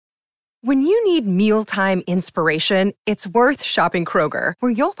When you need mealtime inspiration, it's worth shopping Kroger,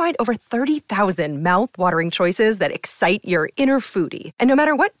 where you'll find over 30,000 mouth-watering choices that excite your inner foodie. And no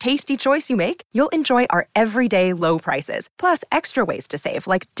matter what tasty choice you make, you'll enjoy our everyday low prices, plus extra ways to save,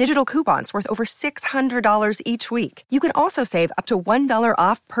 like digital coupons worth over $600 each week. You can also save up to $1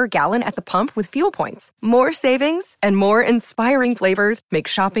 off per gallon at the pump with fuel points. More savings and more inspiring flavors make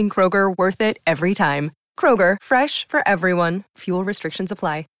shopping Kroger worth it every time. Kroger, fresh for everyone. Fuel restrictions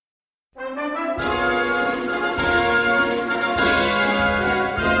apply.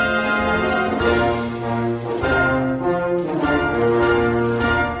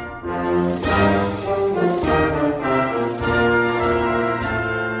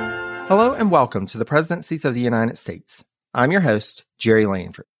 Hello and welcome to the Presidencies of the United States. I'm your host, Jerry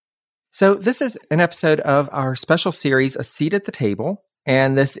Landry. So this is an episode of our special series, A Seat at the Table,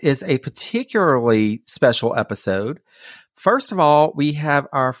 and this is a particularly special episode. First of all, we have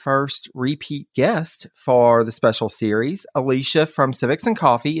our first repeat guest for the special series. Alicia from Civics and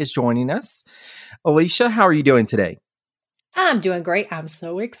Coffee is joining us. Alicia, how are you doing today? I'm doing great. I'm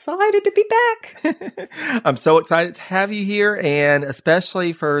so excited to be back. I'm so excited to have you here, and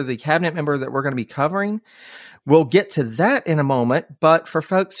especially for the cabinet member that we're going to be covering. We'll get to that in a moment, but for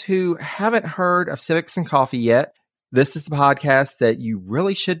folks who haven't heard of Civics and Coffee yet, this is the podcast that you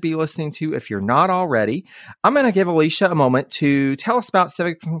really should be listening to if you're not already. I'm going to give Alicia a moment to tell us about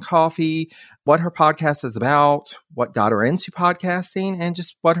Civics and Coffee, what her podcast is about, what got her into podcasting, and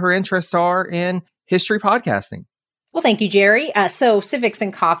just what her interests are in history podcasting. Well, thank you, Jerry. So Civics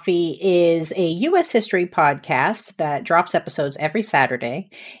and Coffee is a U.S. history podcast that drops episodes every Saturday.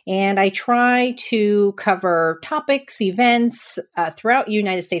 And I try to cover topics, events throughout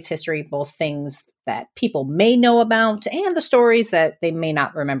United States history, both things that people may know about and the stories that they may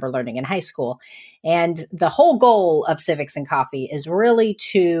not remember learning in high school. And the whole goal of Civics and Coffee is really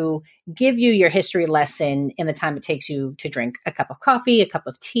to give you your history lesson in the time it takes you to drink a cup of coffee, a cup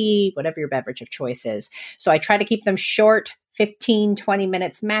of tea, whatever your beverage of choice is. So I try to keep them short, 15, 20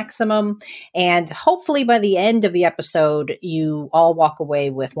 minutes maximum. And hopefully by the end of the episode, you all walk away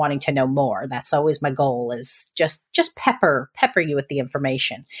with wanting to know more. That's always my goal, is just pepper you with the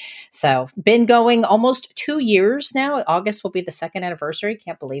information. So been going almost 2 years now. August will be the second anniversary.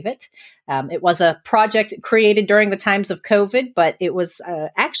 Can't believe it. It was a project created during the times of COVID, but it was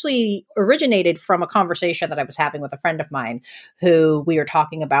actually originated from a conversation that I was having with a friend of mine, who we were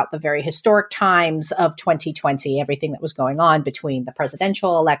talking about the very historic times of 2020, everything that was going on between the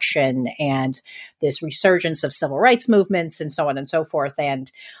presidential election and this resurgence of civil rights movements and so on and so forth. And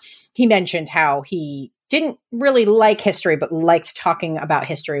he mentioned how he didn't really like history, but liked talking about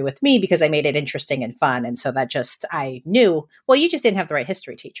history with me because I made it interesting and fun. And so I knew, well, you just didn't have the right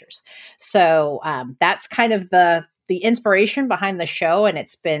history teachers. So that's kind of the inspiration behind the show. And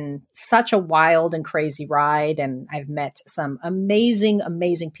it's been such a wild and crazy ride. And I've met some amazing,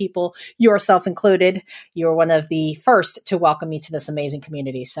 amazing people, yourself included. You're one of the first to welcome me to this amazing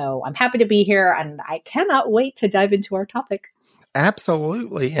community. So I'm happy to be here, and I cannot wait to dive into our topic.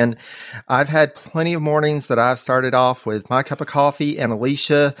 Absolutely. And I've had plenty of mornings that I've started off with my cup of coffee and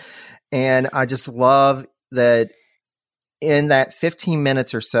Alicia. And I just love that in that 15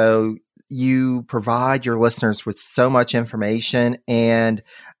 minutes or so, you provide your listeners with so much information. And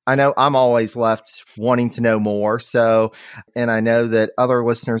I know I'm always left wanting to know more. So, and I know that other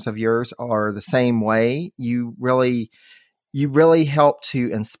listeners of yours are the same way. You really help to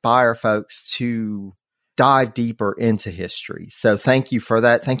inspire folks to dive deeper into history. So thank you for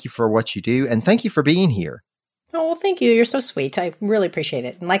that. Thank you for what you do. And thank you for being here. Oh, well, thank you. You're so sweet. I really appreciate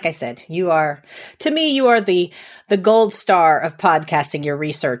it. And like I said, you are the gold star of podcasting. Your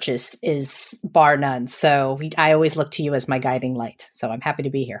research is bar none. So I always look to you as my guiding light. So I'm happy to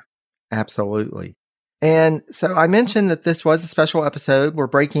be here. Absolutely. And so I mentioned that this was a special episode. We're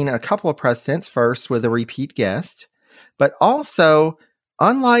breaking a couple of precedents, first with a repeat guest, but also,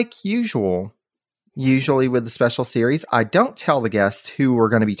 unlike usually with the special series, I don't tell the guests who we're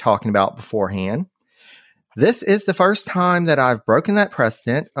going to be talking about beforehand. This is the first time that I've broken that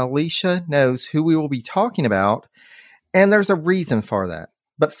precedent. Alicia knows who we will be talking about, and there's a reason for that.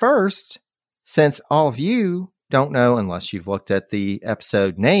 But first, since all of you don't know, unless you've looked at the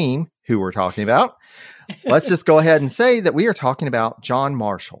episode name, who we're talking about, let's just go ahead and say that we are talking about John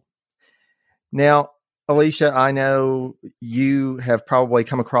Marshall. Now, Alicia, I know you have probably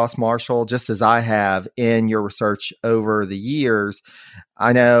come across Marshall just as I have in your research over the years.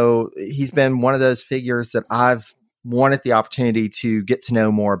 I know he's been one of those figures that I've wanted the opportunity to get to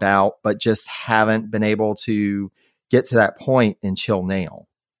know more about, but just haven't been able to get to that point until now.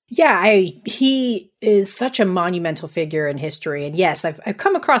 Yeah, he is such a monumental figure in history, and yes, I've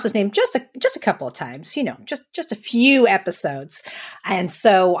come across his name just a couple of times, just a few episodes, and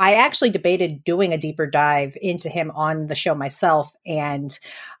so I actually debated doing a deeper dive into him on the show myself, and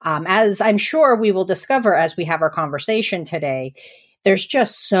as I'm sure we will discover as we have our conversation today, there's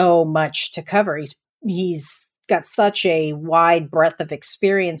just so much to cover. He's got such a wide breadth of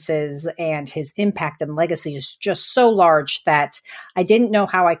experiences, and his impact and legacy is just so large that I didn't know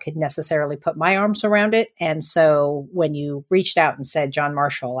how I could necessarily put my arms around it. And so when you reached out and said John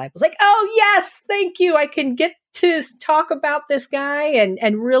Marshall, I was like, oh yes, thank you. I can get to talk about this guy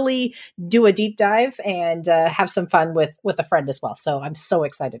and really do a deep dive and have some fun with a friend as well. So I'm so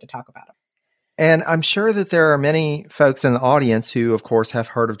excited to talk about him. And I'm sure that there are many folks in the audience who, of course, have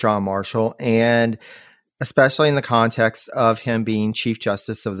heard of John Marshall, and especially in the context of him being Chief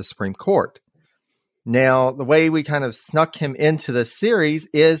Justice of the Supreme Court. Now, the way we kind of snuck him into the series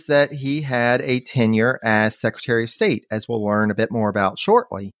is that he had a tenure as Secretary of State, as we'll learn a bit more about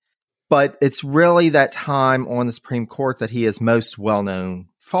shortly. But it's really that time on the Supreme Court that he is most well known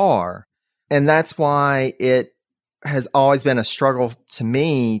for. And that's why it has always been a struggle to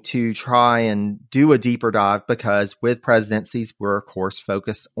me to try and do a deeper dive, because with presidencies, we're, of course,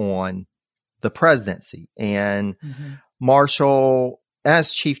 focused on the presidency. And Marshall,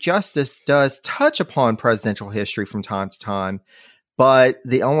 as Chief Justice, does touch upon presidential history from time to time, but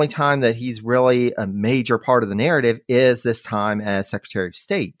the only time that he's really a major part of the narrative is this time as Secretary of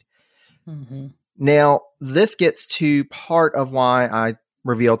State. Now, this gets to part of why I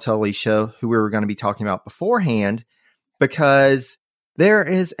revealed to Alicia who we were going to be talking about beforehand, because there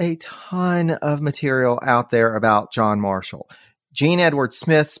is a ton of material out there about John Marshall. Gene Edward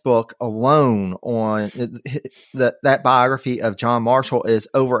Smith's book alone on that biography of John Marshall is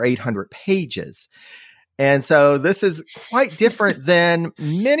over 800 pages. And so this is quite different than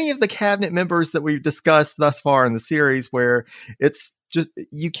many of the cabinet members that we've discussed thus far in the series, where it's just,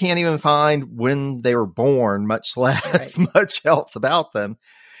 you can't even find when they were born, much less much else about them.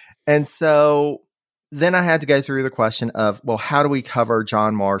 And so then I had to go through the question of, well, how do we cover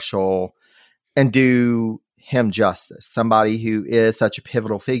John Marshall and do him justice, somebody who is such a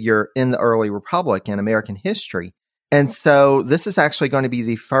pivotal figure in the early republic in American history? And so this is actually going to be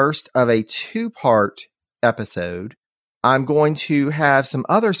the first of a two-part episode. I'm going to have some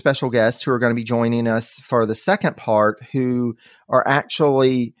other special guests who are going to be joining us for the second part, who are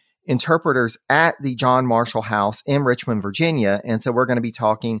actually interpreters at the John Marshall House in Richmond, Virginia. And so we're going to be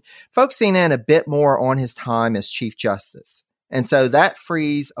focusing in a bit more on his time as Chief Justice. And so that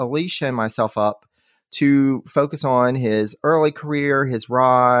frees Alicia and myself up to focus on his early career, his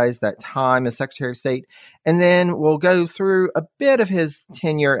rise, that time as Secretary of State. And then we'll go through a bit of his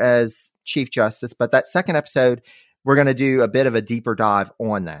tenure as Chief Justice. But that second episode, we're going to do a bit of a deeper dive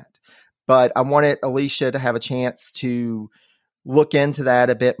on that. But I wanted Alicia to have a chance to look into that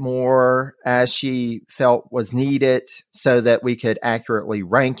a bit more as she felt was needed, so that we could accurately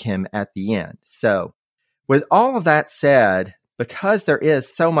rank him at the end. So with all of that said, because there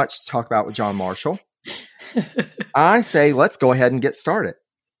is so much to talk about with John Marshall, I say let's go ahead and get started.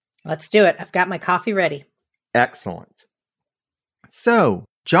 Let's do it. I've got my coffee ready. Excellent. So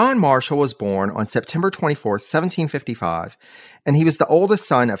John Marshall was born on September 24th, 1755, and he was the oldest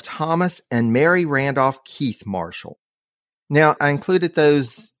son of Thomas and Mary Randolph Keith Marshall. Now, I included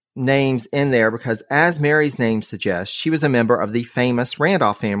those names in there because, as Mary's name suggests, she was a member of the famous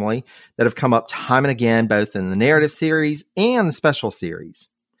Randolph family that have come up time and again, both in the narrative series and the special series.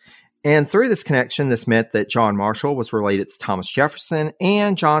 And through this connection, this meant that John Marshall was related to Thomas Jefferson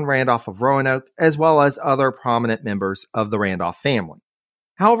and John Randolph of Roanoke, as well as other prominent members of the Randolph family.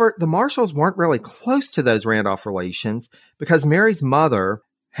 However, the Marshalls weren't really close to those Randolph relations because Mary's mother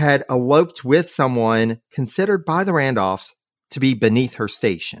had eloped with someone considered by the Randolphs to be beneath her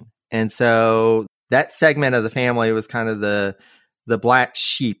station. And so that segment of the family was kind of the black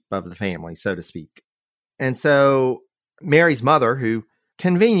sheep of the family, so to speak. And so Mary's mother, who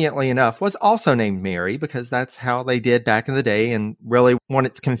conveniently enough was also named Mary, because that's how they did back in the day and really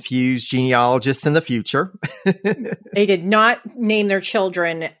wanted to confuse genealogists in the future. They did not name their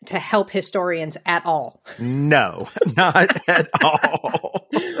children to help historians at all. No, not at all.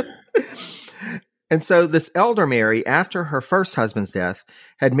 And so this elder Mary, after her first husband's death,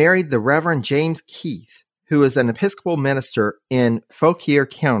 had married the Reverend James Keith, who was an Episcopal minister in Fauquier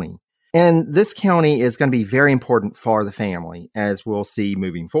County. And this county is going to be very important for the family, as we'll see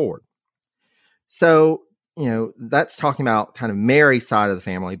moving forward. So, that's talking about kind of Mary's side of the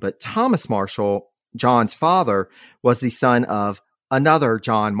family. But Thomas Marshall, John's father, was the son of another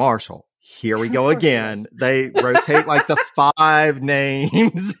John Marshall. here we go again. They rotate like the 5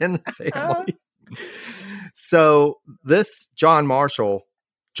 names in the family. So this John Marshall,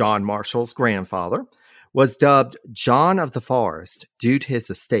 John Marshall's grandfather, was dubbed John of the Forest due to his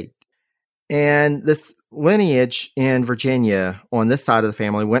estate. And this lineage in Virginia on this side of the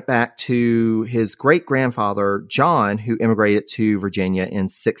family went back to his great-grandfather, John, who immigrated to Virginia in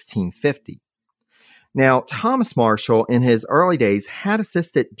 1650. Now, Thomas Marshall, in his early days, had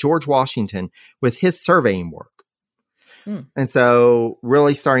assisted George Washington with his surveying work. And so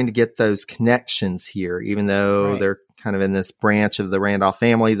really starting to get those connections here, even though they're kind of in this branch of the Randolph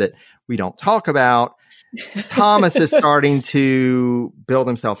family that we don't talk about. Thomas is starting to build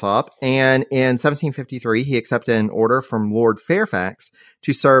himself up. And in 1753, he accepted an order from Lord Fairfax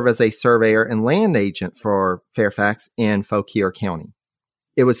to serve as a surveyor and land agent for Fairfax in Fauquier County.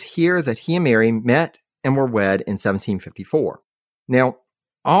 It was here that he and Mary met and were wed in 1754. Now,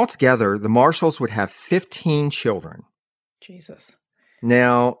 altogether, the Marshalls would have 15 children. Jesus.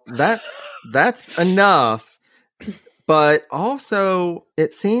 Now, that's enough, but also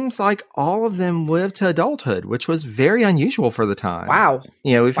it seems like all of them lived to adulthood, which was very unusual for the time. Wow.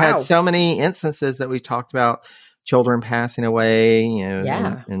 We've had so many instances that we've talked about children passing away,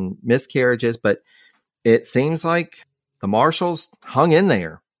 and miscarriages, but it seems like the Marshalls hung in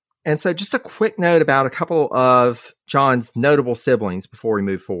there. And so just a quick note about a couple of John's notable siblings before we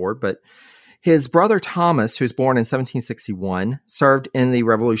move forward, but his brother Thomas, who was born in 1761, served in the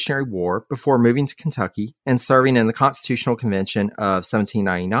Revolutionary War before moving to Kentucky and serving in the Constitutional Convention of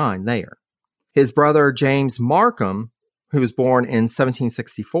 1799 there. His brother James Markham, who was born in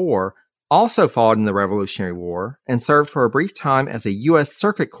 1764, also fought in the Revolutionary War and served for a brief time as a U.S.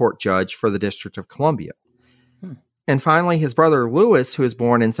 Circuit Court judge for the District of Columbia. And finally, his brother Lewis, who was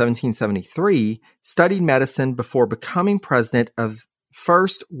born in 1773, studied medicine before becoming president of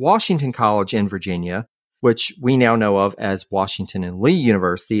First Washington College in Virginia, which we now know of as Washington and Lee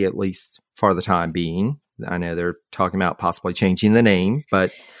University, at least for the time being. I know they're talking about possibly changing the name,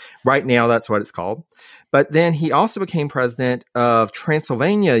 but right now that's what it's called. But then he also became president of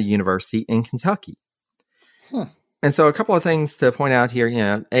Transylvania University in Kentucky. And so a couple of things to point out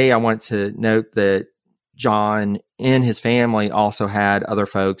here. I want to note that John and his family also had other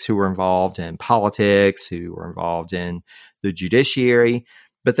folks who were involved in politics, who were involved in the judiciary.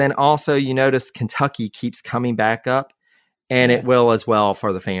 But then also you notice Kentucky keeps coming back up, and it will as well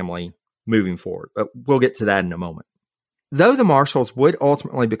for the family moving forward. But we'll get to that in a moment. Though the Marshalls would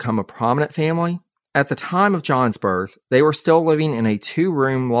ultimately become a prominent family, at the time of John's birth, they were still living in a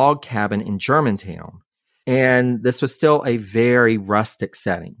 2-room log cabin in Germantown. And this was still a very rustic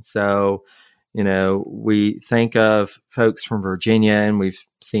setting. So, we think of folks from Virginia, and we've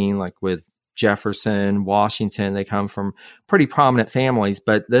seen like with Jefferson, Washington, they come from pretty prominent families,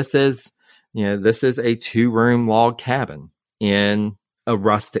 but this is a 2-room log cabin in a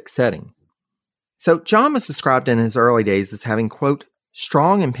rustic setting. So John was described in his early days as having, quote,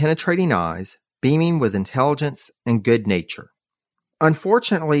 strong and penetrating eyes, beaming with intelligence and good nature.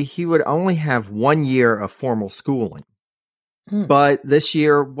 Unfortunately, he would only have 1 year of formal schooling, but this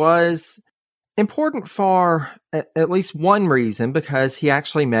year was important for at least one reason, because he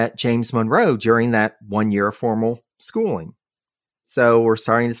actually met James Monroe during that 1 year of formal schooling. So we're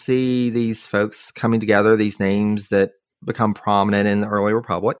starting to see these folks coming together, these names that become prominent in the early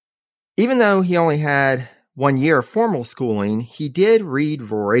Republic. Even though he only had 1 year of formal schooling, he did read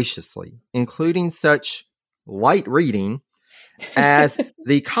voraciously, including such light reading as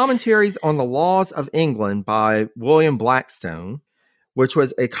the Commentaries on the Laws of England by William Blackstone, which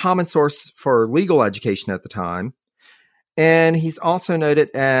was a common source for legal education at the time. And he's also noted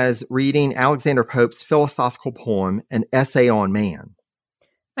as reading Alexander Pope's philosophical poem, An Essay on Man.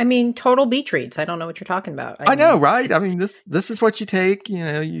 I mean, total beach reads. I don't know what you're talking about. I know, right? I mean, this is what you take.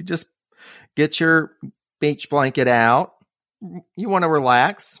 You just get your beach blanket out. You want to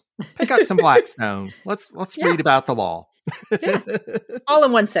relax. Pick up some Blackstone. Let's read about the law. All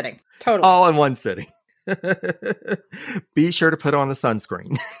in one sitting. Totally. All in one sitting. Be sure to put on the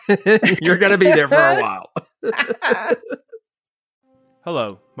sunscreen. You're going to be there for a while.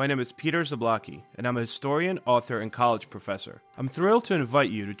 Hello, my name is Peter Zablocki, and I'm a historian, author, and college professor. I'm thrilled to invite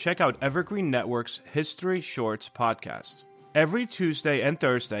you to check out Evergreen Network's History Shorts podcast. Every Tuesday and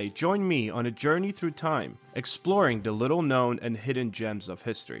Thursday, join me on a journey through time, exploring the little-known and hidden gems of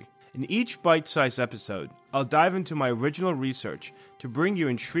history. In each bite-sized episode, I'll dive into my original research to bring you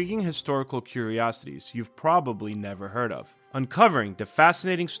intriguing historical curiosities you've probably never heard of, uncovering the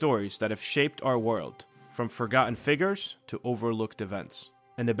fascinating stories that have shaped our world, from forgotten figures to overlooked events.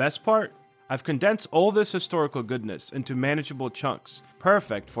 And the best part? I've condensed all this historical goodness into manageable chunks,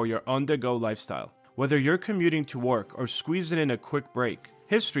 perfect for your on-the-go lifestyle. Whether you're commuting to work or squeezing in a quick break,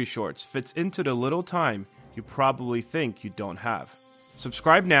 History Shorts fits into the little time you probably think you don't have.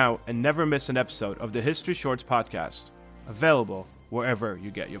 Subscribe now and never miss an episode of the History Shorts podcast, available wherever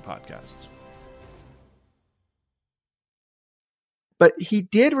you get your podcasts. But he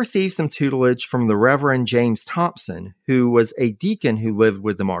did receive some tutelage from the Reverend James Thompson, who was a deacon who lived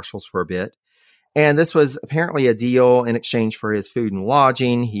with the Marshalls for a bit. And this was apparently a deal in exchange for his food and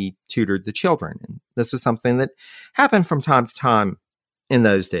lodging. He tutored the children. And this was something that happened from time to time in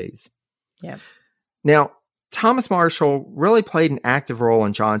those days. Yeah. Now, Thomas Marshall really played an active role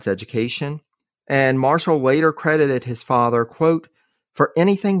in John's education. And Marshall later credited his father, quote, "for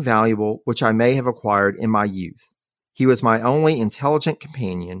anything valuable which I may have acquired in my youth. He was my only intelligent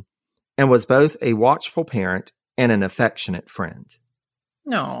companion and was both a watchful parent and an affectionate friend."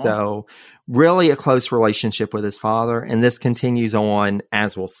 No. So really a close relationship with his father, and this continues on,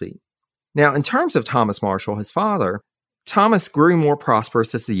 as we'll see. Now, in terms of Thomas Marshall, his father, Thomas grew more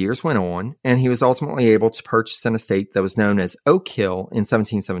prosperous as the years went on, and he was ultimately able to purchase an estate that was known as Oak Hill in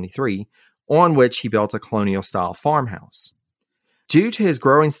 1773, on which he built a colonial-style farmhouse. Due to his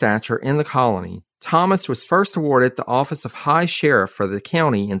growing stature in the colony, Thomas was first awarded the office of High Sheriff for the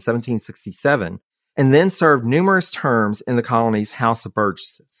county in 1767, and then served numerous terms in the colony's House of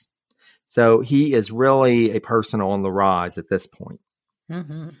Burgesses. So he is really a person on the rise at this point.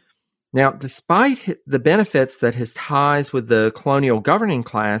 Mm-hmm. Now, despite the benefits that his ties with the colonial governing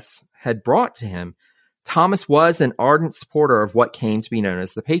class had brought to him, Thomas was an ardent supporter of what came to be known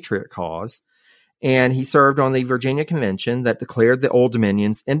as the Patriot Cause, and he served on the Virginia Convention that declared the Old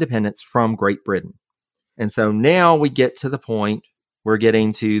Dominion's independence from Great Britain. And so now we get to the point, we're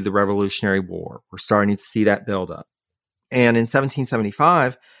getting to the Revolutionary War. We're starting to see that build up. And in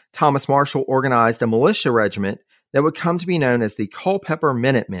 1775, Thomas Marshall organized a militia regiment that would come to be known as the Culpeper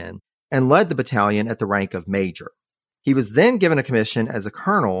Minutemen and led the battalion at the rank of major. He was then given a commission as a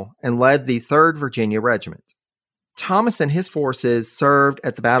colonel and led the 3rd Virginia Regiment. Thomas and his forces served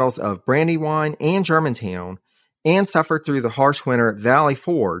at the battles of Brandywine and Germantown and suffered through the harsh winter at Valley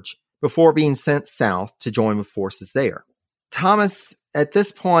Forge before being sent south to join with forces there. Thomas, at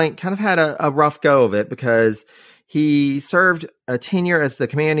this point, kind of had a rough go of it because he served a tenure as the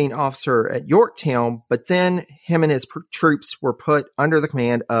commanding officer at Yorktown, but then him and his troops were put under the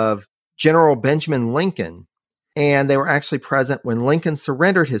command of General Benjamin Lincoln, and they were actually present when Lincoln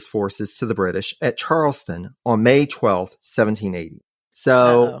surrendered his forces to the British at Charleston on May 12th, 1780.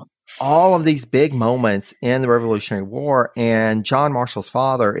 So all of these big moments in the Revolutionary War, and John Marshall's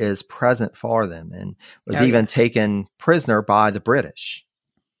father is present for them and was even taken prisoner by the British.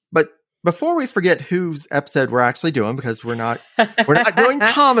 But before we forget whose episode we're actually doing, because we're not doing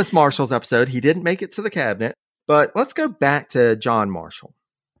Thomas Marshall's episode. He didn't make it to the cabinet. But let's go back to John Marshall.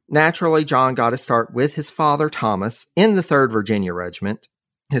 Naturally, John got to start with his father, Thomas, in the 3rd Virginia Regiment.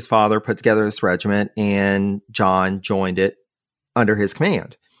 His father put together this regiment, and John joined it under his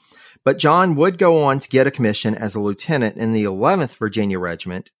command. But John would go on to get a commission as a lieutenant in the 11th Virginia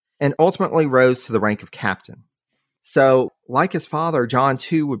Regiment, and ultimately rose to the rank of captain. So, like his father, John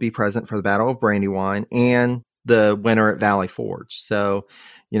too would be present for the Battle of Brandywine and the winter at Valley Forge. So,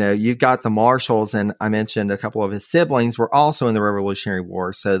 you've got the Marshalls, and I mentioned a couple of his siblings were also in the Revolutionary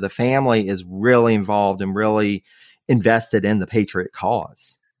War. So the family is really involved and really invested in the Patriot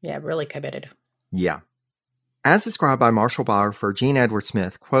cause. Yeah, really committed. Yeah. As described by Marshall biographer Gene Edward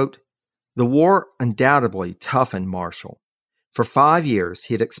Smith, quote, "The war undoubtedly toughened Marshall. For 5 years,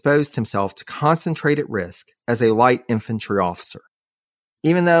 he had exposed himself to concentrated risk as a light infantry officer.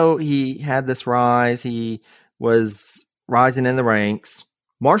 Even though he had this rise, he was rising in the ranks,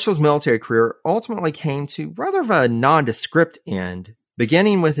 Marshall's military career ultimately came to rather of a nondescript end,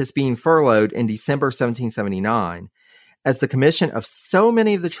 beginning with his being furloughed in December 1779, as the commission of so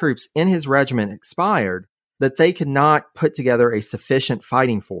many of the troops in his regiment expired that they could not put together a sufficient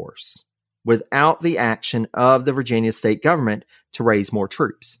fighting force without the action of the Virginia state government to raise more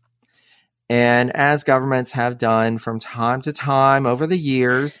troops. And as governments have done from time to time over the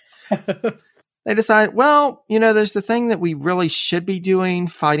years, they decide, well, there's the thing that we really should be doing,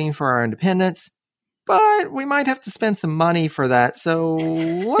 fighting for our independence, but we might have to spend some money for that, so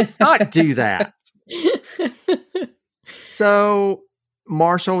let's not do that. So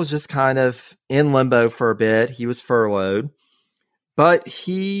Marshall was just kind of in limbo for a bit. He was furloughed, but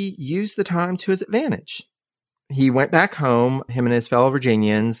he used the time to his advantage. He went back home, him and his fellow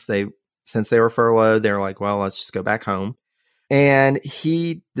Virginians, since they were furloughed, they were like, well, let's just go back home. And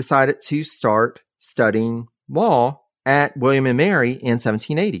he decided to start studying law at William and Mary in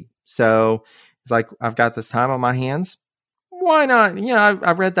 1780. So he's like, I've got this time on my hands. Why not?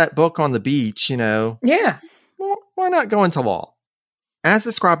 I read that book on the beach, Yeah. Well, why not go into law? As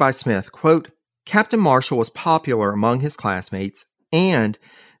described by Smith, quote, Captain Marshall was popular among his classmates, and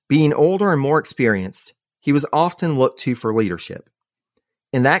being older and more experienced, he was often looked to for leadership.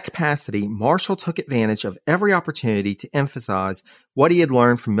 In that capacity, Marshall took advantage of every opportunity to emphasize what he had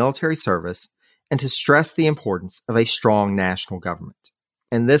learned from military service and to stress the importance of a strong national government.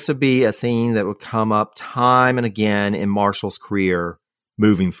 And this would be a theme that would come up time and again in Marshall's career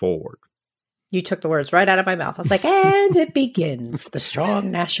moving forward. You took the words right out of my mouth. I was like, and it begins, the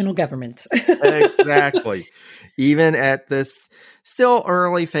strong national government. Exactly. Even at this still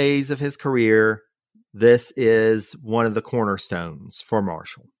early phase of his career, this is one of the cornerstones for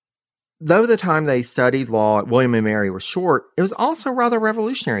Marshall. Though the time they studied law at William & Mary was short, it was also rather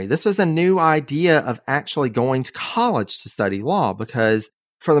revolutionary. This was a new idea of actually going to college to study law because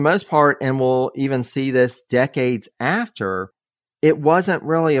for the most part, and we'll even see this decades after, it wasn't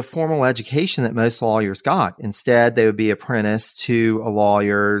really a formal education that most lawyers got. Instead, they would be apprenticed to a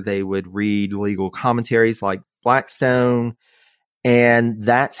lawyer. They would read legal commentaries like Blackstone, and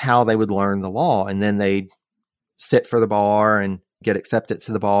that's how they would learn the law. And then they'd sit for the bar and get accepted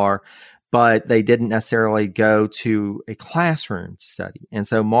to the bar, but they didn't necessarily go to a classroom to study. And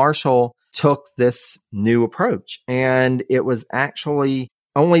so Marshall took this new approach, and it was actually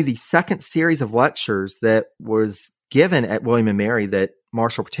only the second series of lectures that was given at William & Mary that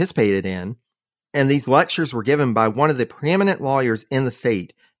Marshall participated in. And these lectures were given by one of the preeminent lawyers in the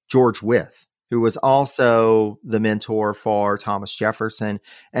state, George Wythe, who was also the mentor for Thomas Jefferson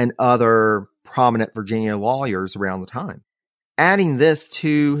and other prominent Virginia lawyers around the time. Adding this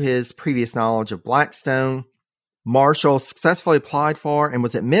to his previous knowledge of Blackstone, Marshall successfully applied for and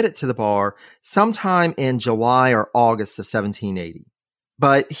was admitted to the bar sometime in July or August of 1780.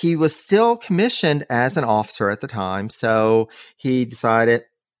 But he was still commissioned as an officer at the time, so he decided,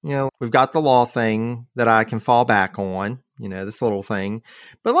 we've got the law thing that I can fall back on, this little thing.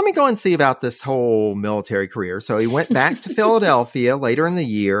 But let me go and see about this whole military career. So he went back to Philadelphia later in the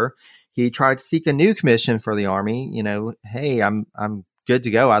year. He tried to seek a new commission for the Army. Hey, I'm good to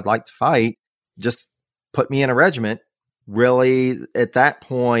go. I'd like to fight. Just put me in a regiment. Really, at that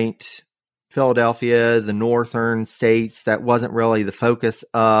point, Philadelphia, the northern states, that wasn't really the focus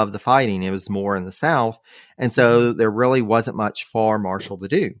of the fighting. It was more in the South. And so there really wasn't much for Marshall to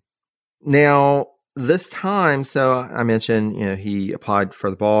do. Now, this time, so I mentioned, he applied for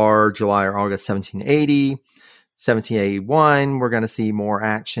the bar July or August 1780. 1781, we're going to see more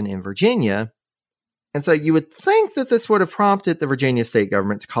action in Virginia. And so you would think that this would have prompted the Virginia state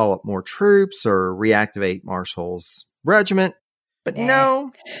government to call up more troops or reactivate Marshall's regiment. But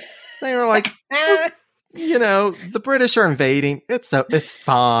no, they were like, the British are invading. It's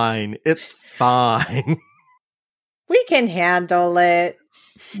fine. It's fine. We can handle it.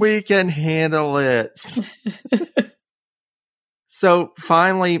 We can handle it. So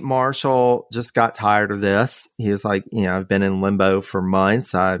finally, Marshall just got tired of this. He was like, I've been in limbo for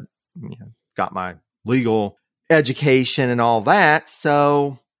months. I got my legal education and all that.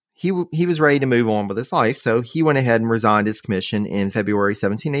 So he was ready to move on with his life. So he went ahead and resigned his commission in February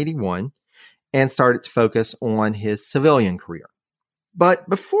 1781 and started to focus on his civilian career. But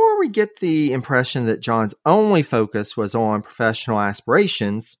before we get the impression that John's only focus was on professional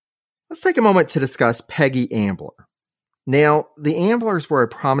aspirations, let's take a moment to discuss Peggy Ambler. Now, the Amblers were a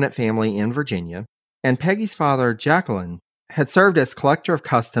prominent family in Virginia, and Peggy's father, Jacqueline, had served as collector of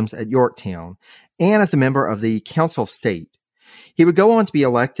customs at Yorktown and as a member of the Council of State. He would go on to be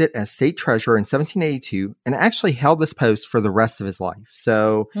elected as state treasurer in 1782 and actually held this post for the rest of his life.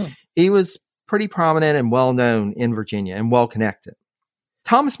 So he was pretty prominent and well-known in Virginia and well-connected.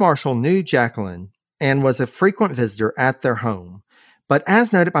 Thomas Marshall knew Jacqueline and was a frequent visitor at their home. But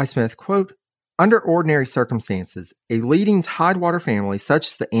as noted by Smith, quote, under ordinary circumstances, a leading Tidewater family such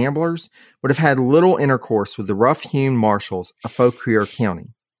as the Amblers would have had little intercourse with the rough-hewn Marshalls of Fauquier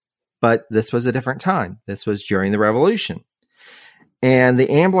County. But this was a different time. This was during the Revolution. And the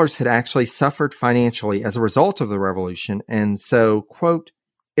Amblers had actually suffered financially as a result of the Revolution. And so, quote,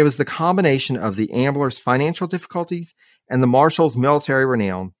 it was the combination of the Amblers' financial difficulties and the Marshalls' military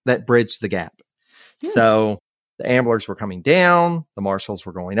renown that bridged the gap. So the Amblers were coming down, the Marshalls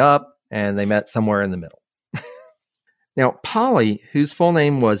were going up, and they met somewhere in the middle. Now, Polly, whose full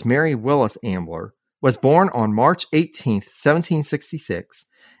name was Mary Willis Ambler, was born on March 18th, 1766,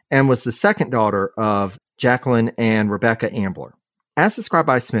 and was the second daughter of Jacqueline and Rebecca Ambler. As described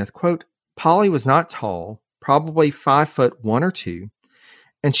by Smith, quote, Polly was not tall, probably 5'1" or 2,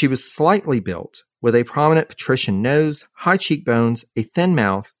 and she was slightly built, with a prominent patrician nose, high cheekbones, a thin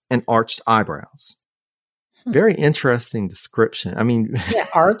mouth, and arched eyebrows. Very interesting description. I mean, yeah,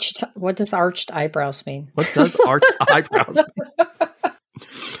 arched. What does arched eyebrows mean? What does arched eyebrows mean?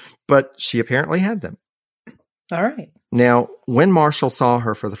 But she apparently had them. All right. Now, when Marshall saw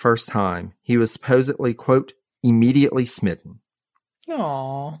her for the first time, he was supposedly, quote, immediately smitten.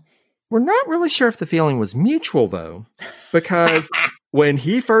 Aww. We're not really sure if the feeling was mutual, though, because when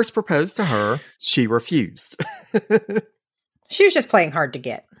he first proposed to her, she refused. She was just playing hard to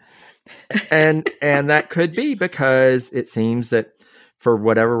get. And that could be because it seems that for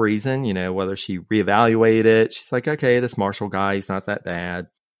whatever reason, whether she reevaluated it, she's like, okay, this Marshall guy, he's not that bad.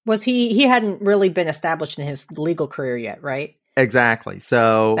 Was he hadn't really been established in his legal career yet, right? Exactly.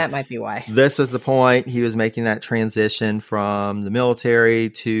 So that might be why. This was the point. He was making that transition from the military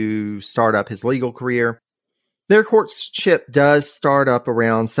to start up his legal career. Their courtship does start up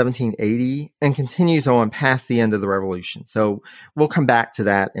around 1780 and continues on past the end of the Revolution. So we'll come back to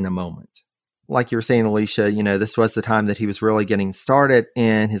that in a moment. Like you were saying, Alicia, this was the time that he was really getting started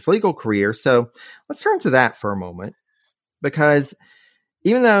in his legal career. So let's turn to that for a moment, because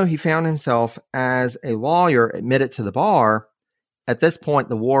even though he found himself as a lawyer admitted to the bar, at this point,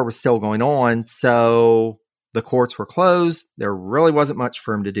 the war was still going on, so the courts were closed. There really wasn't much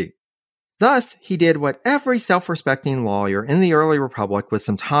for him to do. Thus, he did what every self-respecting lawyer in the early republic with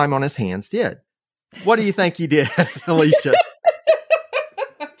some time on his hands did. What do you think he did, Alicia?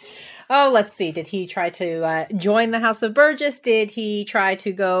 Oh, let's see. Did he try to join the House of Burgess? Did he try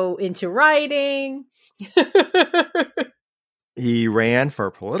to go into writing? He ran for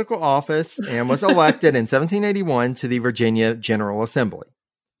political office and was elected in 1781 to the Virginia General Assembly.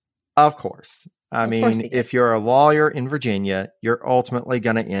 Of course. I mean, if you're a lawyer in Virginia, you're ultimately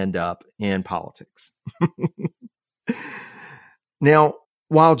going to end up in politics. Now,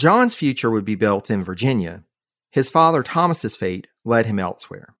 while John's future would be built in Virginia, his father Thomas's fate led him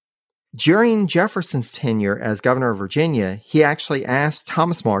elsewhere. During Jefferson's tenure as governor of Virginia, he actually asked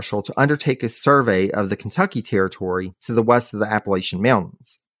Thomas Marshall to undertake a survey of the Kentucky territory to the west of the Appalachian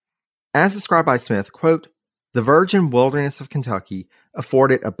Mountains. As described by Smith, quote, "The virgin wilderness of Kentucky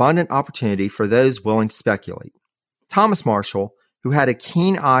afforded abundant opportunity for those willing to speculate. Thomas Marshall, who had a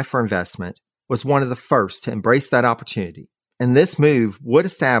keen eye for investment, was one of the first to embrace that opportunity, and this move would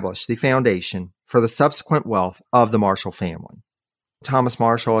establish the foundation for the subsequent wealth of the Marshall family." Thomas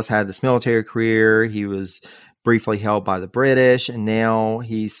Marshall has had this military career. He was briefly held by the British, and now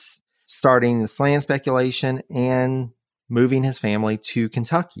he's starting this land speculation and moving his family to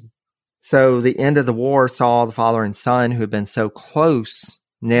Kentucky. So the end of the war saw the father and son, who had been so close,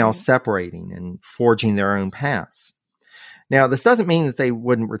 now separating and forging their own paths. Now, this doesn't mean that they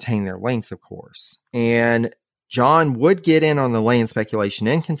wouldn't retain their links, of course. And John would get in on the land speculation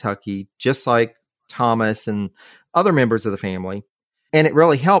in Kentucky, just like Thomas and other members of the family. And it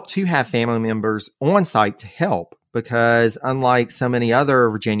really helped to have family members on site to help, because unlike so many other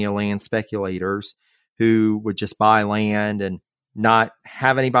Virginia land speculators who would just buy land and not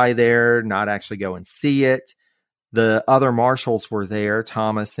have anybody there, not actually go and see it, the other Marshalls were there,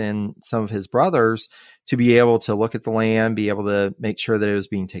 Thomas and some of his brothers, to be able to look at the land, be able to make sure that it was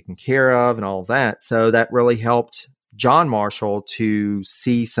being taken care of and all of that. So that really helped John Marshall to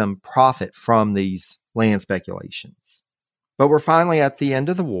see some profit from these land speculations. But we're finally at the end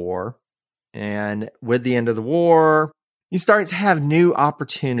of the war. And with the end of the war, you start to have new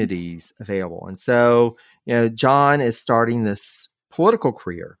opportunities available. And so, John is starting this political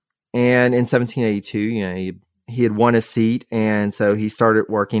career. And in 1782, he had won a seat. And so he started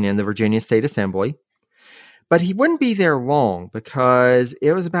working in the Virginia State Assembly. But he wouldn't be there long, because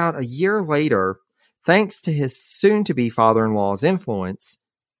it was about a year later, thanks to his soon-to-be father-in-law's influence,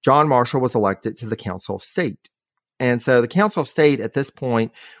 John Marshall was elected to the Council of State. And so the Council of State at this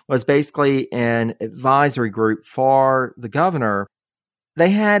point was basically an advisory group for the governor. They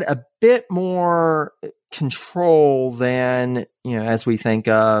had a bit more control than, as we think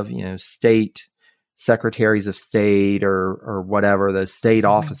of, state secretaries of state or whatever, those state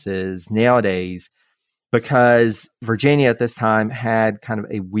offices nowadays, because Virginia at this time had kind of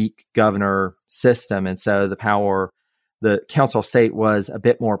a weak governor system. And so the Council of State was a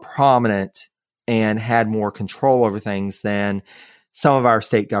bit more prominent and had more control over things than some of our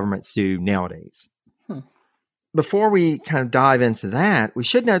state governments do nowadays. Before we kind of dive into that, we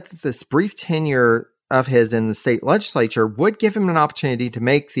should note that this brief tenure of his in the state legislature would give him an opportunity to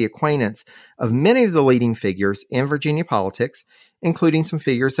make the acquaintance of many of the leading figures in Virginia politics, including some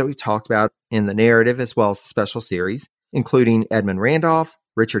figures that we've talked about in the narrative as well as the special series, including Edmund Randolph,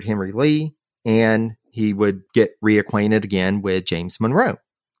 Richard Henry Lee, and he would get reacquainted again with James Monroe.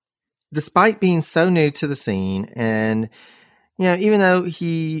 Despite being so new to the scene and even though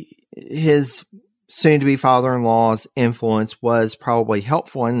his soon-to-be father-in-law's influence was probably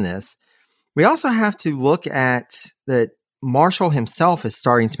helpful in this, we also have to look at that Marshall himself is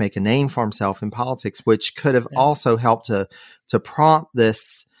starting to make a name for himself in politics, which could have also helped to prompt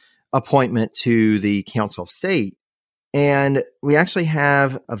this appointment to the Council of State. And we actually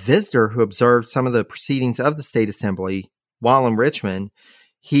have a visitor who observed some of the proceedings of the State Assembly while in Richmond.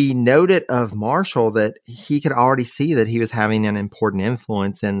 He noted of Marshall that he could already see that he was having an important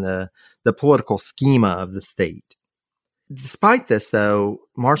influence in the political schema of the state. Despite this, though,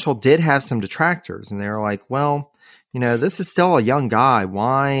 Marshall did have some detractors, and they were like, well, this is still a young guy.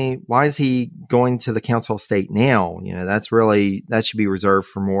 Why is he going to the Council of State now? That should be reserved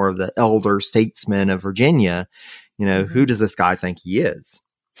for more of the elder statesmen of Virginia. Who does this guy think he is?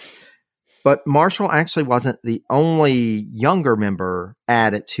 But Marshall actually wasn't the only younger member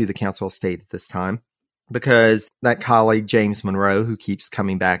added to the Council of State at this time, because that colleague, James Monroe, who keeps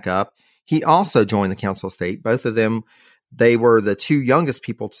coming back up, he also joined the Council of State. Both of them, they were the two youngest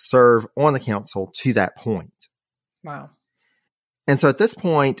people to serve on the council to that point. Wow. And so at this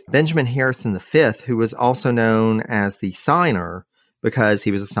point, Benjamin Harrison V, who was also known as the signer because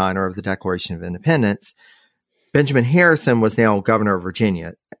he was a signer of the Declaration of Independence, Benjamin Harrison was now governor of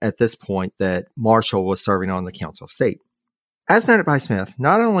Virginia at this point that Marshall was serving on the Council of State. As noted by Smith,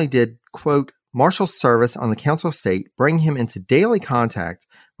 not only did, quote, Marshall's service on the Council of State bring him into daily contact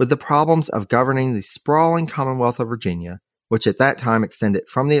with the problems of governing the sprawling Commonwealth of Virginia, which at that time extended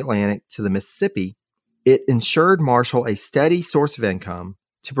from the Atlantic to the Mississippi, it ensured Marshall a steady source of income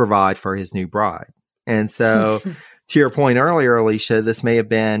to provide for his new bride. And so, to your point earlier, Alicia, this may have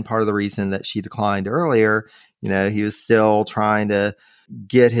been part of the reason that she declined earlier. He was still trying to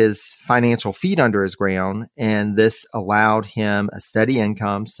get his financial feet under his ground, and this allowed him a steady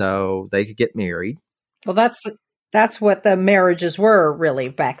income so they could get married. Well, that's what the marriages were really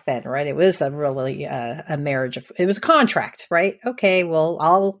back then, right? It was a marriage. It was a contract, right? Okay, well,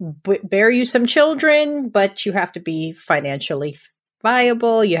 I'll bear you some children, but you have to be financially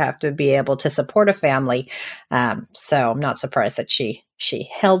viable. You have to be able to support a family. So I'm not surprised that she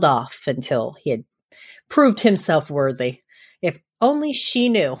held off until he had proved himself worthy. If only she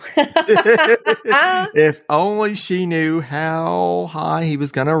knew. If only she knew how high he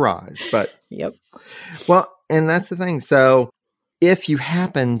was going to rise. But yep. Well, and that's the thing. So if you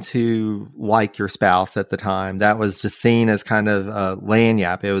happen to like your spouse at the time, that was just seen as kind of a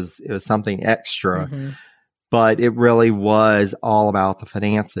lagniappe. It was something extra. Mm-hmm. But it really was all about the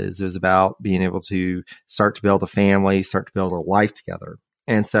finances. It was about being able to start to build a family, start to build a life together.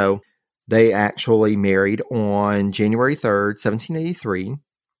 And so they actually married on January 3rd, 1783.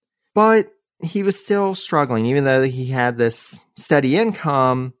 But he was still struggling. Even though he had this steady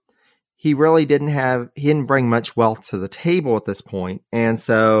income, he really didn't bring much wealth to the table at this point. And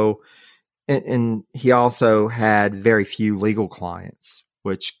so, and he also had very few legal clients,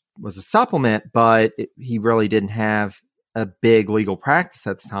 which was a supplement, but he really didn't have a big legal practice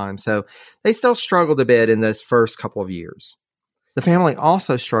at the time. So they still struggled a bit in those first couple of years. The family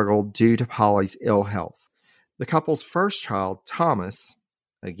also struggled due to Polly's ill health. The couple's first child, Thomas,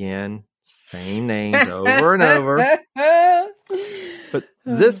 again, same names over and over, but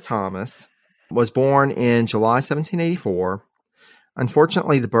this Thomas was born in July 1784.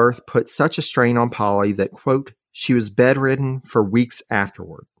 Unfortunately, the birth put such a strain on Polly that, quote, she was bedridden for weeks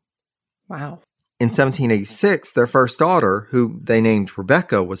afterward. Wow. In 1786, their first daughter, who they named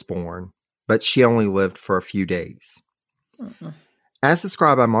Rebecca, was born, but she only lived for a few days. Mm-mm. As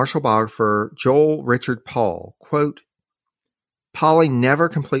described by Marshall biographer Joel Richard Paul, quote, Polly never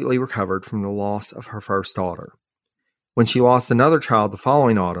completely recovered from the loss of her first daughter. When she lost another child the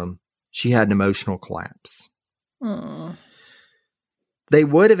following autumn, she had an emotional collapse. Mm. They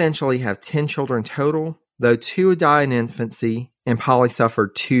would eventually have 10 children total, though 2 would die in infancy, and Polly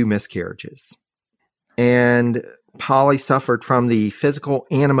suffered 2 miscarriages. And Polly suffered from the physical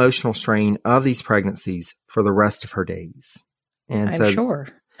and emotional strain of these pregnancies for the rest of her days. And I'm sure.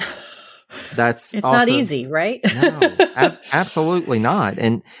 It's not easy, right? No, absolutely not.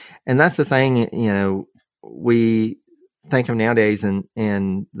 And that's the thing, we think of nowadays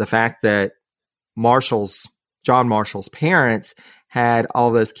and the fact that John Marshall's parents had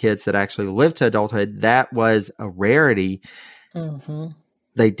all those kids that actually lived to adulthood. That was a rarity. Mm-hmm.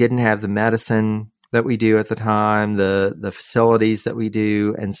 They didn't have the medicine that we do at the time, the facilities that we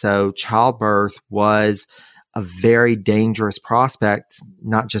do. And so childbirth was a very dangerous prospect,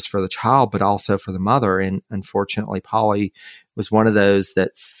 not just for the child, but also for the mother. And unfortunately, Polly was one of those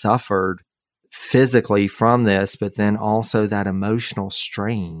that suffered physically from this, but then also that emotional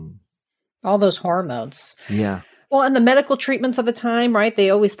strain. All those hormones. Yeah. Well, and the medical treatments of the time, right? They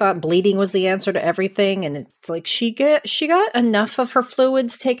always thought bleeding was the answer to everything. And it's like she got enough of her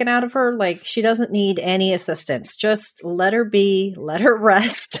fluids taken out of her. Like she doesn't need any assistance. Just let her be, let her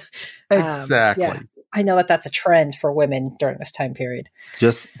rest. Exactly. Yeah. I know that that's a trend for women during this time period.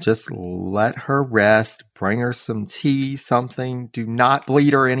 Just let her rest, bring her some tea, something. Do not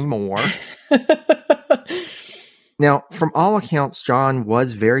bleed her anymore. Now, from all accounts, John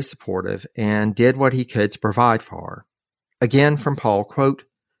was very supportive and did what he could to provide for her. Again, from Paul, quote,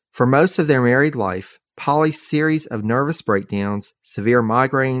 "For most of their married life, Polly's series of nervous breakdowns, severe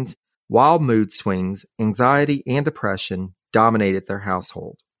migraines, wild mood swings, anxiety, and depression dominated their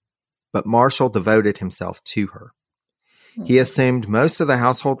household. But Marshall devoted himself to her. He assumed most of the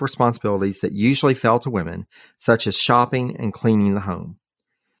household responsibilities that usually fell to women, such as shopping and cleaning the home.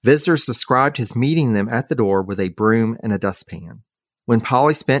 Visitors described his meeting them at the door with a broom and a dustpan. When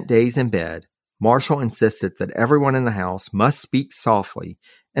Polly spent days in bed, Marshall insisted that everyone in the house must speak softly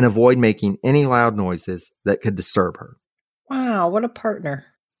and avoid making any loud noises that could disturb her." Wow, what a partner.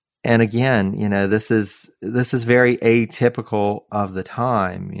 And again, this is very atypical of the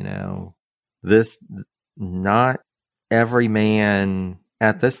time, not every man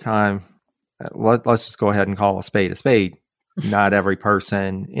at this time, let's just go ahead and call a spade a spade. Not every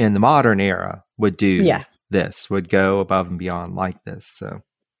person in the modern era would do this, would go above and beyond like this. So,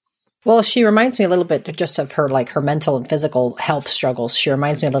 well, she reminds me a little bit just of her, like her mental and physical health struggles. She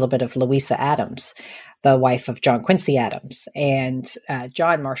reminds me a little bit of Louisa Adams, the wife of John Quincy Adams. And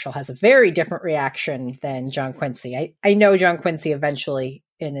John Marshall has a very different reaction than John Quincy. I know John Quincy eventually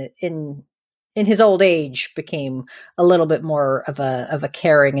in his old age became a little bit more of a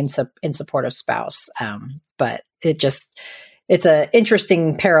caring and supportive spouse. But it's an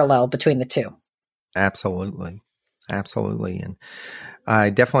interesting parallel between the two. Absolutely. And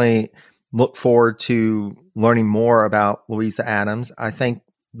I definitely look forward to learning more about Louisa Adams. I think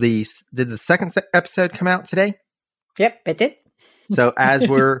did the second episode come out today? Yep, it did. So as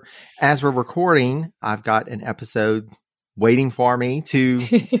we're recording, I've got an episode waiting for me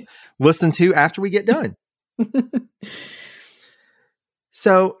to listen to after we get done.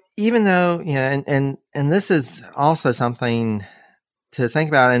 So even though, and this is also something to think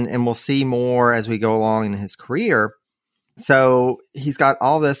about, and we'll see more as we go along in his career. So he's got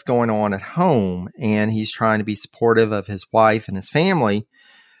all this going on at home, and he's trying to be supportive of his wife and his family.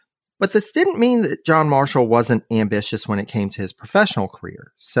 But this didn't mean that John Marshall wasn't ambitious when it came to his professional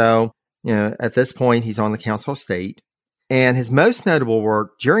career. So, at this point, he's on the Council of State. And his most notable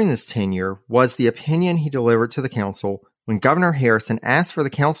work during this tenure was the opinion he delivered to the council when Governor Harrison asked for the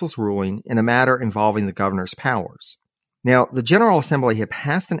council's ruling in a matter involving the governor's powers. Now, the General Assembly had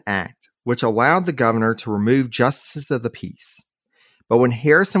passed an act which allowed the governor to remove justices of the peace. But when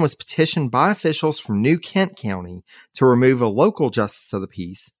Harrison was petitioned by officials from New Kent County to remove a local justice of the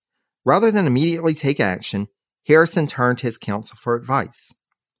peace, rather than immediately take action, Harrison turned to his council for advice.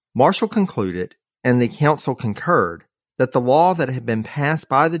 Marshall concluded, and the council concurred, that the law that had been passed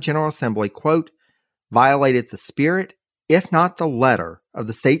by the General Assembly, quote, violated the spirit, if not the letter, of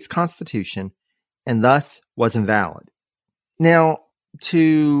the state's constitution, and thus was invalid. Now,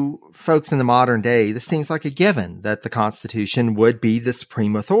 to folks in the modern day, this seems like a given that the Constitution would be the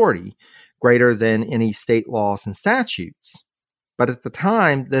supreme authority, greater than any state laws and statutes. But at the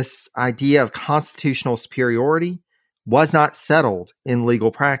time, this idea of constitutional superiority was not settled in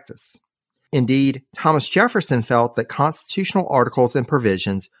legal practice. Indeed, Thomas Jefferson felt that constitutional articles and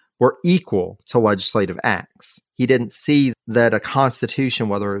provisions were equal to legislative acts. He didn't see that a constitution,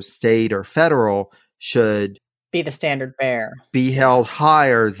 whether it was state or federal, should be the standard bearer, be held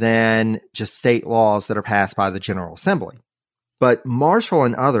higher than just state laws that are passed by the General Assembly. But Marshall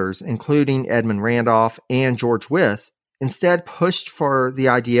and others, including Edmund Randolph and George Wythe, instead pushed for the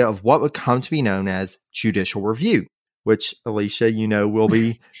idea of what would come to be known as judicial review, which, Alicia, we'll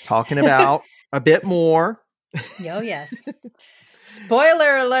be talking about a bit more. Oh, yes.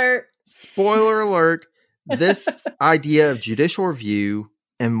 Spoiler alert. Spoiler alert. This idea of judicial review,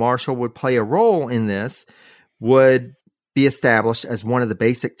 and Marshall would play a role in this, would be established as one of the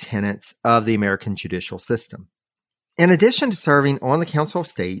basic tenets of the American judicial system. In addition to serving on the Council of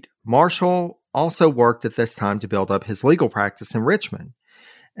State, Marshall also worked at this time to build up his legal practice in Richmond.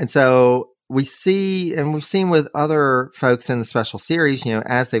 And so we see, and we've seen with other folks in the special series,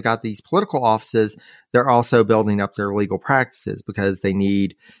 as they've got these political offices, they're also building up their legal practices because they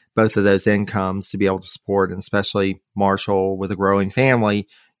need both of those incomes to be able to support, and especially Marshall with a growing family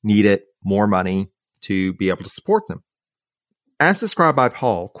needed more money to be able to support them. As described by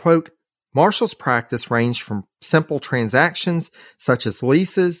Paul, quote, Marshall's practice ranged from simple transactions such as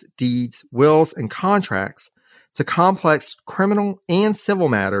leases, deeds, wills, and contracts to complex criminal and civil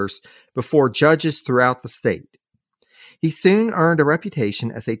matters before judges throughout the state. He soon earned a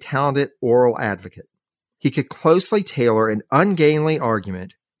reputation as a talented oral advocate. He could closely tailor an ungainly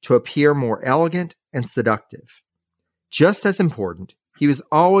argument to appear more elegant and seductive. Just as important, he was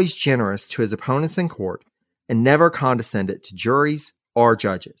always generous to his opponents in court and never condescended to juries or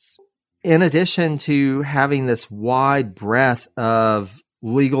judges. In addition to having this wide breadth of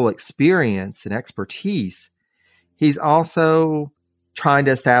legal experience and expertise, he's also trying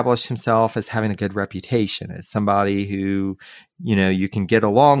to establish himself as having a good reputation, as somebody who, you can get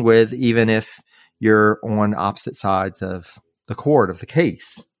along with, even if you're on opposite sides of the court of the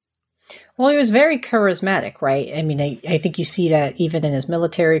case. Well, he was very charismatic, right? I mean, I think you see that even in his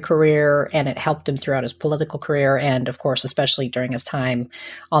military career, and it helped him throughout his political career, and of course, especially during his time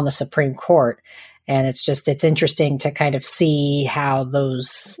on the Supreme Court. And it's interesting to kind of see how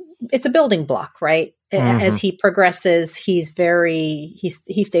it's a building block, right? Mm-hmm. As he progresses, he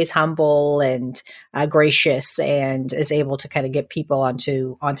stays humble and gracious, and is able to kind of get people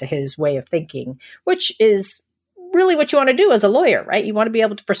onto his way of thinking, which is really what you want to do as a lawyer, right? You want to be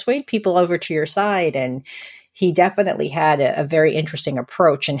able to persuade people over to your side. And he definitely had a very interesting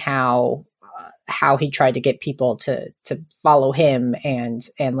approach in how he tried to get people to follow him and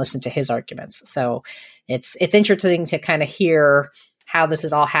listen to his arguments. So it's interesting to kind of hear how this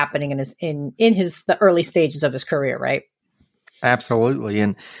is all happening in the early stages of his career, right? Absolutely.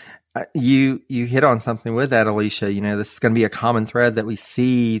 And you hit on something with that, Alicia. This is going to be a common thread that we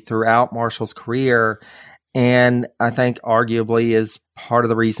see throughout Marshall's career. And I think arguably is part of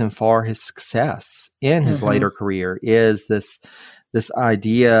the reason for his success in his later career is this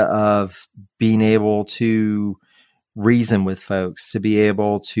idea of being able to reason with folks, to be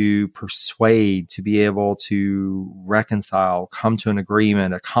able to persuade, to be able to reconcile, come to an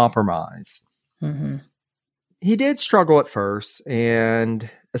agreement, a compromise. Mm-hmm. He did struggle at first, and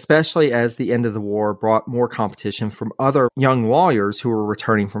especially as the end of the war brought more competition from other young lawyers who were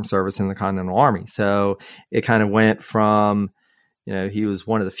returning from service in the Continental Army. So it kind of went from, he was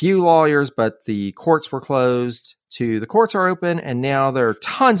one of the few lawyers, but the courts were closed, to the courts are open, and now there are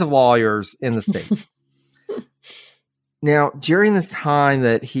tons of lawyers in the state. Now, during this time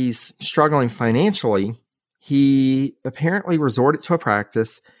that he's struggling financially, he apparently resorted to a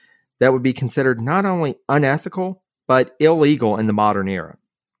practice that would be considered not only unethical, but illegal in the modern era.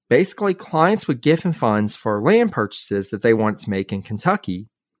 Basically, clients would give him funds for land purchases that they wanted to make in Kentucky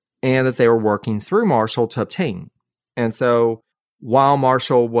and that they were working through Marshall to obtain. And so while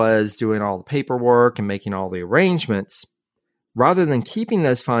Marshall was doing all the paperwork and making all the arrangements, rather than keeping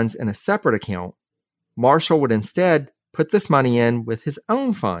those funds in a separate account, Marshall would instead put this money in with his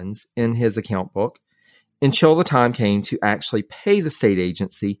own funds in his account book until the time came to actually pay the state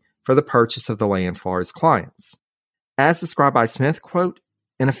agency for the purchase of the land for his clients. As described by Smith, quote,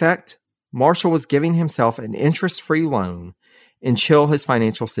 "In effect, Marshall was giving himself an interest-free loan until his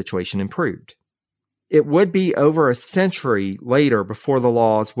financial situation improved." It would be over a century later before the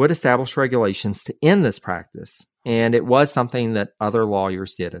laws would establish regulations to end this practice, and it was something that other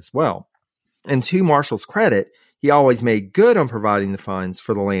lawyers did as well. And to Marshall's credit, he always made good on providing the funds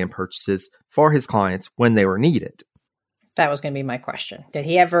for the land purchases for his clients when they were needed. That was going to be my question. Did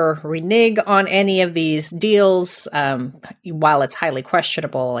he ever renege on any of these deals? While it's highly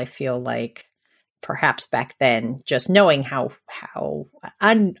questionable, I feel like perhaps back then, just knowing how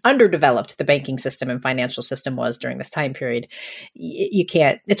underdeveloped the banking system and financial system was during this time period, you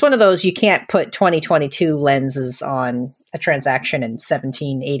can't. It's one of those you can't put 2022 lenses on a transaction in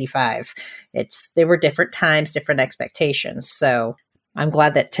 1785. They were different times, different expectations. So I'm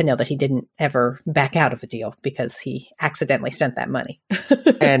glad to know that he didn't ever back out of a deal because he accidentally spent that money.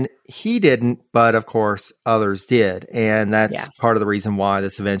 And he didn't, but of course others did. And that's part of the reason why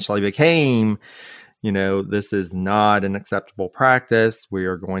this eventually became, this is not an acceptable practice. We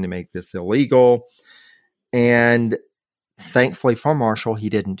are going to make this illegal. And thankfully for Marshall, he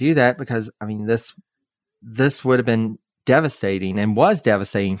didn't do that because, this would have been devastating and was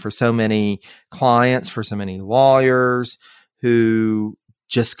devastating for so many clients, for so many lawyers who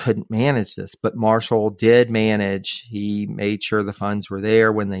just couldn't manage this. But Marshall did manage. He made sure the funds were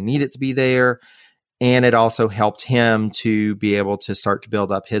there when they needed to be there. And it also helped him to be able to start to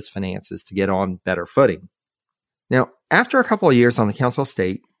build up his finances to get on better footing. Now, after a couple of years on the Council of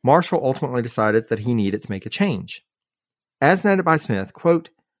State, Marshall ultimately decided that he needed to make a change. As noted by Smith, quote,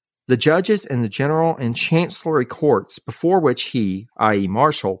 "The judges in the general and chancellery courts before which he, i.e.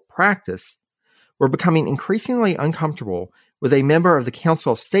 Marshall, practiced, were becoming increasingly uncomfortable with a member of the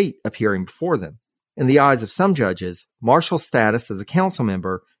Council of State appearing before them. In the eyes of some judges, Marshall's status as a council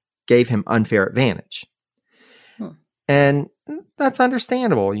member gave him unfair advantage. And that's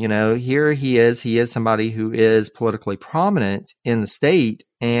understandable. Here he is somebody who is politically prominent in the state.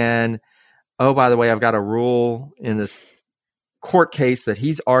 And, oh, by the way, I've got a rule in this court case that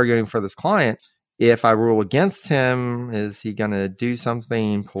he's arguing for this client. If I rule against him, is he going to do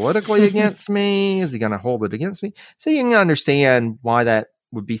something politically against me? Is he going to hold it against me? So you can understand why that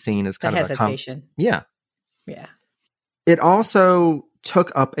would be seen as kind of hesitation. Yeah. It also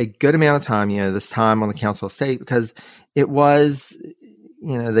took up a good amount of time, this time on the Council of State, because it was,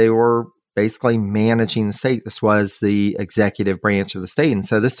 they were basically managing the state. This was the executive branch of the state. And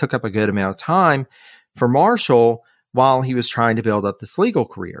so this took up a good amount of time for Marshall while he was trying to build up this legal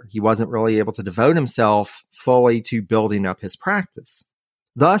career. He wasn't really able to devote himself fully to building up his practice.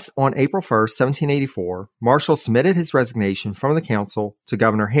 Thus, on April 1st, 1784, Marshall submitted his resignation from the council to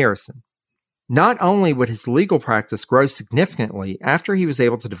Governor Harrison. Not only would his legal practice grow significantly after he was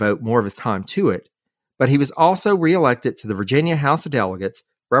able to devote more of his time to it, but he was also reelected to the Virginia House of Delegates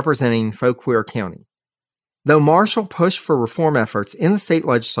representing Fauquier County. Though Marshall pushed for reform efforts in the state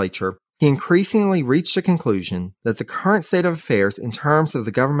legislature, he increasingly reached a conclusion that the current state of affairs in terms of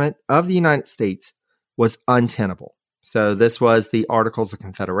the government of the United States was untenable. So this was the Articles of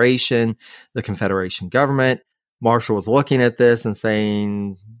Confederation, the Confederation government. Marshall was looking at this and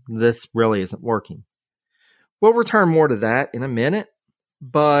saying, this really isn't working. We'll return more to that in a minute,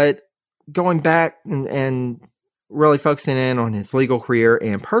 but going back and really focusing in on his legal career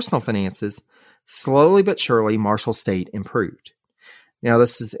and personal finances, slowly but surely Marshall's state improved. Now,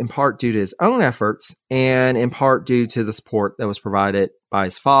 this is in part due to his own efforts and in part due to the support that was provided by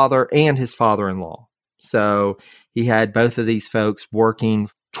his father and his father-in-law. So he had both of these folks working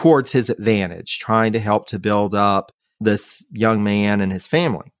towards his advantage, trying to help to build up this young man and his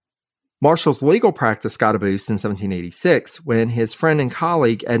family. Marshall's legal practice got a boost in 1786 when his friend and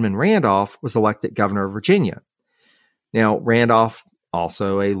colleague Edmund Randolph was elected governor of Virginia. Now, Randolph,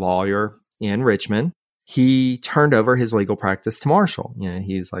 also a lawyer in Richmond, he turned over his legal practice to Marshall.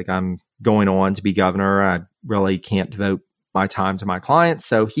 He's like, I'm going on to be governor. I really can't devote my time to my clients.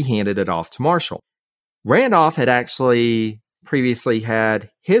 So he handed it off to Marshall. Randolph had actually previously had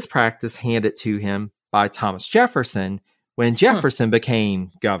his practice handed to him by Thomas Jefferson when Jefferson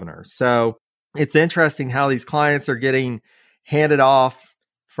became governor. So it's interesting how these clients are getting handed off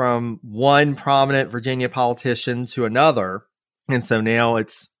from one prominent Virginia politician to another. And so now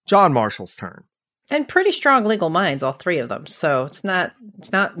it's John Marshall's turn. And pretty strong legal minds, all three of them. So it's not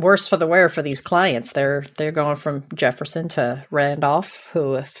worse for the wear for these clients. They're going from Jefferson to Randolph,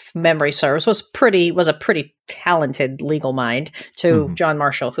 who, if memory serves, was a pretty talented legal mind, to John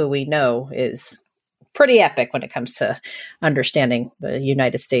Marshall, who we know is pretty epic when it comes to understanding the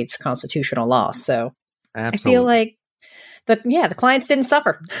United States constitutional law. So absolutely. I feel like the clients didn't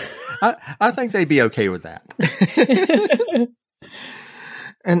suffer. I think they'd be okay with that.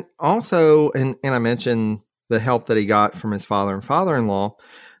 And also, and I mentioned the help that he got from his father and father-in-law.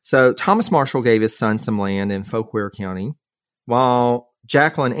 So Thomas Marshall gave his son some land in Fauquier County, while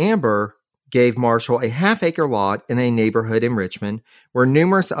Jacqueline Amber gave Marshall a half-acre lot in a neighborhood in Richmond where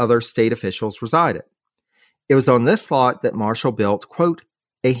numerous other state officials resided. It was on this lot that Marshall built, quote,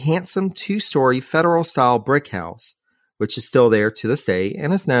 a handsome two-story federal-style brick house, which is still there to this day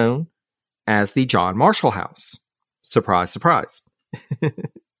and is known as the John Marshall House. Surprise, surprise.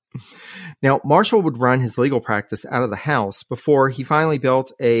 Now, Marshall would run his legal practice out of the house before he finally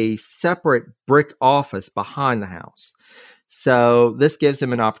built a separate brick office behind the house. So this gives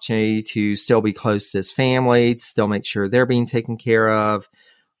him an opportunity to still be close to his family, to still make sure they're being taken care of,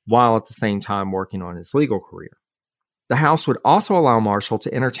 while at the same time working on his legal career. The house would also allow Marshall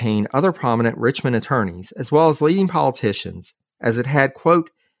to entertain other prominent Richmond attorneys, as well as leading politicians, as it had, quote,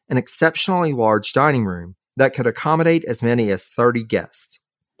 an exceptionally large dining room that could accommodate as many as 30 guests.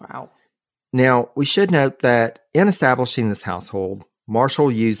 Wow. Now, we should note that in establishing this household,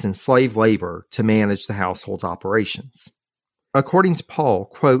 Marshall used enslaved labor to manage the household's operations. According to Paul,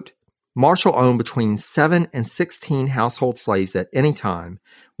 quote, Marshall owned between 7 and 16 household slaves at any time,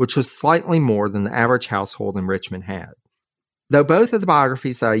 which was slightly more than the average household in Richmond had. Though both of the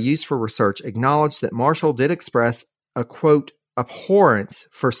biographies that I used for research acknowledge that Marshall did express a, quote, abhorrence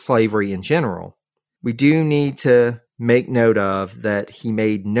for slavery in general, we do need to make note of that he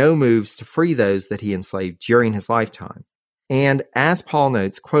made no moves to free those that he enslaved during his lifetime. And as Paul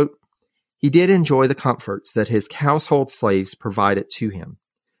notes, quote, he did enjoy the comforts that his household slaves provided to him.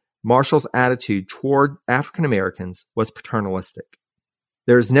 Marshall's attitude toward African Americans was paternalistic.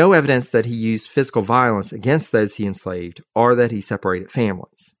 There is no evidence that he used physical violence against those he enslaved or that he separated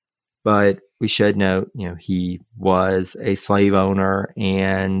families. But we should note, he was a slave owner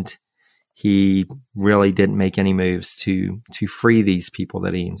and he really didn't make any moves to free these people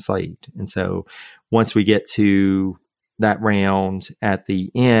that he enslaved. And so once we get to that round at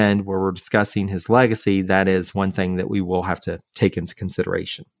the end where we're discussing his legacy, that is one thing that we will have to take into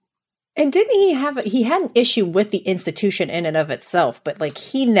consideration. And didn't he had an issue with the institution in and of itself, but like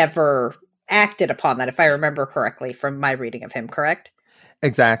he never acted upon that, if I remember correctly from my reading of him, correct?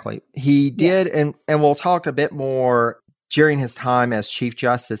 Exactly. He did, and we'll talk a bit more during his time as Chief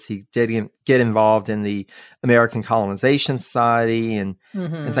Justice. He did get involved in the American Colonization Society and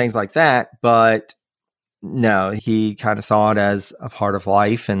things like that, but no, he kind of saw it as a part of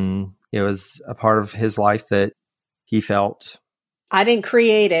life, and it was a part of his life that he felt. I didn't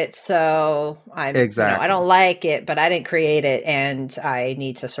create it, so I don't like it, but I didn't create it, and I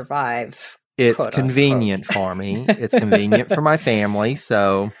need to survive. It's convenient for me. It's convenient for my family,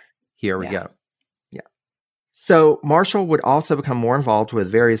 so here we go. Yeah. So Marshall would also become more involved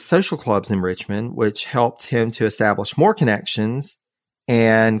with various social clubs in Richmond, which helped him to establish more connections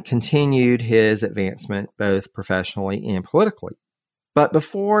and continued his advancement both professionally and politically. But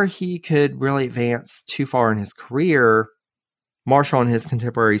before he could really advance too far in his career, Marshall and his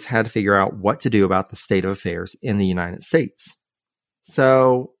contemporaries had to figure out what to do about the state of affairs in the United States.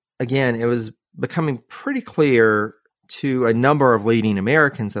 So, again, it was becoming pretty clear to a number of leading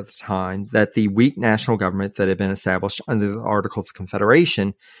Americans at the time that the weak national government that had been established under the Articles of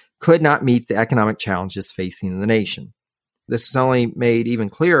Confederation could not meet the economic challenges facing the nation. This was only made even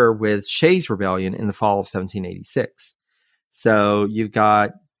clearer with Shays' Rebellion in the fall of 1786. So you've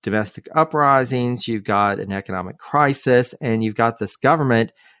got domestic uprisings, you've got an economic crisis, and you've got this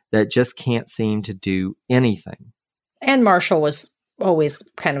government that just can't seem to do anything. And Marshall was always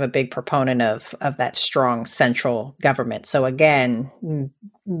kind of a big proponent of that strong central government. So again,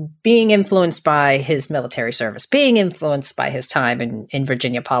 being influenced by his military service, being influenced by his time in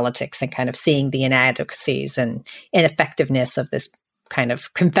Virginia politics, and kind of seeing the inadequacies and ineffectiveness of this kind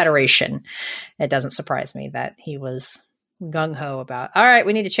of confederation, it doesn't surprise me that he was gung-ho about, all right,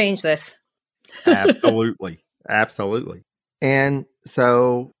 we need to change this. Absolutely. Absolutely. And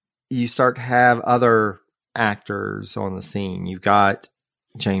so you start to have other actors on the scene. You've got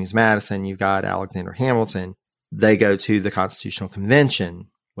James Madison, you've got Alexander Hamilton. They go to the Constitutional Convention,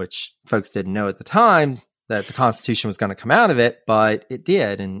 which folks didn't know at the time that the Constitution was going to come out of it, but it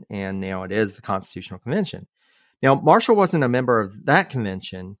did, and now it is the Constitutional Convention. Now, Marshall wasn't a member of that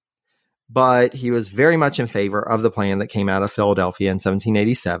convention, but he was very much in favor of the plan that came out of Philadelphia in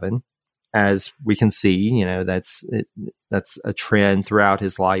 1787. As we can see, that's a trend throughout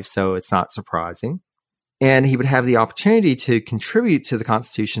his life, so it's not surprising. And he would have the opportunity to contribute to the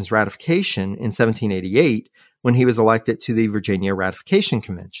Constitution's ratification in 1788 when he was elected to the Virginia Ratification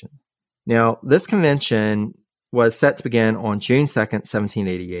Convention. Now, this convention was set to begin on June 2nd,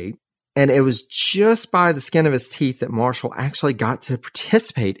 1788, and it was just by the skin of his teeth that Marshall actually got to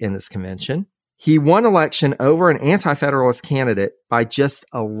participate in this convention. He won election over an anti-federalist candidate by just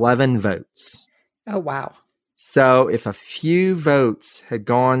 11 votes. Oh, wow. So if a few votes had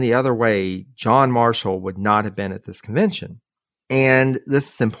gone the other way, John Marshall would not have been at this convention. And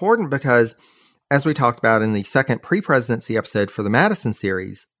this is important because, as we talked about in the second pre-presidency episode for the Madison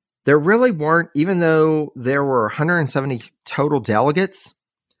series, there really weren't, even though there were 170 total delegates,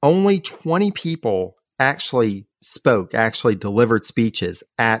 only 20 people actually delivered speeches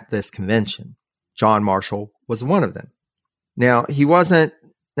at this convention. John Marshall was one of them. Now, he wasn't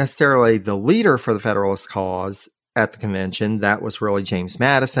necessarily the leader for the Federalist cause at the convention. That was really James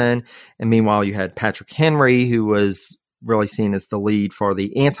Madison. And meanwhile, you had Patrick Henry, who was really seen as the lead for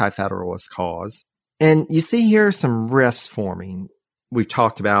the anti-Federalist cause. And you see here some rifts forming. We've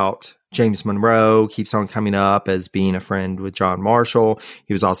talked about James Monroe keeps on coming up as being a friend with John Marshall.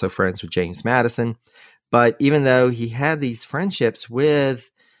 He was also friends with James Madison. But even though he had these friendships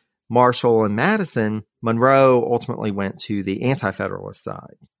with Marshall and Madison, Monroe ultimately went to the anti-Federalist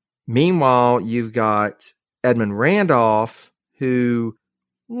side. Meanwhile, you've got Edmund Randolph, who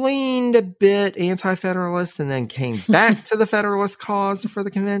leaned a bit anti-Federalist and then came back to the Federalist cause for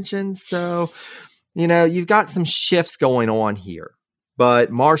the convention. So, you've got some shifts going on here.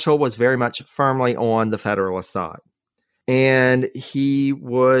 But Marshall was very much firmly on the Federalist side. And he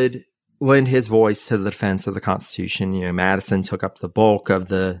would lend his voice to the defense of the Constitution. Madison took up the bulk of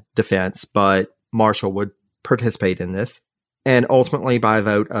the defense, but Marshall would participate in this. And ultimately, by a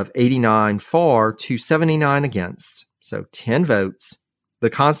vote of 89 for to 79 against, so 10 votes, the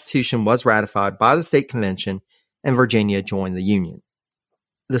Constitution was ratified by the state convention and Virginia joined the Union.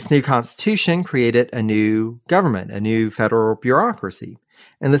 This new Constitution created a new government, a new federal bureaucracy,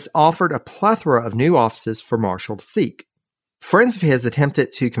 and this offered a plethora of new offices for Marshall to seek. Friends of his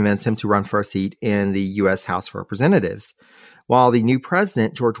attempted to convince him to run for a seat in the U.S. House of Representatives, while the new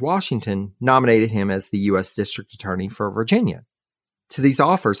president, George Washington, nominated him as the U.S. District Attorney for Virginia. To these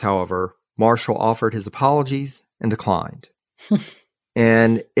offers, however, Marshall offered his apologies and declined.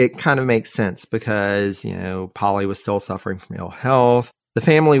 And it kind of makes sense because, Polly was still suffering from ill health. The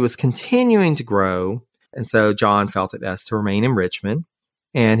family was continuing to grow, and so John felt it best to remain in Richmond.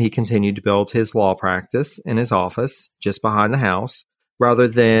 And he continued to build his law practice in his office just behind the house, rather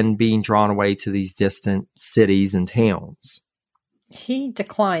than being drawn away to these distant cities and towns. He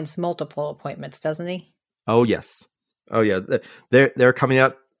declines multiple appointments, doesn't he? Oh, yes. Oh, yeah. They're coming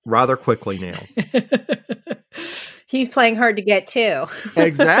up rather quickly now. He's playing hard to get, too.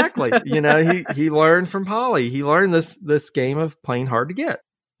 Exactly. He learned from Polly. He learned this game of playing hard to get.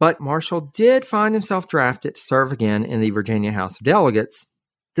 But Marshall did find himself drafted to serve again in the Virginia House of Delegates,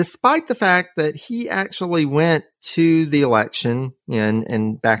 despite the fact that he actually went to the election,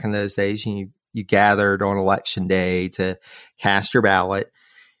 and back in those days, you gathered on election day to cast your ballot.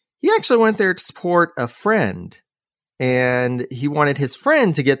 He actually went there to support a friend, and he wanted his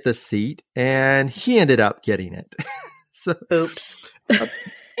friend to get this seat, and he ended up getting it. So, oops. A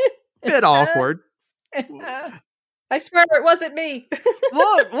bit awkward. I swear it wasn't me.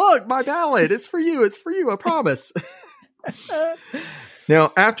 Look, my ballot. It's for you, I promise.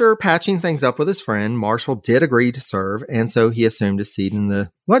 Now, after patching things up with his friend, Marshall did agree to serve, and so he assumed a seat in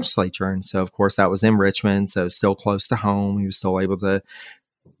the legislature. And so, of course, that was in Richmond, so still close to home. He was still able to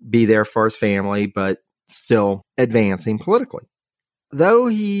be there for his family, but still advancing politically. Though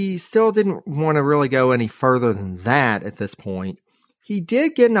he still didn't want to really go any further than that at this point, he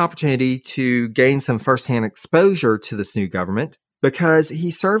did get an opportunity to gain some firsthand exposure to this new government because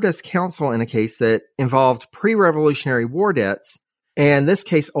he served as counsel in a case that involved pre-Revolutionary War debts. And this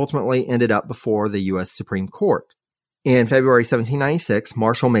case ultimately ended up before the U.S. Supreme Court. In February 1796,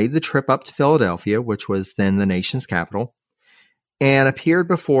 Marshall made the trip up to Philadelphia, which was then the nation's capital, and appeared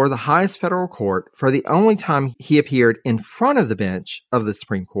before the highest federal court for the only time he appeared in front of the bench of the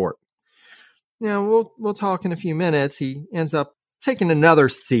Supreme Court. Now, we'll talk in a few minutes. He ends up taking another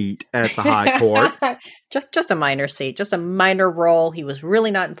seat at the High Court. just a minor seat, just a minor role. He was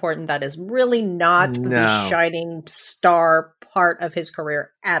really not important. That is really not the shining star part of his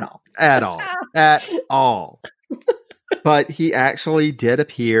career at all. At all. But he actually did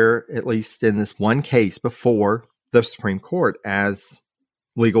appear, at least in this one case, before the Supreme Court as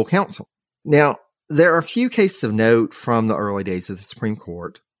legal counsel. Now, there are a few cases of note from the early days of the Supreme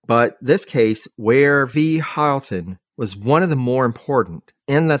Court, but this case, Ware v. Hylton, was one of the more important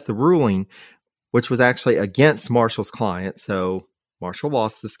in that the ruling, which was actually against Marshall's client, so Marshall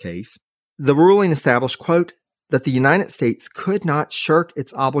lost this case, the ruling established, quote, that the United States could not shirk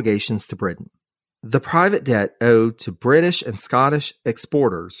its obligations to Britain. The private debt owed to British and Scottish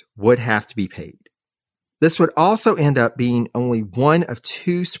exporters would have to be paid. This would also end up being only one of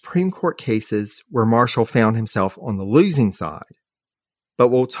two Supreme Court cases where Marshall found himself on the losing side. But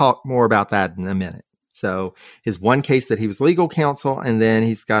we'll talk more about that in a minute. So his one case that he was legal counsel, and then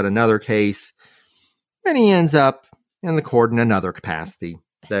he's got another case, and he ends up in the court in another capacity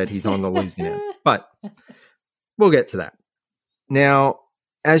that he's on the losing end. But we'll get to that. Now,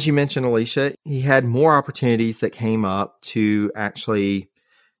 as you mentioned, Alicia, he had more opportunities that came up to actually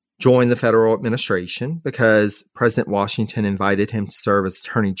join the federal administration because President Washington invited him to serve as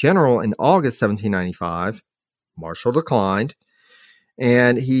Attorney General in August 1795. Marshall declined,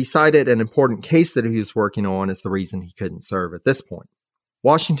 and he cited an important case that he was working on as the reason he couldn't serve at this point.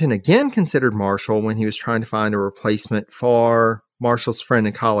 Washington again considered Marshall when he was trying to find a replacement for Marshall's friend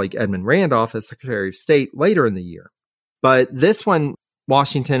and colleague Edmund Randolph as Secretary of State later in the year. But this one,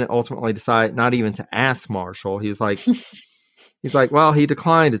 Washington ultimately decided not even to ask Marshall. He was like, well, he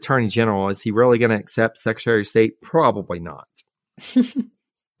declined Attorney General. Is he really going to accept Secretary of State? Probably not.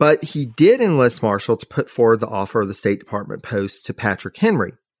 But he did enlist Marshall to put forward the offer of the State Department post to Patrick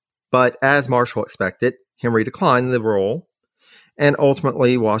Henry. But as Marshall expected, Henry declined the role. And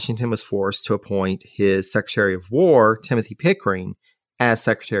ultimately, Washington was forced to appoint his Secretary of War, Timothy Pickering, as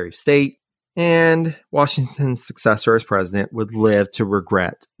Secretary of State. And Washington's successor as president would live to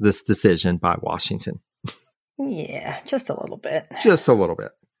regret this decision by Washington. Yeah, just a little bit. Just a little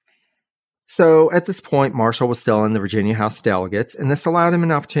bit. So at this point, Marshall was still in the Virginia House of Delegates, and this allowed him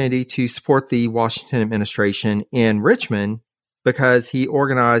an opportunity to support the Washington administration in Richmond because he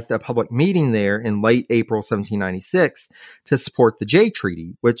organized a public meeting there in late April 1796 to support the Jay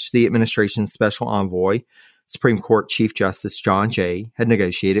Treaty, which the administration's special envoy, Supreme Court Chief Justice John Jay, had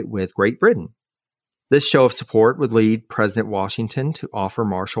negotiated with Great Britain. This show of support would lead President Washington to offer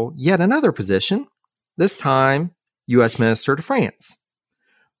Marshall yet another position, this time U.S. Minister to France.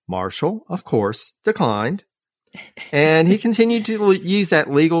 Marshall, of course, declined. And he continued to use that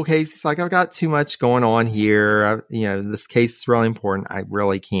legal case. He's like, I've got too much going on here. This case is really important. I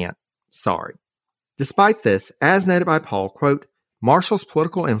really can't. Sorry. Despite this, as noted by Paul, quote, Marshall's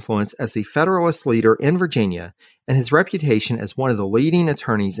political influence as the Federalist leader in Virginia and his reputation as one of the leading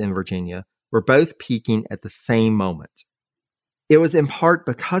attorneys in Virginia were both peaking at the same moment. It was in part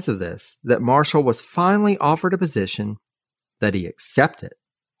because of this that Marshall was finally offered a position that he accepted.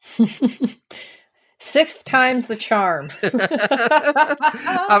 Sixth time's the charm.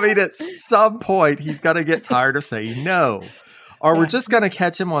 I mean, at some point, he's going to get tired of saying no. Or we're just going to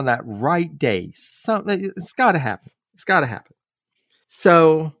catch him on that right day. It's got to happen. It's got to happen.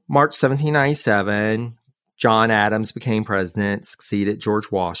 So, March 1797, John Adams became president, succeeded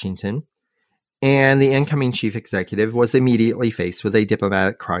George Washington, and the incoming chief executive was immediately faced with a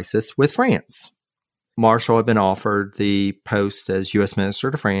diplomatic crisis with France. Marshall had been offered the post as U.S. Minister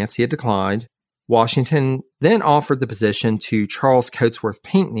to France. He had declined. Washington then offered the position to Charles Cotesworth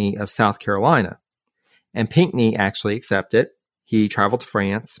Pinckney of South Carolina, and Pinckney actually accepted. He traveled to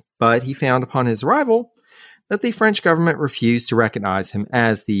France, but he found upon his arrival that the French government refused to recognize him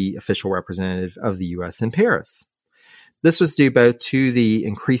as the official representative of the U.S. in Paris. This was due both to the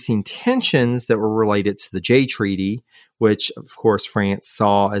increasing tensions that were related to the Jay Treaty, which, of course, France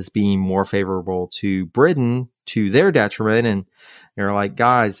saw as being more favorable to Britain to their detriment. And they're like,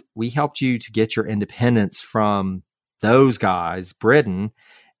 guys, we helped you to get your independence from those guys, Britain,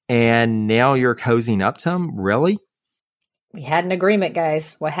 and now you're cozying up to them? Really? We had an agreement,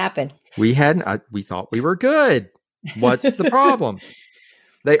 guys. What happened? We thought we were good. What's the problem?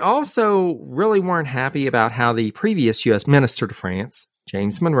 They also really weren't happy about how the previous U.S. Minister to France,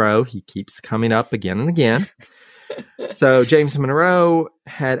 James Monroe, he keeps coming up again and again. So James Monroe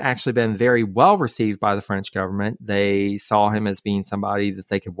had actually been very well received by the French government. They saw him as being somebody that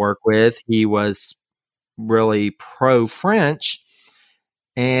they could work with. He was really pro-French,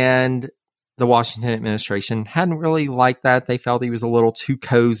 and the Washington administration hadn't really liked that. They felt he was a little too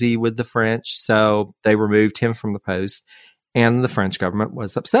cozy with the French, so they removed him from the post. And the French government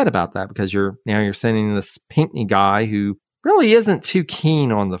was upset about that because you're sending this Pinckney guy who really isn't too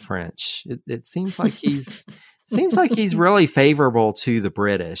keen on the French. It seems like he's really favorable to the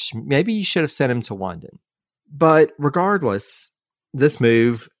British. Maybe you should have sent him to London. But regardless, this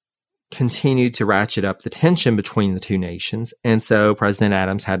move continued to ratchet up the tension between the two nations, and so President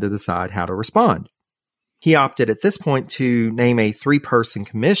Adams had to decide how to respond. He opted at this point to name a 3-person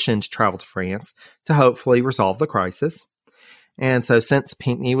commission to travel to France to hopefully resolve the crisis. And so since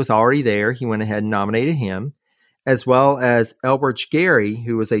Pinckney was already there, he went ahead and nominated him, as well as Elbridge Gerry,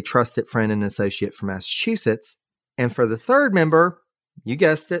 who was a trusted friend and associate from Massachusetts. And for the third member, you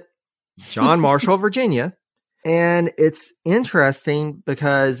guessed it, John Marshall of Virginia. And it's interesting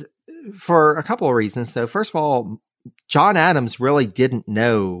because for a couple of reasons. So first of all, John Adams really didn't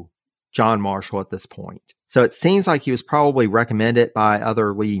know John Marshall at this point. So it seems like he was probably recommended by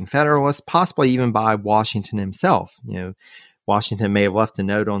other leading Federalists, possibly even by Washington himself. Washington may have left a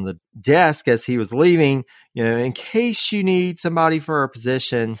note on the desk as he was leaving, in case you need somebody for a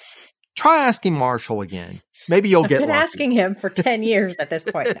position, try asking Marshall again. Maybe you'll get lucky. I've been asking him for 10 years at this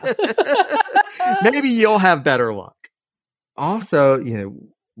point now. Maybe you'll have better luck. Also,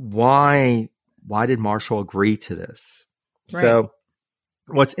 why did Marshall agree to this? Right. So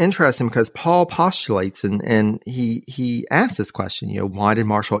what's interesting, because Paul postulates and he asks this question, why did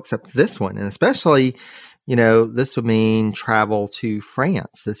Marshall accept this one? And especially, this would mean travel to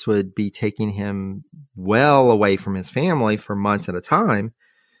France. This would be taking him well away from his family for months at a time.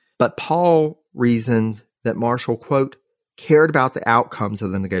 But Paul reasoned that Marshall, quote, cared about the outcomes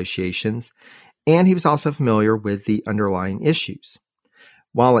of the negotiations, and he was also familiar with the underlying issues.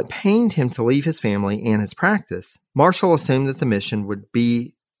 While it pained him to leave his family and his practice, Marshall assumed that the mission would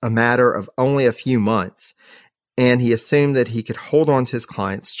be a matter of only a few months, and he assumed that he could hold on to his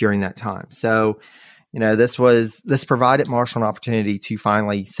clients during that time. So, this provided Marshall an opportunity to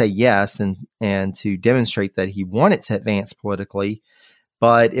finally say yes and to demonstrate that he wanted to advance politically,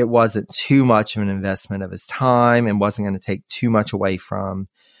 but it wasn't too much of an investment of his time and wasn't going to take too much away from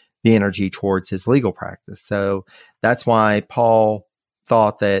the energy towards his legal practice. So that's why Paul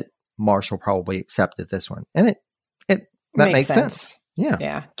thought that Marshall probably accepted this one. And that makes sense. Yeah.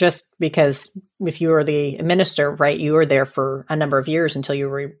 Yeah. Just because if you were the minister, right, you were there for a number of years until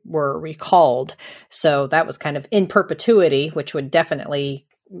you were recalled. So that was kind of in perpetuity, which would definitely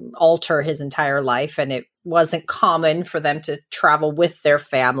alter his entire life, and it wasn't common for them to travel with their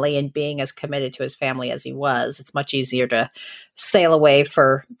family. And being as committed to his family as he was, it's much easier to sail away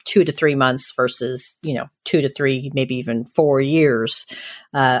for 2 to 3 months versus 2 to 3, maybe even 4 years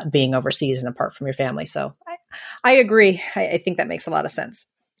being overseas and apart from your family. So I agree. I think that makes a lot of sense.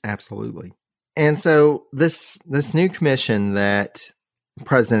 Absolutely. And so this new commission that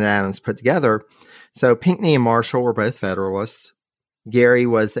President Adams put together, so Pinckney and Marshall were both Federalists. Gary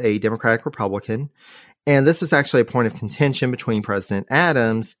was a Democratic Republican. And this was actually a point of contention between President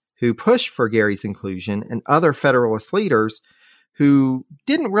Adams, who pushed for Gary's inclusion, and other Federalist leaders who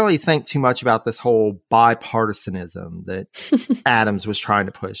didn't really think too much about this whole bipartisanism that Adams was trying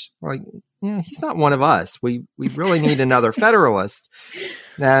to push. Like, he's not one of us. We really need another Federalist.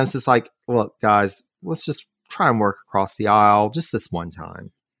 And Adams is like, look, guys, let's just try and work across the aisle just this one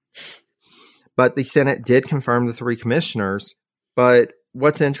time. But the Senate did confirm the 3 commissioners. But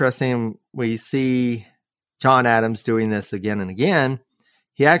what's interesting, we see John Adams doing this again and again.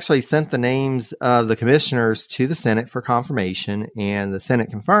 He actually sent the names of the commissioners to the Senate for confirmation, and the Senate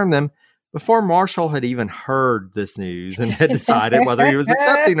confirmed them before Marshall had even heard this news and had decided whether he was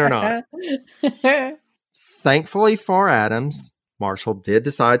accepting or not. Thankfully for Adams, Marshall did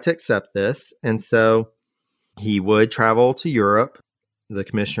decide to accept this, and so he would travel to Europe. The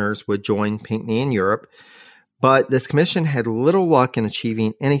commissioners would join Pinckney in Europe, but this commission had little luck in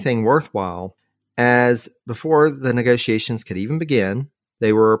achieving anything worthwhile, as before the negotiations could even begin,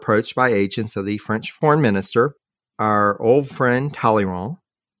 they were approached by agents of the French foreign minister, our old friend Talleyrand,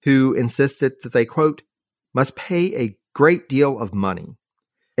 who insisted that they, quote, must pay a great deal of money,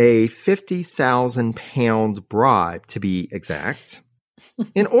 a 50,000 pound bribe to be exact,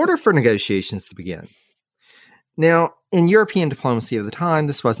 in order for negotiations to begin. Now, in European diplomacy of the time,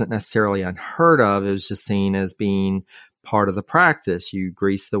 this wasn't necessarily unheard of. It was just seen as being part of the practice. You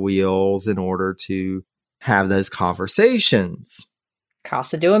grease the wheels in order to have those conversations.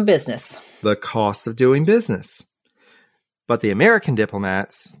 Cost of doing business. The cost of doing business. But the American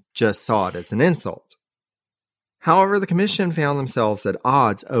diplomats just saw it as an insult. However, the commission found themselves at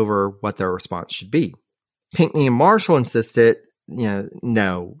odds over what their response should be. Pinckney and Marshall insisted,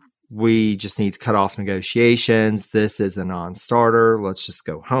 no, we just need to cut off negotiations. This is a non-starter. Let's just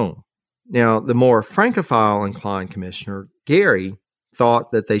go home. Now, the more Francophile inclined Commissioner Gary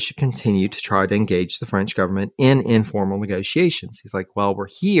thought that they should continue to try to engage the French government in informal negotiations. He's like, well, we're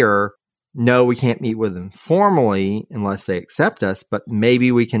here. No, we can't meet with them formally unless they accept us, but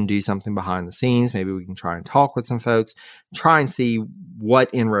maybe we can do something behind the scenes. Maybe we can try and talk with some folks, try and see what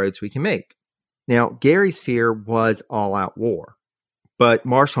inroads we can make. Now, Gary's fear was all-out war, but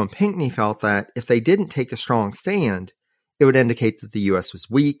Marshall and Pinckney felt that if they didn't take a strong stand, it would indicate that the U.S. was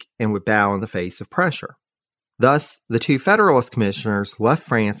weak and would bow in the face of pressure. Thus, the 2 Federalist commissioners left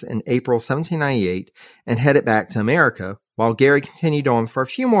France in April 1798 and headed back to America, while Gary continued on for a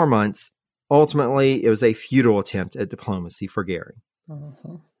few more months. Ultimately, it was a futile attempt at diplomacy for Gary.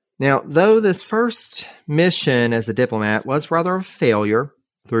 Mm-hmm. Now, though this first mission as a diplomat was rather a failure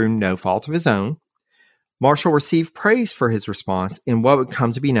through no fault of his own, Marshall received praise for his response in what would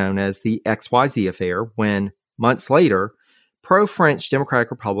come to be known as the XYZ affair, when, months later, pro-French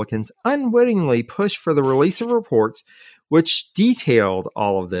Democratic Republicans unwittingly pushed for the release of reports which detailed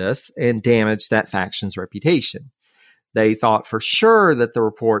all of this and damaged that faction's reputation. They thought for sure that the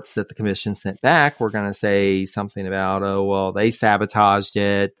reports that the commission sent back were going to say something about, oh, well, they sabotaged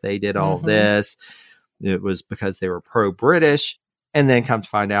it. They did all of this. It was because they were pro-British. And then come to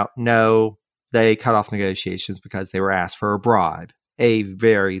find out, no, they cut off negotiations because they were asked for a bribe, a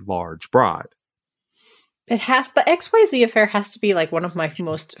very large bribe. The XYZ affair has to be like one of my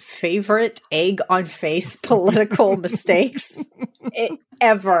most favorite egg on face political mistakes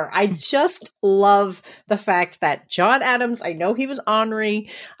ever. I just love the fact that John Adams, I know he was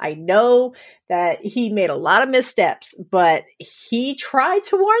ornery. I know that he made a lot of missteps, but he tried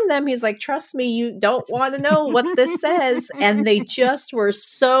to warn them. He's like, trust me, you don't want to know what this says. And they just were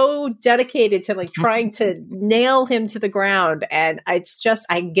so dedicated to like trying to nail him to the ground. And it's just,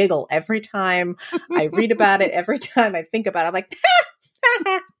 I giggle every time I read about it, every time I think about it. I'm like,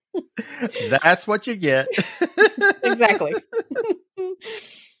 that's what you get. Exactly.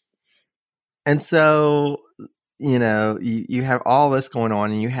 And so, you have all this going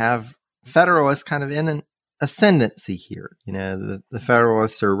on, and you have Federalists kind of in an ascendancy here. The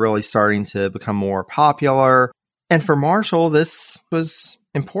Federalists are really starting to become more popular. And for Marshall, this was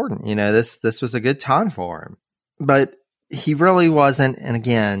important. This was a good time for him. But he really wasn't. And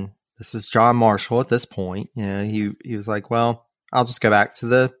again, this is John Marshall at this point. He was like, well, I'll just go back to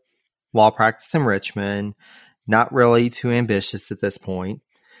the law practice in Richmond. Not really too ambitious at this point.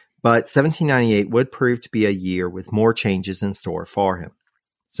 But 1798 would prove to be a year with more changes in store for him.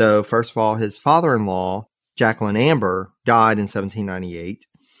 So first of all, his father-in-law, Jacqueline Amber, died in 1798,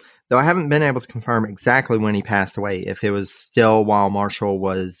 though I haven't been able to confirm exactly when he passed away, if it was still while Marshall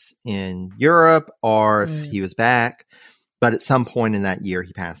was in Europe or if he was back, but at some point in that year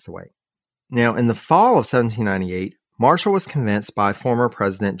he passed away. Now, in the fall of 1798, Marshall was convinced by former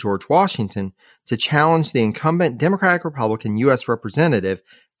President George Washington to challenge the incumbent Democratic-Republican U.S. Representative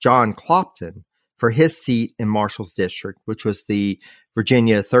John Clopton for his seat in Marshall's district, which was the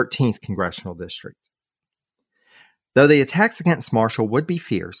Virginia 13th Congressional District. Though the attacks against Marshall would be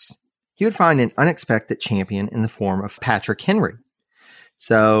fierce, he would find an unexpected champion in the form of Patrick Henry.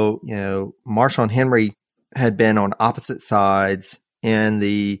 So, Marshall and Henry had been on opposite sides in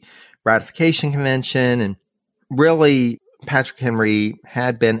the ratification convention, and really Patrick Henry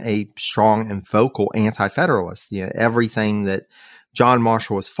had been a strong and vocal anti-federalist. Everything that John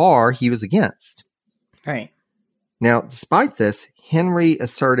Marshall was for, he was against. Right. Now, despite this, Henry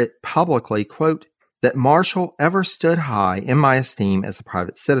asserted publicly, quote, that Marshall ever stood high in my esteem as a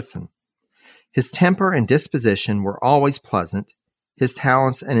private citizen. His temper and disposition were always pleasant, his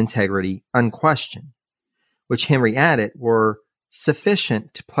talents and integrity unquestioned, which Henry added were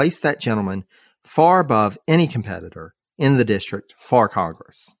sufficient to place that gentleman far above any competitor in the district for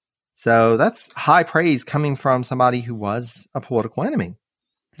Congress. So that's high praise coming from somebody who was a political enemy.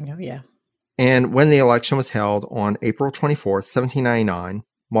 Oh, yeah. And when the election was held on April 24th, 1799,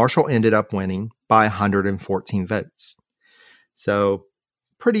 Marshall ended up winning by 114 votes. So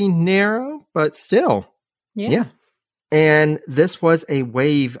pretty narrow, but still. Yeah. And this was a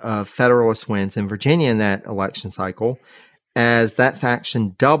wave of Federalist wins in Virginia in that election cycle, as that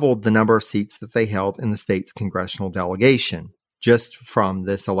faction doubled the number of seats that they held in the state's congressional delegation just from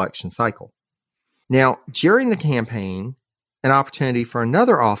this election cycle. Now, during the campaign, an opportunity for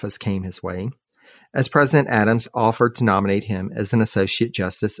another office came his way, as President Adams offered to nominate him as an Associate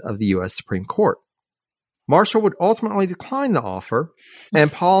Justice of the U.S. Supreme Court. Marshall would ultimately decline the offer,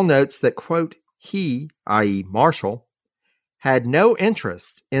 and Paul notes that, quote, he, i.e. Marshall, had no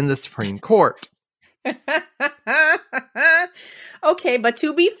interest in the Supreme Court. Okay, but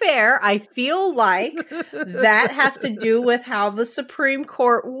to be fair, I feel like that has to do with how the Supreme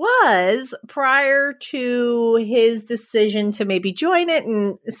Court was prior to his decision to maybe join it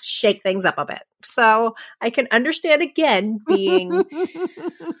and shake things up a bit. So I can understand, again, being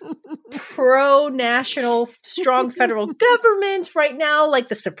pro-national, strong federal government right now, like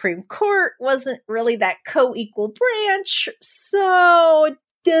the Supreme Court wasn't really that co-equal branch, so it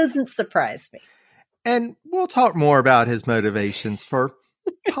doesn't surprise me. And we'll talk more about his motivations for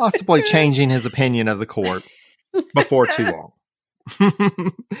possibly changing his opinion of the court before too long.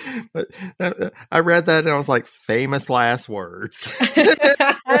 But I read that and I was like, famous last words.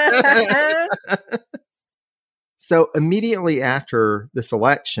 So immediately after this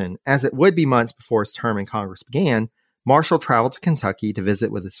election, as it would be months before his term in Congress began, Marshall traveled to Kentucky to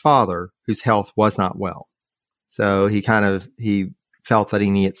visit with his father, whose health was not well. So he felt that he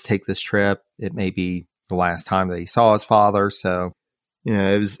needed to take this trip. It may be the last time that he saw his father. So,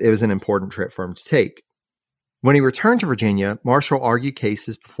 it was an important trip for him to take. When he returned to Virginia, Marshall argued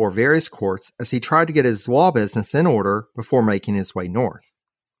cases before various courts as he tried to get his law business in order before making his way north.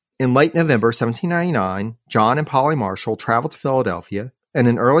 In late November 1799, John and Polly Marshall traveled to Philadelphia, and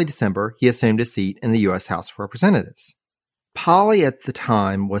in early December, he assumed a seat in the U.S. House of Representatives. Polly at the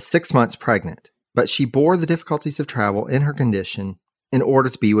time was 6 months pregnant, but she bore the difficulties of travel in her condition in order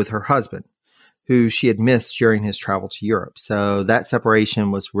to be with her husband, who she had missed during his travel to Europe. So that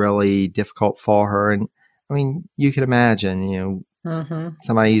separation was really difficult for her. And I mean, you can imagine,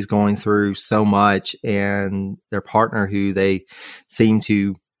 somebody who's going through so much and their partner who they seem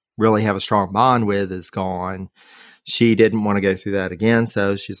to really have a strong bond with is gone. She didn't want to go through that again.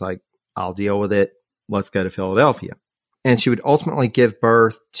 So she's like, I'll deal with it. Let's go to Philadelphia. And she would ultimately give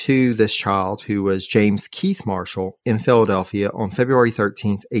birth to this child, who was James Keith Marshall, in Philadelphia on February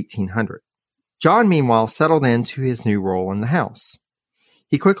 13th, 1800. John, meanwhile, settled into his new role in the House.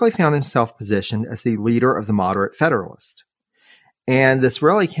 He quickly found himself positioned as the leader of the moderate Federalist. And this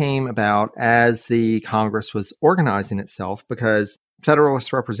really came about as the Congress was organizing itself, because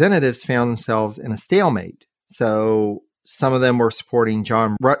Federalist representatives found themselves in a stalemate. So some of them were supporting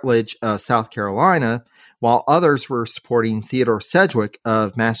John Rutledge of South Carolina, while others were supporting Theodore Sedgwick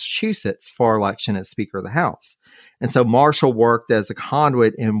of Massachusetts for election as Speaker of the House. And so Marshall worked as a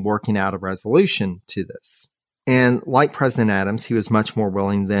conduit in working out a resolution to this. And like President Adams, he was much more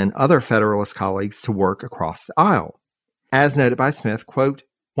willing than other Federalist colleagues to work across the aisle. As noted by Smith, quote,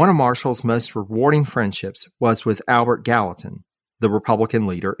 one of Marshall's most rewarding friendships was with Albert Gallatin, the Republican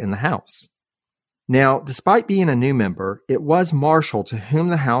leader in the House. Now, despite being a new member, it was Marshall to whom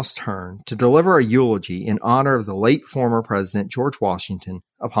the House turned to deliver a eulogy in honor of the late former President George Washington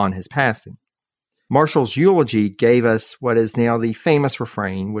upon his passing. Marshall's eulogy gave us what is now the famous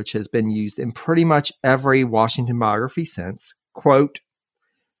refrain, which has been used in pretty much every Washington biography since, quote,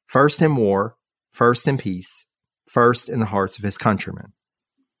 "First in war, first in peace, first in the hearts of his countrymen."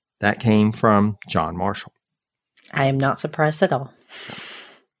 That came from John Marshall. I am not surprised at all.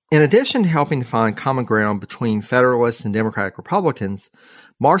 In addition to helping to find common ground between Federalists and Democratic Republicans,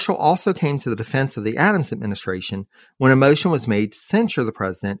 Marshall also came to the defense of the Adams administration when a motion was made to censure the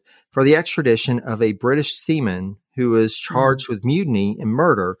president for the extradition of a British seaman who was charged with mutiny and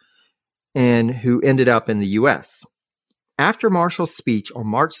murder and who ended up in the U.S. After Marshall's speech on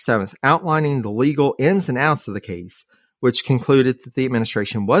March 7th outlining the legal ins and outs of the case, which concluded that the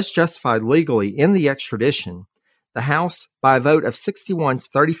administration was justified legally in the extradition, the House, by a vote of 61 to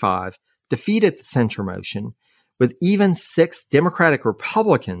 35, defeated the censure motion, with even 6 Democratic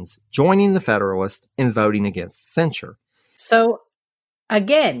Republicans joining the Federalists in voting against the censure. So,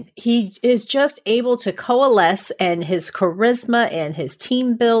 again, he is just able to coalesce, and his charisma and his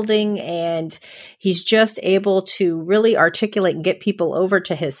team building, and he's just able to really articulate and get people over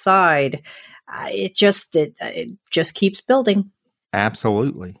to his side. It just keeps building.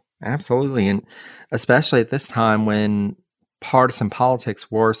 Absolutely. Absolutely. And especially at this time when partisan politics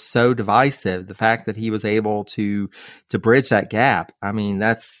were so divisive, the fact that he was able to bridge that gap, I mean,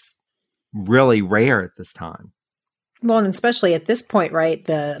 that's really rare at this time. Well, and especially at this point, right,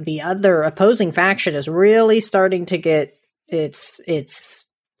 the other opposing faction is really starting to get its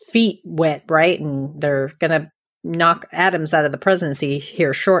feet wet, right? And they're going to knock Adams out of the presidency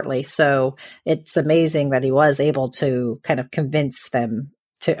here shortly. So it's amazing that he was able to kind of convince them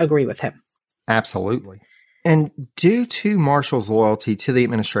to agree with him. Absolutely. And due to Marshall's loyalty to the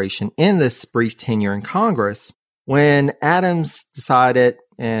administration in this brief tenure in Congress, when Adams decided,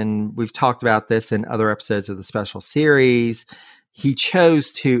 and we've talked about this in other episodes of the special series, he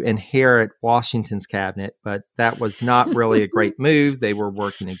chose to inherit Washington's cabinet, but that was not really a great move. They were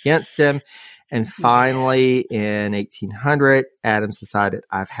working against him. And finally, in 1800, Adams decided,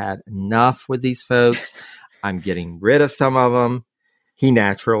 I've had enough with these folks. I'm getting rid of some of them. He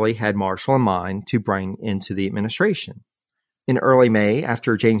naturally had Marshall in mind to bring into the administration. In early May,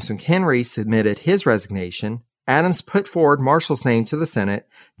 after James McHenry submitted his resignation, Adams put forward Marshall's name to the Senate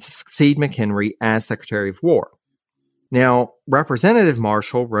to succeed McHenry as Secretary of War. Now, Representative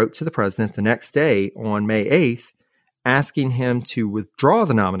Marshall wrote to the president the next day on May 8th, asking him to withdraw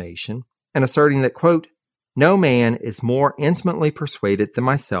the nomination and asserting that, quote, "No man is more intimately persuaded than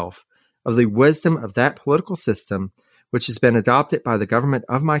myself of the wisdom of that political system which has been adopted by the government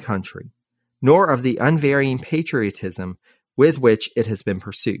of my country, nor of the unvarying patriotism with which it has been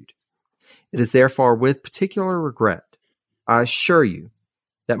pursued. It is therefore with particular regret, I assure you,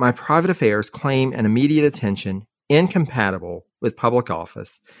 that my private affairs claim an immediate attention incompatible with public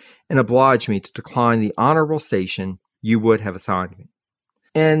office and oblige me to decline the honorable station you would have assigned me."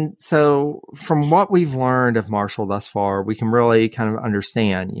 And so from what we've learned of Marshall thus far, we can really kind of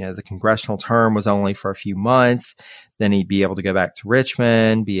understand, the congressional term was only for a few months. Then he'd be able to go back to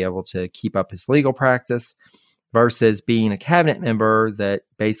Richmond, be able to keep up his legal practice versus being a cabinet member that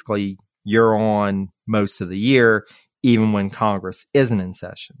basically you're on most of the year, even when Congress isn't in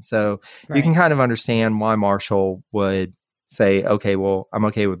session. So You can kind of understand why Marshall would say, okay, well, I'm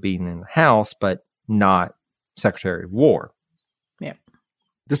okay with being in the House, but not Secretary of War. Yeah.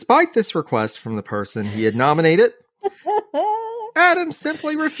 Despite this request from the person he had nominated, Adams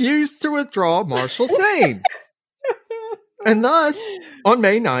simply refused to withdraw Marshall's name. And thus, on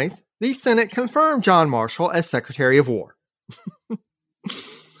May 9th, the Senate confirmed John Marshall as Secretary of War.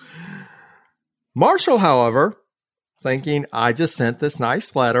 Marshall, however, thinking, I just sent this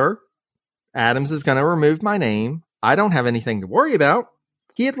nice letter, Adams is going to remove my name, I don't have anything to worry about,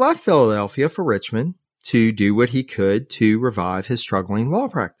 he had left Philadelphia for Richmond to do what he could to revive his struggling law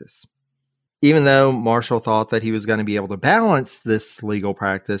practice. Even though Marshall thought that he was going to be able to balance this legal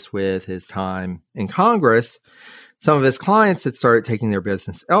practice with his time in Congress, some of his clients had started taking their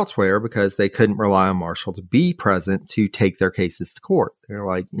business elsewhere because they couldn't rely on Marshall to be present to take their cases to court. They're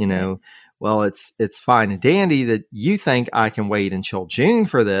like, well, it's fine and dandy that you think I can wait until June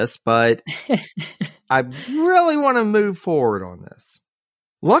for this, but I really want to move forward on this.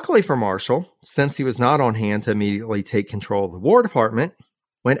 Luckily for Marshall, since he was not on hand to immediately take control of the War Department,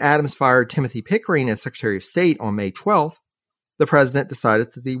 when Adams fired Timothy Pickering as Secretary of State on May 12th, the president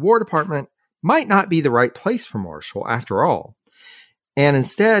decided that the War Department might not be the right place for Marshall after all, and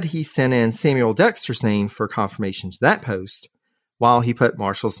instead he sent in Samuel Dexter's name for confirmation to that post, while he put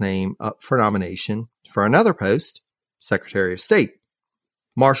Marshall's name up for nomination for another post, Secretary of State.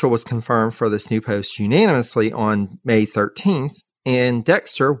 Marshall was confirmed for this new post unanimously on May 13th, and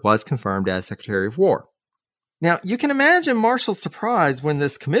Dexter was confirmed as Secretary of War. Now, you can imagine Marshall's surprise when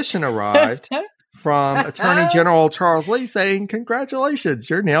this commission arrived from Attorney General Charles Lee saying, "Congratulations,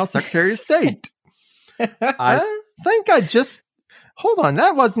 you're now Secretary of State." I think hold on,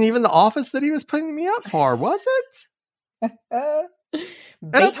 that wasn't even the office that he was putting me up for, was it?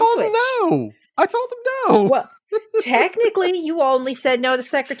 And I told him no. Well, technically, you only said no to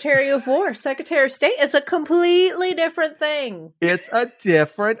Secretary of War. Secretary of State is a completely different thing. It's a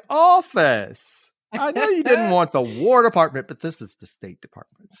different office. I know you didn't want the War Department, but this is the State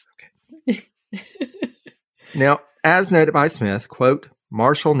Department. Okay. Now, as noted by Smith, quote,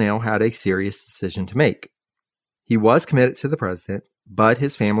 Marshall now had a serious decision to make. He was committed to the president, but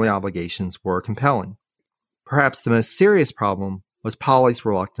his family obligations were compelling. Perhaps the most serious problem was Polly's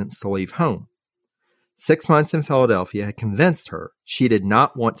reluctance to leave home. 6 months in Philadelphia had convinced her she did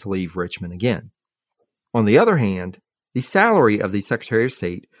not want to leave Richmond again. On the other hand, the salary of the Secretary of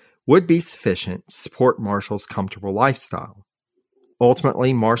State would be sufficient to support Marshall's comfortable lifestyle.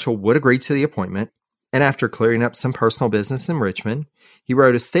 Ultimately, Marshall would agree to the appointment, and after clearing up some personal business in Richmond, he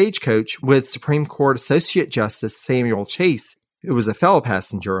rode a stagecoach with Supreme Court Associate Justice Samuel Chase, who was a fellow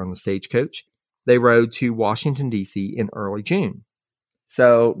passenger on the stagecoach. They rode to Washington, D.C. in early June.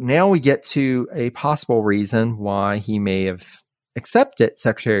 So now we get to a possible reason why he may have accepted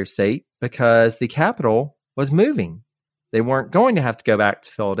Secretary of State, because the capital was moving. They weren't going to have to go back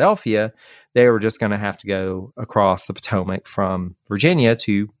to Philadelphia. They were just going to have to go across the Potomac from Virginia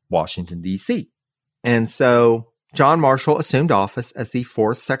to Washington, D.C. And so John Marshall assumed office as the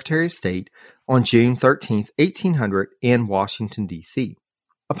 4th Secretary of State on June 13, 1800 in Washington, D.C.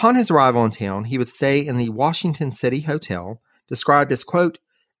 Upon his arrival in town, he would stay in the Washington City Hotel, described as, quote,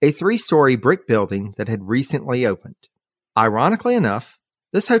 a 3-story brick building that had recently opened. Ironically enough,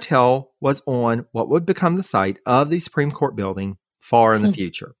 this hotel was on what would become the site of the Supreme Court building far in the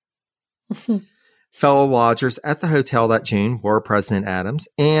future. Fellow lodgers at the hotel that June were President Adams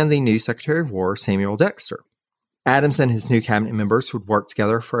and the new Secretary of War, Samuel Dexter. Adams and his new cabinet members would work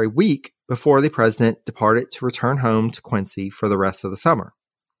together for a week before the president departed to return home to Quincy for the rest of the summer.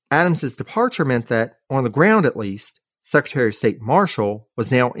 Adams's departure meant that, on the ground at least, Secretary of State Marshall was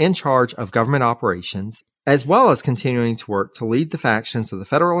now in charge of government operations, as well as continuing to work to lead the factions of the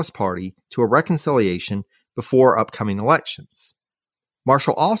Federalist Party to a reconciliation before upcoming elections.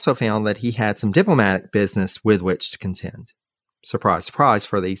 Marshall also found that he had some diplomatic business with which to contend. Surprise, surprise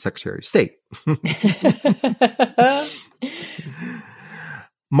for the Secretary of State.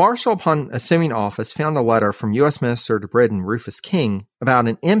 Marshall, upon assuming office, found a letter from U.S. Minister to Britain Rufus King about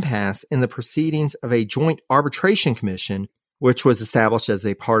an impasse in the proceedings of a joint arbitration commission, which was established as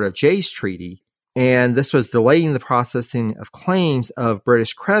a part of Jay's Treaty, and this was delaying the processing of claims of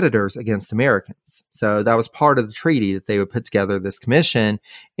British creditors against Americans. So that was part of the treaty, that they would put together this commission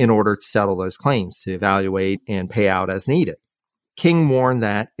in order to settle those claims, to evaluate and pay out as needed. King warned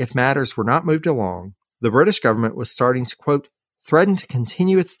that if matters were not moved along, the British government was starting to, quote, threaten to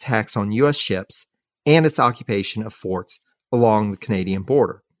continue its attacks on U.S. ships and its occupation of forts along the Canadian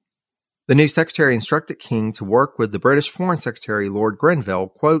border. The new secretary instructed King to work with the British Foreign Secretary Lord Grenville,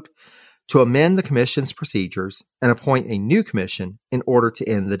 quote, to amend the commission's procedures and appoint a new commission in order to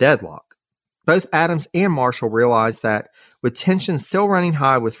end the deadlock. Both Adams and Marshall realized that, with tensions still running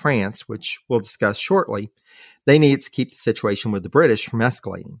high with France, which we'll discuss shortly, they needed to keep the situation with the British from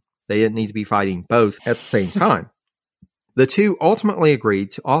escalating. They didn't need to be fighting both at the same time. The two ultimately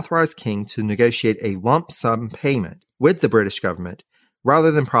agreed to authorize King to negotiate a lump sum payment with the British government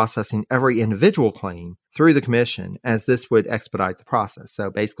rather than processing every individual claim through the commission, as this would expedite the process. So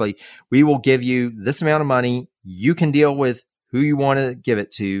basically, we will give you this amount of money. You can deal with who you want to give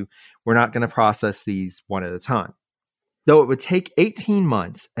it to. We're not going to process these one at a time. Though it would take 18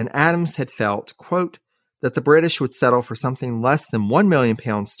 months, and Adams had felt, quote, that the British would settle for something less than £1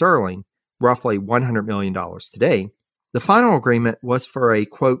 million sterling, roughly $100 million today, the final agreement was for a,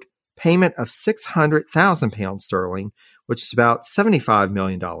 quote, payment of £600,000 sterling, which is about $75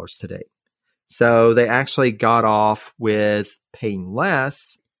 million today. So they actually got off with paying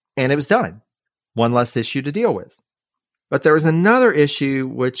less, and it was done. One less issue to deal with. But there was another issue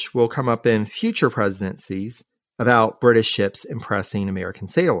which will come up in future presidencies about British ships impressing American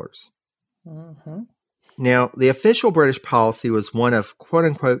sailors. Mm-hmm. Now, the official British policy was one of,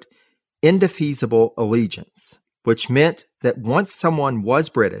 quote-unquote, indefeasible allegiance, which meant that once someone was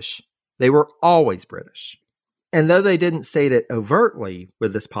British, they were always British. And though they didn't state it overtly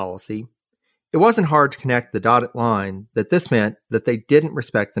with this policy, it wasn't hard to connect the dotted line that this meant that they didn't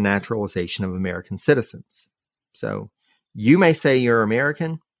respect the naturalization of American citizens. So you may say you're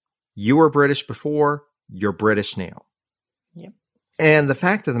American, you were British before, you're British now. Yep. And the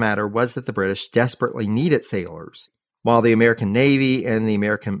fact of the matter was that the British desperately needed sailors, while the American Navy and the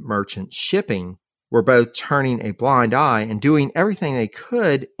American merchant shipping were both turning a blind eye and doing everything they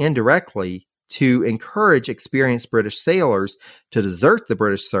could indirectly to encourage experienced British sailors to desert the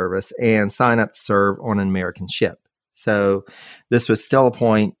British service and sign up to serve on an American ship. So this was still a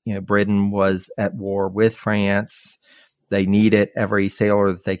point, Britain was at war with France. They needed every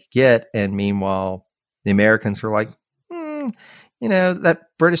sailor that they could get. And meanwhile, the Americans were like, that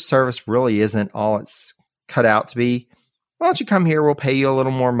British service really isn't all it's cut out to be. Why don't you come here? We'll pay you a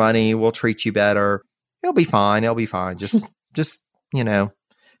little more money. We'll treat you better. It'll be fine. It'll be fine. Just,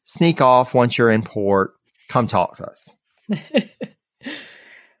 sneak off once you're in port. Come talk to us.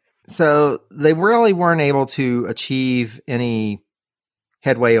 So they really weren't able to achieve any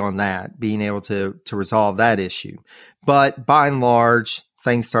headway on that, being able to resolve that issue. But by and large,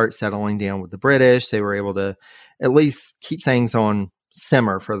 things start settling down with the British. They were able to at least keep things on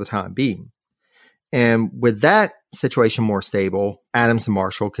simmer for the time being. And with that situation more stable, Adams and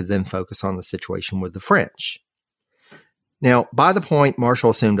Marshall could then focus on the situation with the French. Now, by the point Marshall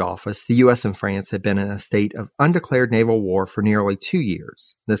assumed office, the U.S. and France had been in a state of undeclared naval war for nearly 2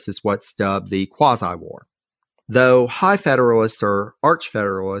 years. This is what's dubbed the Quasi-War. Though High Federalists, or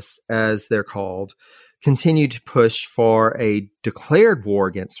Arch-Federalists, as they're called, continued to push for a declared war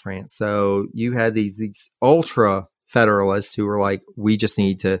against France. So you had these ultra-Federalists who were like, we just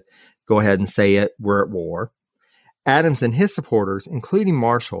need to go ahead and say it, we're at war. Adams and his supporters, including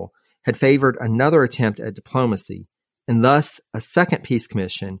Marshall, had favored another attempt at diplomacy, and thus a second peace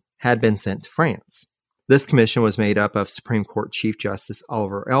commission had been sent to France. This commission was made up of Supreme Court Chief Justice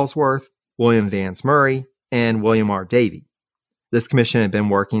Oliver Ellsworth, William Vance Murray, and William R. Davey. This commission had been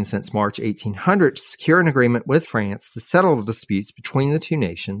working since March 1800 to secure an agreement with France to settle the disputes between the two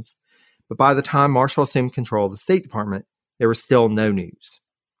nations, but by the time Marshall assumed control of the State Department, there was still no news.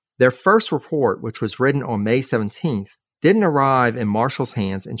 Their first report, which was written on May 17th, didn't arrive in Marshall's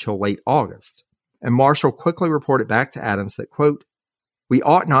hands until late August, and Marshall quickly reported back to Adams that, quote, "We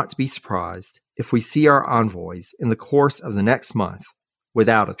ought not to be surprised if we see our envoys in the course of the next month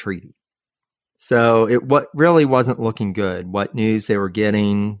without a treaty." So what really wasn't looking good. What news they were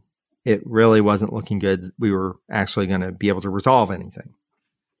getting, it really wasn't looking good. We were actually going to be able to resolve anything.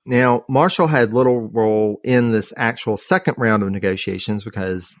 Now, Marshall had little role in this actual second round of negotiations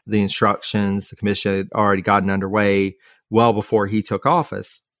because the instructions, the commission had already gotten underway well before he took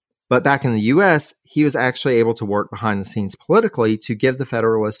office. But back in the U.S., he was actually able to work behind the scenes politically to give the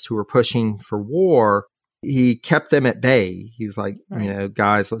Federalists who were pushing for war, he kept them at bay. He was like,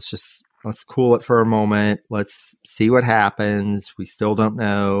 guys, let's cool it for a moment. Let's see what happens. We still don't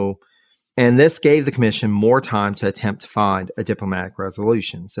know. And this gave the commission more time to attempt to find a diplomatic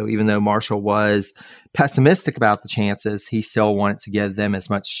resolution. So even though Marshall was pessimistic about the chances, he still wanted to give them as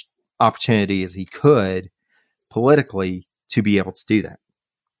much opportunity as he could politically to be able to do that.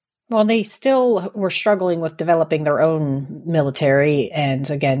 Well, they still were struggling with developing their own military, and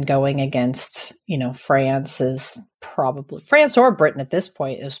again, going against, France or Britain at this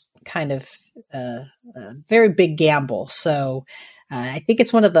point is kind of a very big gamble. So I think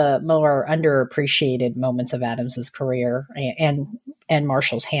it's one of the more underappreciated moments of Adams's career and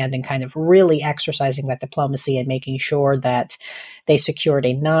Marshall's hand in kind of really exercising that diplomacy and making sure that they secured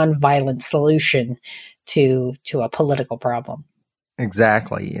a nonviolent solution to a political problem.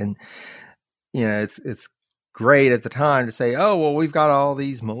 Exactly. And, it's great at the time to say, oh, well, we've got all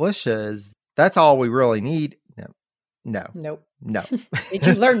these militias. That's all we really need. No. Nope. No. Did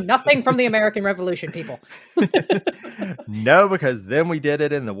you learn nothing from the American Revolution, people? No, because then we did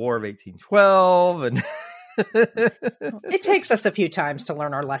it in the War of 1812. And it takes us a few times to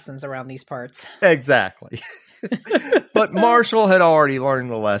learn our lessons around these parts. Exactly. But Marshall had already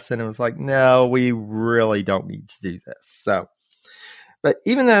learned the lesson and was like, no, we really don't need to do this. So, but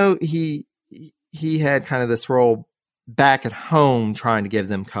even though he had kind of this role back at home trying to give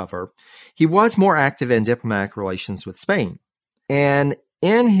them cover, he was more active in diplomatic relations with Spain. And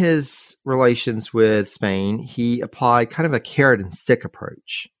in his relations with Spain, he applied kind of a carrot and stick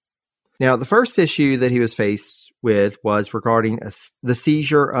approach. Now, the first issue that he was faced with was regarding the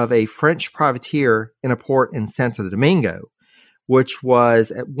seizure of a French privateer in a port in Santo Domingo, which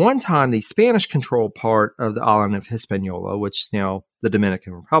was at one time the Spanish-controlled part of the island of Hispaniola, which is now the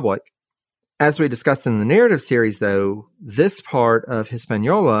Dominican Republic. As we discussed in the narrative series, though, this part of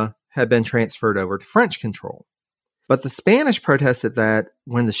Hispaniola had been transferred over to French control. But the Spanish protested that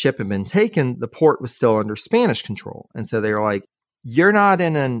when the ship had been taken, the port was still under Spanish control. And so they were like, you're not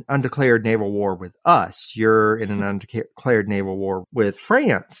in an undeclared naval war with us. You're in an undeclared naval war with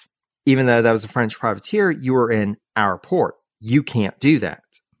France. Even though that was a French privateer, you were in our port. You can't do that.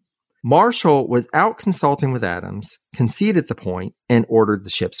 Marshall, without consulting with Adams, conceded the point and ordered the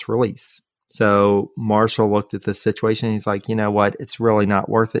ship's release. So Marshall looked at the situation and he's like, you know what? It's really not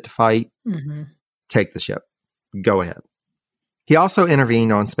worth it to fight. Mm-hmm. Take the ship. Go ahead. He also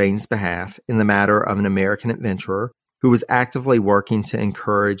intervened on Spain's behalf in the matter of an American adventurer who was actively working to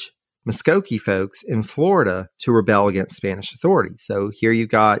encourage Muskogee folks in Florida to rebel against Spanish authority. So here you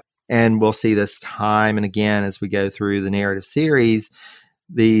got, and we'll see this time and again as we go through the narrative series,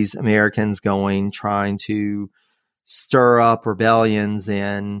 these Americans trying to stir up rebellions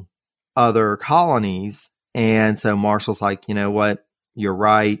in other colonies. And so Marshall's like, you know what? You're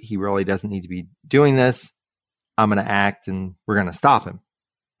right. He really doesn't need to be doing this. I'm going to act and we're going to stop him.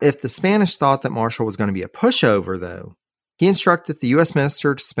 If the Spanish thought that Marshall was going to be a pushover, though, he instructed the U.S.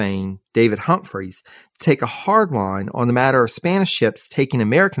 Minister to Spain, David Humphreys, to take a hard line on the matter of Spanish ships taking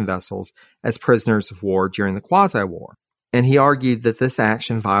American vessels as prisoners of war during the Quasi-War. And he argued that this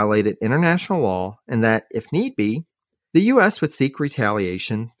action violated international law and that, if need be, the U.S. would seek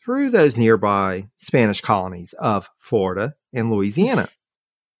retaliation through those nearby Spanish colonies of Florida and Louisiana.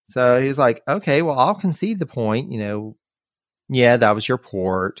 So he was like, okay, well, I'll concede the point. Yeah, that was your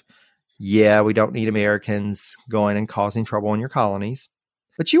port. Yeah, we don't need Americans going and causing trouble in your colonies.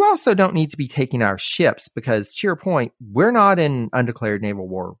 But you also don't need to be taking our ships because, to your point, we're not in undeclared naval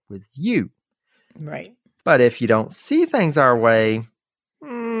war with you. Right. But if you don't see things our way,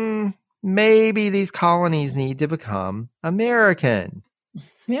 maybe these colonies need to become American.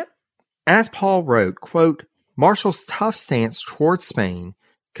 Yep. As Paul wrote, quote, Marshall's tough stance towards Spain,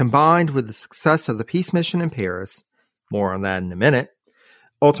 combined with the success of the peace mission in Paris, more on that in a minute,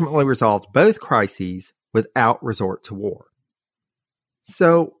 ultimately resolved both crises without resort to war.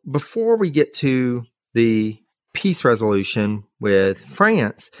 So before we get to the peace resolution with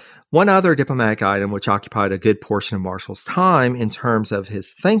France, one other diplomatic item which occupied a good portion of Marshall's time in terms of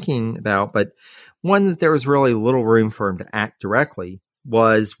his thinking about, but one that there was really little room for him to act directly,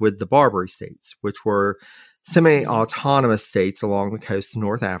 was with the Barbary States, which were semi-autonomous states along the coast of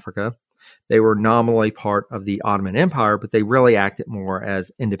North Africa. They were nominally part of the Ottoman Empire, but they really acted more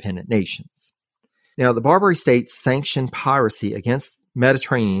as independent nations. Now, the Barbary States sanctioned piracy against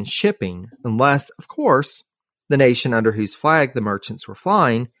Mediterranean shipping unless, of course, the nation under whose flag the merchants were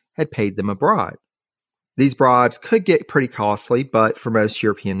flying had paid them a bribe. These bribes could get pretty costly, but for most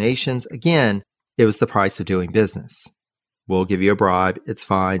European nations, again, it was the price of doing business. We'll give you a bribe, it's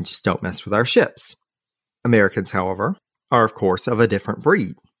fine, just don't mess with our ships. Americans, however, are of course of a different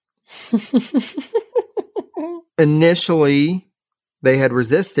breed. Initially, they had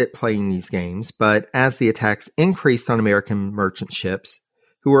resisted playing these games, but as the attacks increased on American merchant ships,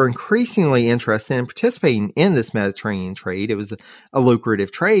 who were increasingly interested in participating in this Mediterranean trade, it was a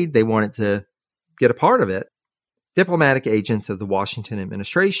lucrative trade, they wanted to get a part of it, diplomatic agents of the Washington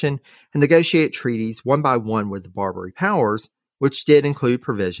administration had negotiated treaties one by one with the Barbary powers, which did include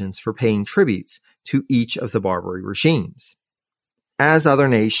provisions for paying tributes to each of the Barbary regimes. As other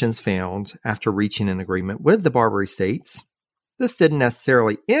nations found after reaching an agreement with the Barbary states, this didn't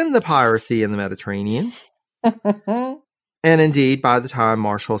necessarily end the piracy in the Mediterranean. And indeed, by the time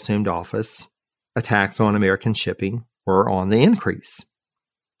Marshall assumed office, attacks on American shipping were on the increase.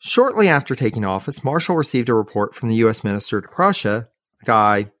 Shortly after taking office, Marshall received a report from the U.S. Minister to Prussia, a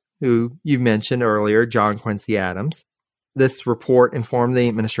guy who you've mentioned earlier, John Quincy Adams. This report informed the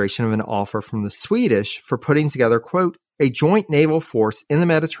administration of an offer from the Swedish for putting together, quote, a joint naval force in the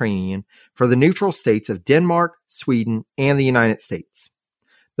Mediterranean for the neutral states of Denmark, Sweden, and the United States.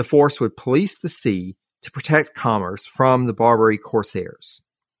 The force would police the sea to protect commerce from the Barbary corsairs.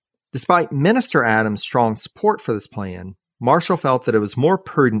 Despite Minister Adams' strong support for this plan, Marshall felt that it was more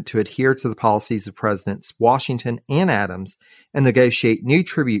prudent to adhere to the policies of Presidents Washington and Adams and negotiate new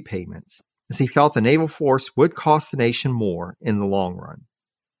tribute payments, as he felt a naval force would cost the nation more in the long run.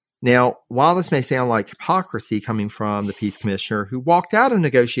 Now, while this may sound like hypocrisy coming from the peace commissioner who walked out of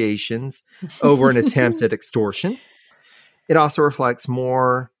negotiations over an attempt at extortion, it also reflects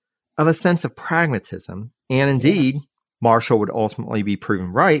more of a sense of pragmatism. And indeed, Marshall would ultimately be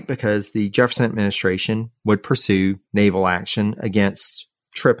proven right because the Jefferson administration would pursue naval action against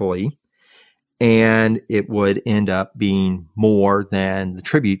Tripoli, and it would end up being more than the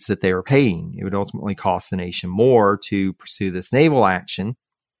tributes that they were paying. It would ultimately cost the nation more to pursue this naval action.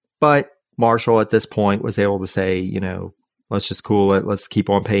 But Marshall at this point was able to say, let's just cool it. Let's keep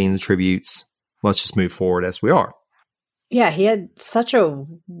on paying the tributes. Let's just move forward as we are. Yeah, he had such a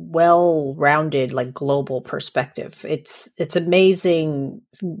well-rounded, like, global perspective. It's amazing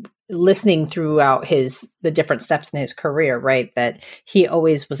listening throughout the different steps in his career, right? That he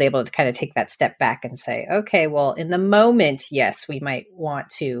always was able to kind of take that step back and say, okay, well, in the moment, yes, we might want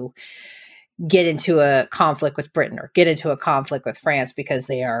to get into a conflict with Britain or get into a conflict with France because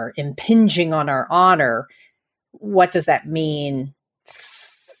they are impinging on our honor. What does that mean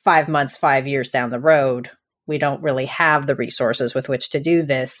 5 months, 5 years down the road? We don't really have the resources with which to do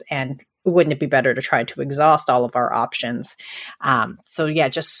this. And wouldn't it be better to try to exhaust all of our options? So yeah,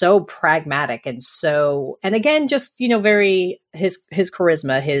 just so pragmatic and again, just, very his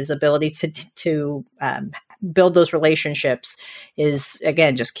charisma, his ability to build those relationships is,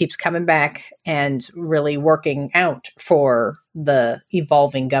 again, just keeps coming back and really working out for the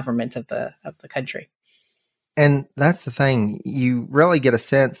evolving government of the country. And that's the thing. You really get a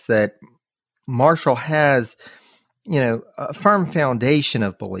sense that Marshall has, a firm foundation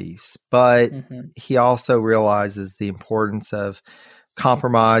of beliefs, but he also realizes the importance of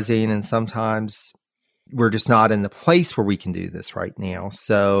compromising, and sometimes we're just not in the place where we can do this right now.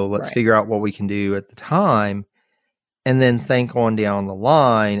 So let's figure out what we can do at the time, and then think on down the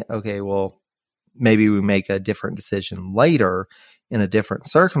line, okay, well, maybe we make a different decision later in a different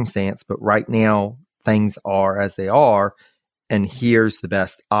circumstance, but right now things are as they are, and here's the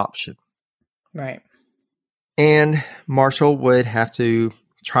best option. Right. And Marshall would have to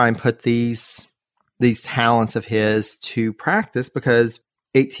try and put these talents of his to practice because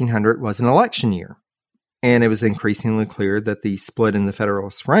 1800 was an election year. And it was increasingly clear that the split in the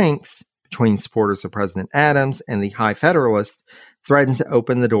Federalist ranks between supporters of President Adams and the High Federalists threatened to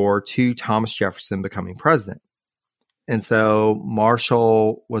open the door to Thomas Jefferson becoming president. And so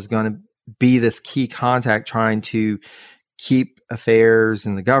Marshall was going to be this key contact trying to keep affairs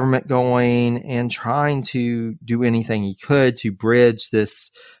in the government going and trying to do anything he could to bridge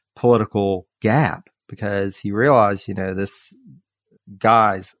this political gap, because he realized, this,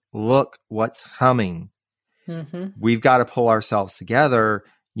 guys, look what's coming. We've got to pull ourselves together.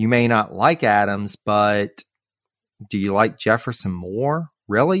 You may not like Adams, but do you like Jefferson more?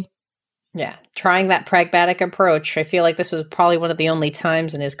 Really? Yeah, trying that pragmatic approach. I feel like this was probably one of the only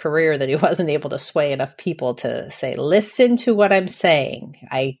times in his career that he wasn't able to sway enough people to say, listen to what I'm saying.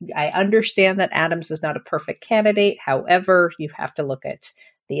 I understand that Adams is not a perfect candidate. However, you have to look at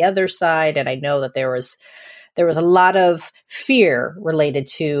the other side. And I know that there was a lot of fear related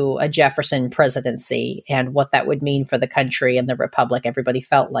to a Jefferson presidency and what that would mean for the country and the republic. Everybody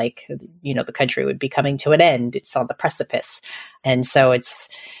felt like, the country would be coming to an end. It's on the precipice. And so it's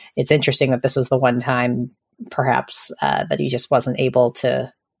interesting that this was the one time, perhaps, that he just wasn't able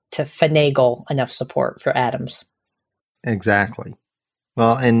to finagle enough support for Adams. Exactly.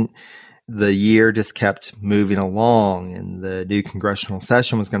 Well, and the year just kept moving along, and the new congressional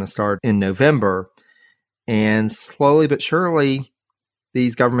session was going to start in November. And slowly but surely,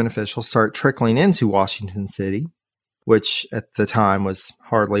 these government officials start trickling into Washington City, which at the time was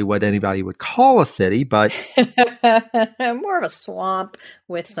hardly what anybody would call a city, but more of a swamp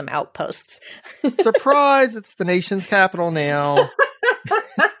with some outposts. Surprise, it's the nation's capital now.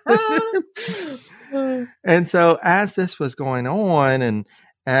 And so as this was going on, and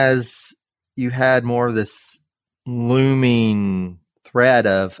as you had more of this looming threat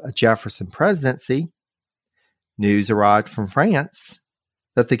of a Jefferson presidency, news arrived from France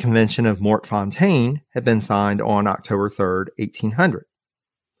that the Convention of Morte-Fontaine had been signed on October 3rd, 1800.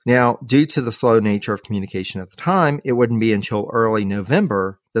 Now, due to the slow nature of communication at the time, it wouldn't be until early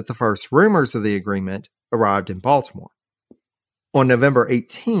November that the first rumors of the agreement arrived in Baltimore. On November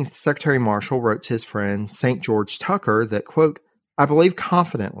 18th, Secretary Marshall wrote to his friend St. George Tucker that, quote, I believe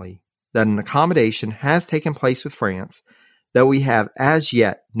confidently that an accommodation has taken place with France, though we have as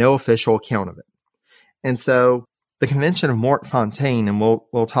yet no official account of it. And so the Convention of Morte-Fontaine, and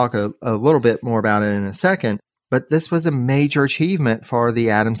we'll talk a little bit more about it in a second, but this was a major achievement for the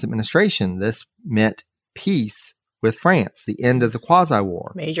Adams administration. This meant peace with France, the end of the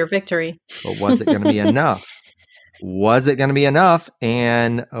Quasi-War. Major victory. But was it going to be enough? Was it going to be enough?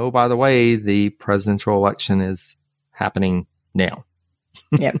 And, oh, by the way, the presidential election is happening now.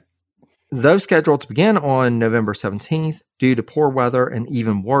 Yep. Though scheduled to begin on November 17th, due to poor weather and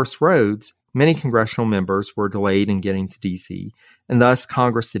even worse roads, many congressional members were delayed in getting to D.C., and thus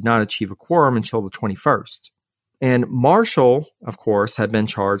Congress did not achieve a quorum until the 21st. And Marshall, of course, had been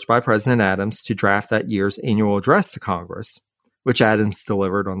charged by President Adams to draft that year's annual address to Congress, which Adams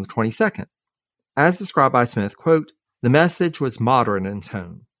delivered on the 22nd. As described by Smith, quote, the message was moderate in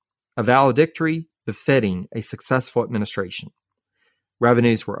tone, a valedictory befitting a successful administration.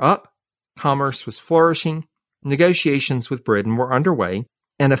 Revenues were up, commerce was flourishing, negotiations with Britain were underway,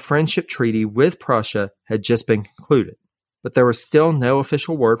 and a friendship treaty with Prussia had just been concluded. But there was still no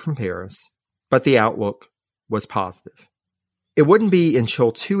official word from Paris, but the outlook was positive. It wouldn't be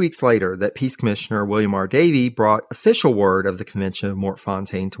until 2 weeks later that Peace Commissioner William R. Davey brought official word of the Convention of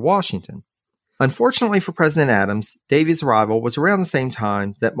Mortefontaine to Washington. Unfortunately for President Adams, Davey's arrival was around the same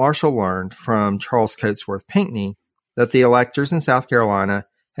time that Marshall learned from Charles Cotesworth Pinckney that the electors in South Carolina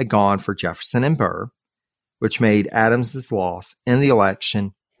had gone for Jefferson and Burr, which made Adams's loss in the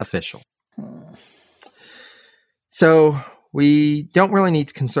election official. So we don't really need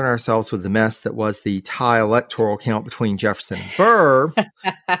to concern ourselves with the mess that was the tie electoral count between Jefferson and Burr.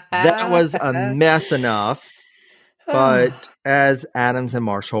 That was a mess enough. But as Adams and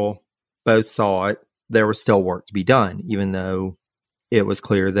Marshall both saw it, there was still work to be done, even though it was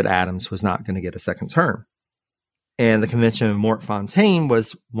clear that Adams was not going to get a second term. And the Convention of Mortefontaine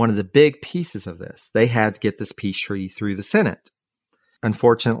was one of the big pieces of this. They had to get this peace treaty through the Senate.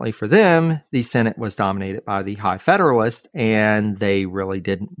 Unfortunately for them, the Senate was dominated by the High Federalists, and they really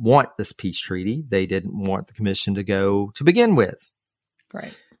didn't want this peace treaty. They didn't want the commission to go to begin with.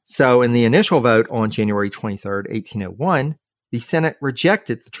 Right. So in the initial vote on January 23rd, 1801, the Senate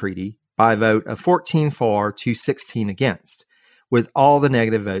rejected the treaty by a vote of 14 for to 16 against, with all the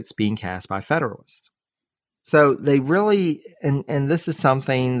negative votes being cast by Federalists. So they really, and this is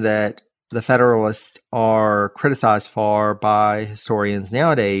something that the Federalists are criticized for by historians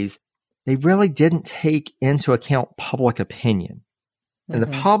nowadays, they really didn't take into account public opinion. And the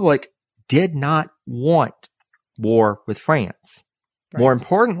public did not want war with France. Right. More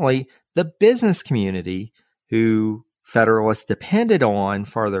importantly, the business community, who Federalists depended on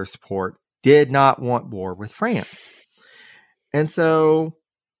for their support, did not want war with France. And so,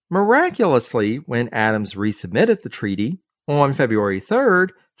 miraculously, when Adams resubmitted the treaty on February 3rd,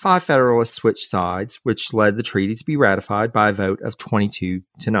 5 Federalists switched sides, which led the treaty to be ratified by a vote of 22-9.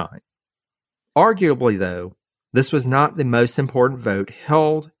 Arguably, though, this was not the most important vote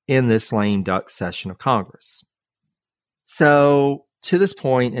held in this lame duck session of Congress. So, to this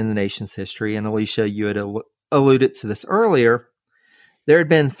point in the nation's history, and Alicia, you had alluded to this earlier, there had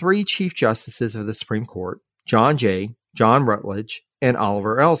been 3 Chief Justices of the Supreme Court, John Jay, John Rutledge, and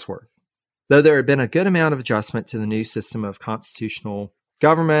Oliver Ellsworth. Though there had been a good amount of adjustment to the new system of constitutional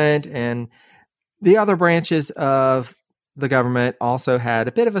government, and the other branches of the government also had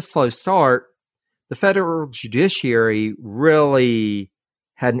a bit of a slow start, the federal judiciary really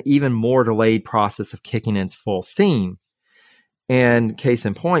had an even more delayed process of kicking into full steam. And case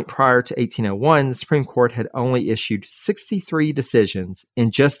in point, prior to 1801, the Supreme Court had only issued 63 decisions in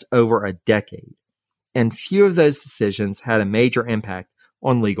just over a decade. And few of those decisions had a major impact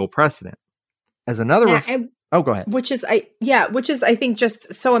on legal precedent. As another go ahead. Which is I think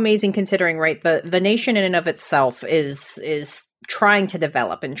just so amazing, considering, right, the nation in and of itself is trying to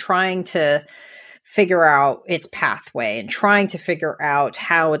develop and trying to figure out its pathway and trying to figure out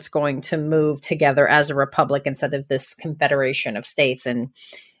how it's going to move together as a republic instead of this confederation of states. And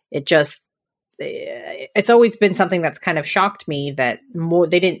it's always been something that's kind of shocked me that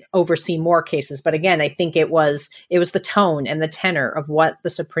they didn't oversee more cases. But again, I think it was the tone and the tenor of what the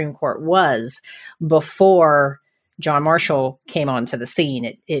Supreme Court was before John Marshall came onto the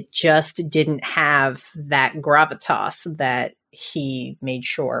scene. It just didn't have that gravitas that he made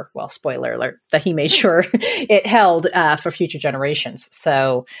sure, well, spoiler alert, that he made sure it held for future generations.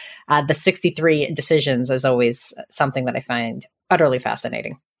 So the 63 decisions is always something that I find utterly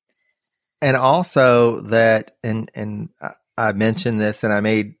fascinating. And also that, and I mentioned this, and I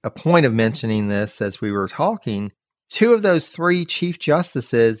made a point of mentioning this as we were talking, 2 of those 3 Chief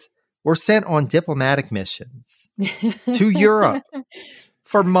Justices were sent on diplomatic missions to Europe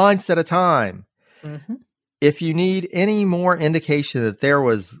for months at a time. Mm-hmm. If you need any more indication that there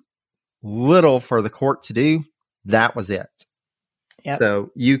was little for the court to do, that was it. Yep.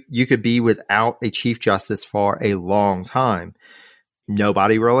 So you could be without a Chief Justice for a long time.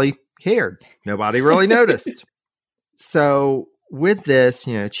 Nobody really cared. Nobody really noticed. So with this,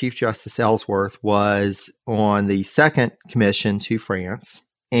 Chief Justice Ellsworth was on the second commission to France.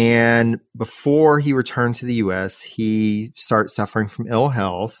 And before he returned to the U.S., he started suffering from ill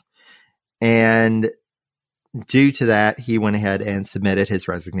health. And due to that, he went ahead and submitted his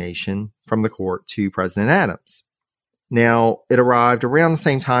resignation from the court to President Adams. Now, it arrived around the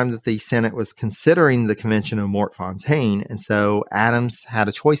same time that the Senate was considering the Convention of Mortefontaine, and so Adams had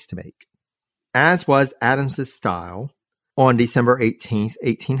a choice to make. As was Adams's style, on December 18th,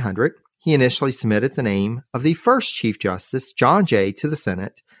 1800, he initially submitted the name of the first Chief Justice, John Jay, to the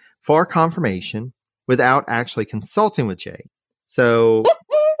Senate for confirmation without actually consulting with Jay. So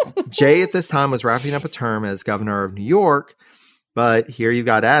Jay at this time was wrapping up a term as governor of New York, but here you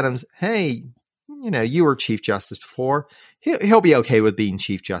got Adams. Hey, you were Chief Justice before. He'll be okay with being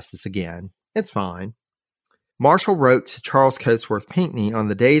Chief Justice again. It's fine. Marshall wrote to Charles Cotesworth Pinckney on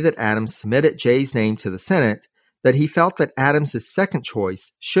the day that Adams submitted Jay's name to the Senate that he felt that Adams's second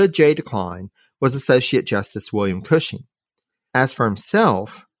choice, should Jay decline, was Associate Justice William Cushing. As for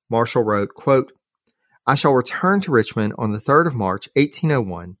himself, Marshall wrote, quote, I shall return to Richmond on the 3rd of March,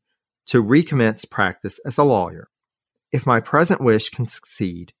 1801, to recommence practice as a lawyer. If my present wish can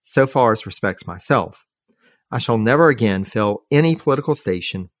succeed, so far as respects myself, I shall never again fill any political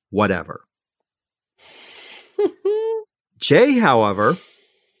station whatever. Jay, however,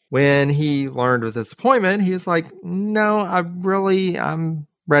 when he learned of this appointment, he was like, no, I'm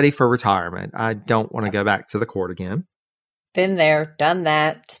ready for retirement. I don't want to go back to the court again. Been there, done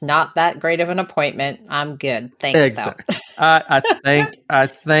that. It's not that great of an appointment. I'm good. Thanks, exactly. I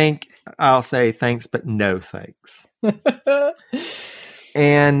think I'll say thanks, but no thanks.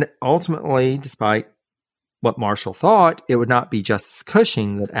 And ultimately, despite what Marshall thought, it would not be Justice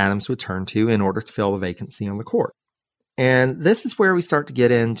Cushing that Adams would turn to in order to fill the vacancy on the court. And this is where we start to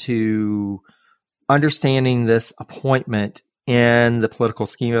get into understanding this appointment in the political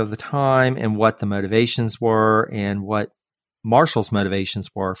scheme of the time and what the motivations were and what Marshall's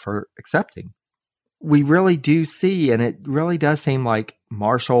motivations were for accepting. We really do see, and it really does seem like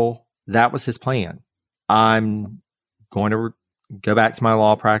Marshall, that was his plan. I'm going to go back to my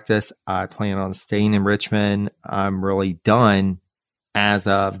law practice. I plan on staying in Richmond. I'm really done as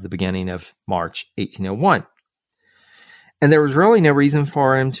of the beginning of March 1801. And there was really no reason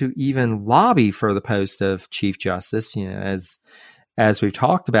for him to even lobby for the post of Chief Justice. As we've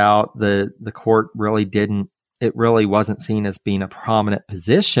talked about, the court really wasn't seen as being a prominent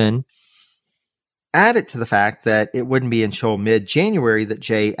position. Added to the fact that it wouldn't be until mid-January that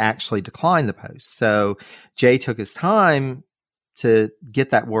Jay actually declined the post. So Jay took his time to get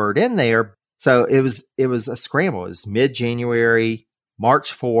that word in there. So it was a scramble. It was mid-January,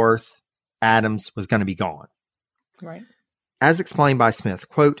 March 4th, Adams was going to be gone. Right. As explained by Smith,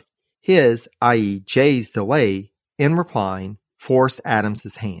 quote, his, i.e. Jay's delay in replying forced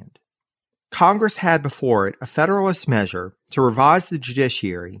Adams's hand. Congress had before it a Federalist measure to revise the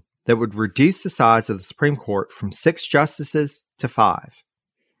judiciary that would reduce the size of the Supreme Court from 6 justices to 5.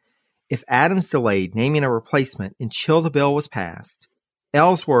 If Adams delayed naming a replacement until the bill was passed,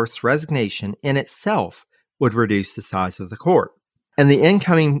 Ellsworth's resignation in itself would reduce the size of the court, and the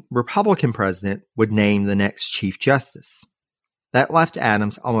incoming Republican president would name the next Chief Justice. That left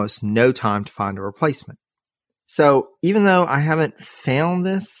Adams almost no time to find a replacement. So even though I haven't found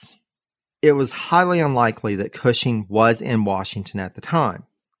this, it was highly unlikely that Cushing was in Washington at the time.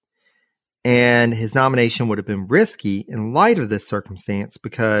 And his nomination would have been risky in light of this circumstance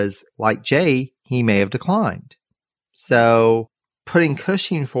because, like Jay, he may have declined. So putting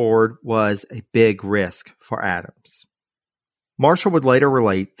Cushing forward was a big risk for Adams. Marshall would later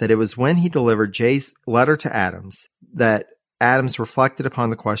relate that it was when he delivered Jay's letter to Adams that Adams reflected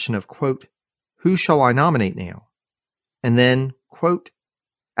upon the question of, quote, who shall I nominate now? And then, quote,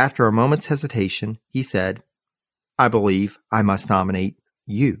 after a moment's hesitation, he said, I believe I must nominate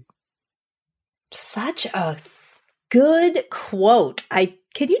you. Such a good quote.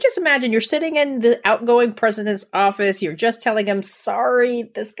 Can you just imagine you're sitting in the outgoing president's office, you're just telling him,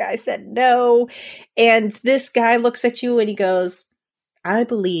 sorry, this guy said no. And this guy looks at you and he goes, I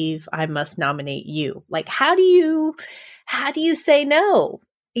believe I must nominate you. Like, how do you say no?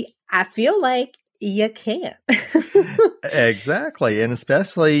 I feel like you can't. Exactly. And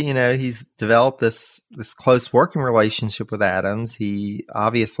especially, he's developed this close working relationship with Adams. He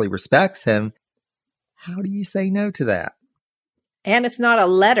obviously respects him. How do you say no to that? And it's not a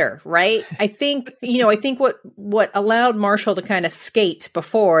letter, right? I think what allowed Marshall to kind of skate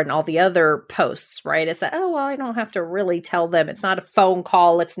before and all the other posts, right, is that, I don't have to really tell them. It's not a phone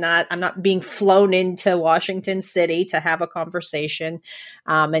call. I'm not being flown into Washington City to have a conversation.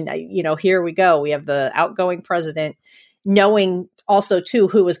 Here we go. We have the outgoing president knowing also, too,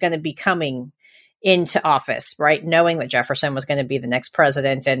 who was going to be coming into office, right? Knowing that Jefferson was going to be the next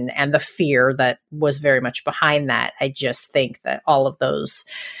president and the fear that was very much behind that. I just think that all of those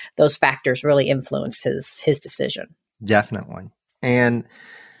factors really influenced his decision. Definitely. And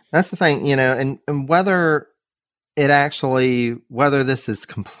that's the thing, and whether this is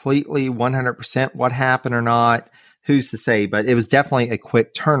completely 100% what happened or not, who's to say, but it was definitely a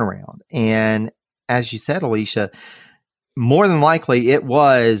quick turnaround. And as you said, Alicia, more than likely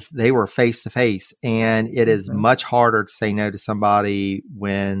they were face to face, and it is much harder to say no to somebody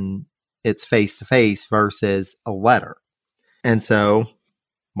when it's face to face versus a letter. And so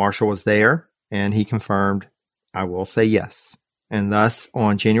Marshall was there, and he confirmed, "I will say yes." And thus,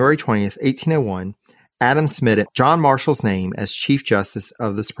 on January 20th, 1801, Adams submitted John Marshall's name as Chief Justice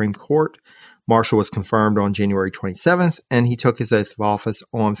of the Supreme Court. Marshall was confirmed on January 27th, and he took his oath of office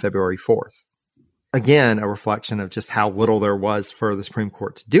on February 4th. Again, a reflection of just how little there was for the Supreme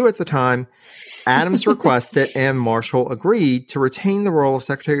Court to do at the time. Adams requested and Marshall agreed to retain the role of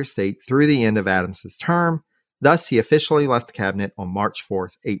Secretary of State through the end of Adams's term. Thus, he officially left the cabinet on March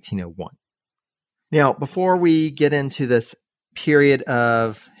 4th, 1801. Now, before we get into this period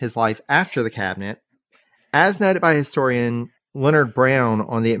of his life after the cabinet, as noted by historian Leonard Brown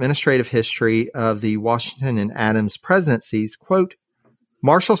on the administrative history of the Washington and Adams presidencies, quote,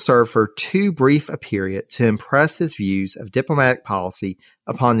 Marshall served for too brief a period to impress his views of diplomatic policy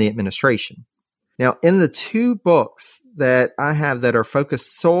upon the administration. Now, in the two books that I have that are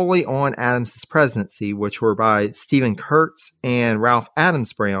focused solely on Adams's presidency, which were by Stephen Kurtz and Ralph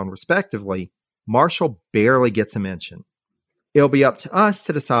Adams Brown, respectively, Marshall barely gets a mention. It'll be up to us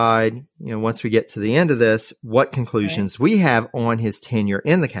to decide, once we get to the end of this, what conclusions we have on his tenure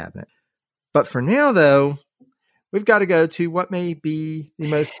in the cabinet. But for now, though, we've got to go to what may be the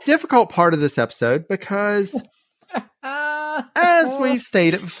most difficult part of this episode because, as we've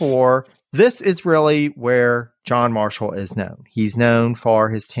stated before, this is really where John Marshall is known. He's known for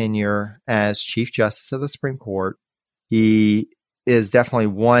his tenure as Chief Justice of the Supreme Court. He is definitely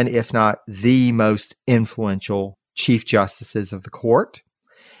one, if not the most influential Chief Justices of the court.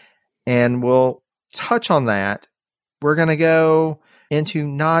 And we'll touch on that. We're going to go into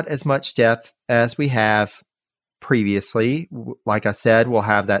not as much depth as we have previously. Like I said, we'll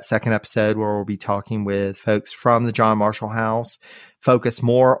have that second episode where we'll be talking with folks from the John Marshall House, focus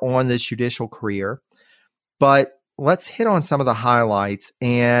more on this judicial career. But let's hit on some of the highlights.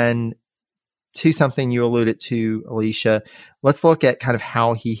 And to something you alluded to, Alicia, let's look at kind of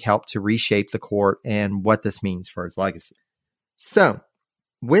how he helped to reshape the court and what this means for his legacy. So,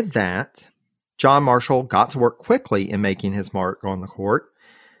 with that, John Marshall got to work quickly in making his mark on the court,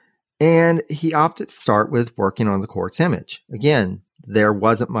 and he opted to start with working on the court's image. Again, there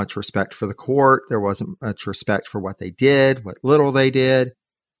wasn't much respect for the court. There wasn't much respect for what they did, what little they did.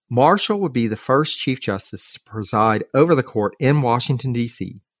 Marshall would be the first Chief Justice to preside over the court in Washington,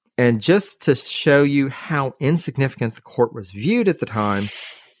 D.C., and just to show you how insignificant the court was viewed at the time,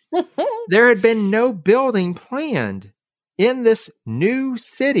 there had been no building planned in this new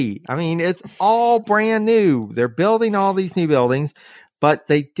city. I mean, it's all brand new. They're building all these new buildings, but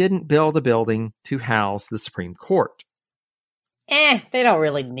they didn't build a building to house the Supreme Court. They don't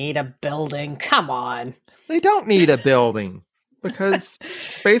really need a building. Come on. They don't need a building because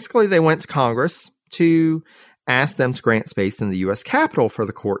basically they went to Congress to asked them to grant space in the U.S. Capitol for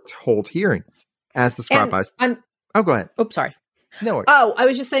the court to hold hearings, as described by... go ahead. Oops, sorry. No. I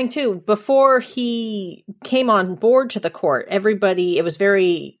was just saying, too, before he came on board to the court, everybody, it was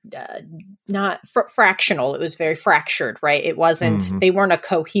very not fractional. It was very fractured, right? It wasn't, they weren't a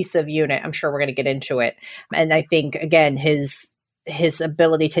cohesive unit. I'm sure we're going to get into it. And I think, again, his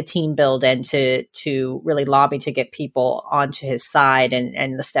ability to team build and to really lobby to get people onto his side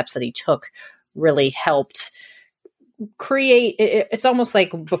and the steps that he took really helped create, it's almost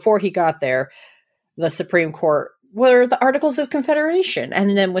like before he got there, the Supreme Court were the Articles of Confederation.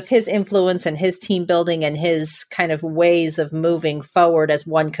 And then with his influence and his team building and his kind of ways of moving forward as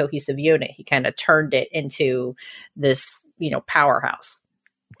one cohesive unit, he kind of turned it into this, powerhouse.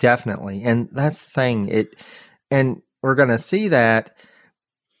 Definitely. And that's the thing. And we're going to see that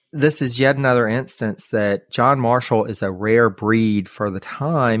this is yet another instance that John Marshall is a rare breed for the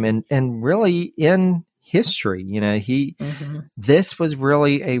time and really in history. This was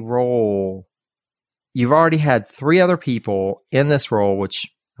really a role. You've already had three other people in this role, which,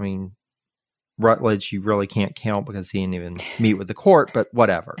 I mean, Rutledge, you really can't count because he didn't even meet with the court, but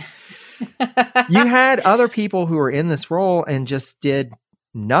whatever. You had other people who were in this role and just did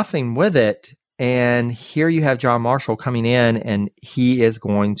nothing with it. And here you have John Marshall coming in, and he is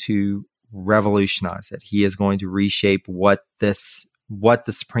going to revolutionize it. He is going to reshape what the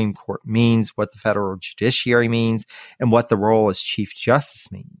Supreme Court means, what the federal judiciary means, and what the role as Chief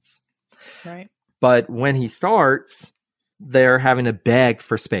Justice means. Right. But when he starts, they're having to beg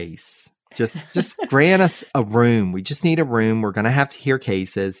for space. Just grant us a room. We just need a room. We're going to have to hear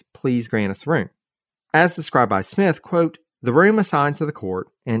cases. Please grant us a room. As described by Smith, quote, the room assigned to the court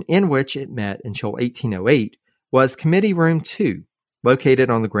and in which it met until 1808 was Committee Room 2,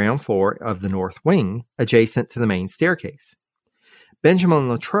 located on the ground floor of the north wing, adjacent to the main staircase. Benjamin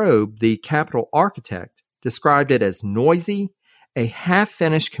Latrobe, the Capitol architect, described it as noisy, a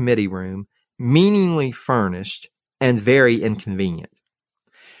half-finished committee room, meaningly furnished, and very inconvenient.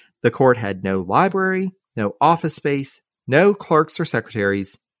 The court had no library, no office space, no clerks or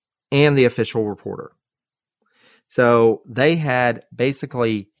secretaries, and the official reporter. So they had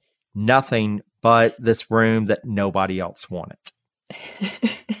basically nothing but this room that nobody else wanted.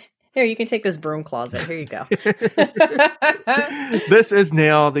 Here, you can take this broom closet. Here you go. This is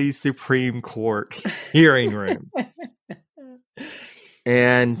now the Supreme Court hearing room.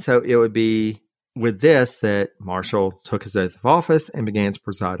 And so it would be with this that Marshall took his oath of office and began to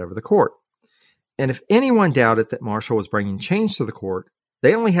preside over the court. And if anyone doubted that Marshall was bringing change to the court,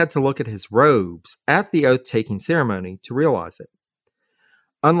 they only had to look at his robes at the oath-taking ceremony to realize it.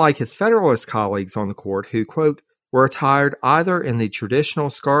 Unlike his Federalist colleagues on the court who, quote, were attired either in the traditional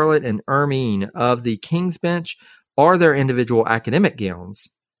scarlet and ermine of the King's Bench or their individual academic gowns,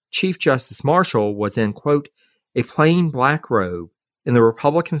 Chief Justice Marshall was in, quote, a plain black robe in the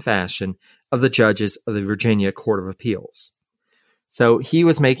Republican fashion of the judges of the Virginia Court of Appeals. So he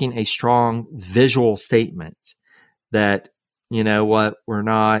was making a strong visual statement that, you know what, we're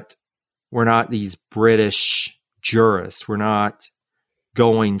not these British jurists. We're not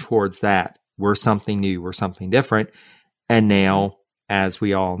going towards that. We're something new. We're something different. And now, as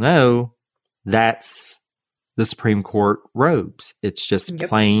we all know, that's the Supreme Court robes. It's just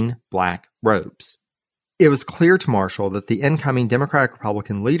plain black robes. It was clear to Marshall that the incoming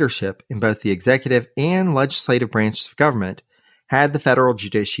Democratic-Republican leadership in both the executive and legislative branches of government had the federal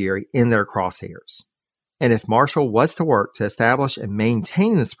judiciary in their crosshairs. And if Marshall was to work to establish and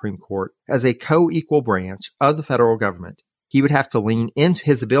maintain the Supreme Court as a co-equal branch of the federal government, he would have to lean into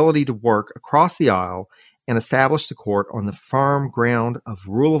his ability to work across the aisle and establish the court on the firm ground of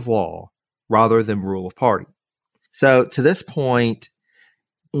rule of law rather than rule of party. So to this point,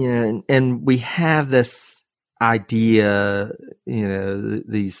 and we have this idea,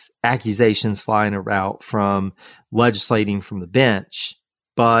 these accusations flying about from legislating from the bench,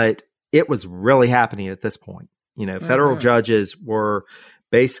 but it was really happening at this point. Federal judges were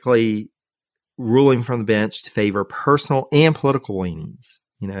basically ruling from the bench to favor personal and political leanings.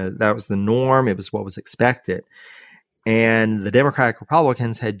 That was the norm. It was what was expected. And the Democratic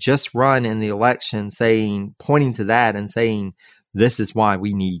Republicans had just run in the election pointing to that and saying, this is why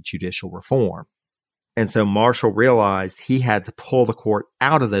we need judicial reform. And so Marshall realized he had to pull the court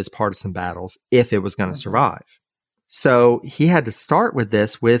out of those partisan battles if it was going to survive. So he had to start with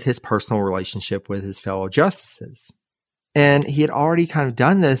this with his personal relationship with his fellow justices. And he had already kind of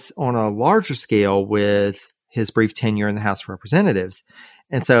done this on a larger scale with his brief tenure in the House of Representatives.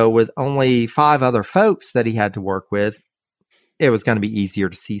 And so with only 5 other folks that he had to work with, it was going to be easier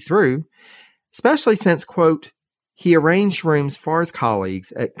to see through, especially since, quote, he arranged rooms for his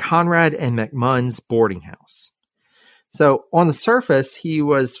colleagues at Conrad and McMunn's boarding house. So on the surface, he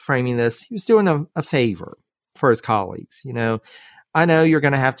was framing this, he was doing a favor for his colleagues. I know you're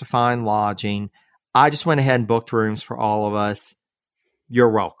going to have to find lodging. I just went ahead and booked rooms for all of us. You're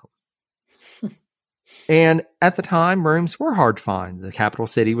welcome. And at the time, rooms were hard to find. The capital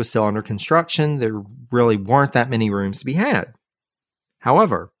city was still under construction. There really weren't that many rooms to be had.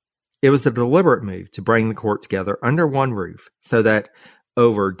 However, it was a deliberate move to bring the court together under one roof so that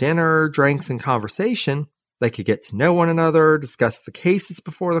over dinner, drinks, and conversation, they could get to know one another, discuss the cases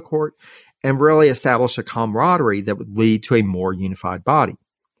before the court, and really establish a camaraderie that would lead to a more unified body.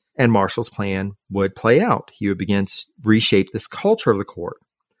 And Marshall's plan would play out. He would begin to reshape this culture of the court.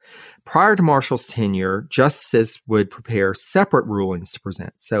 Prior to Marshall's tenure, justices would prepare separate rulings to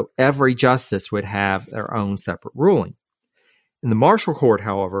present. So every justice would have their own separate ruling. In the Marshall Court,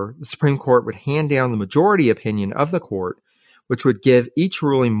 however, the Supreme Court would hand down the majority opinion of the court, which would give each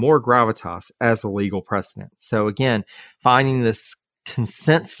ruling more gravitas as a legal precedent. So again, finding this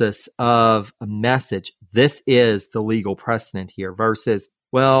consensus of a message, this is the legal precedent here, versus,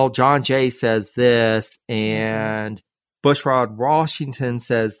 well, John Jay says this, and Bushrod Washington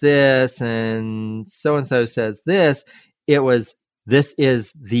says this, and so-and-so says this. It was, this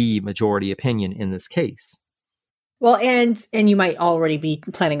is the majority opinion in this case. Well, and you might already be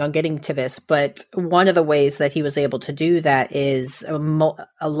planning on getting to this, but one of the ways that he was able to do that is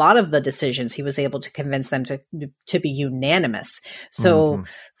a lot of the decisions he was able to convince them to be unanimous. So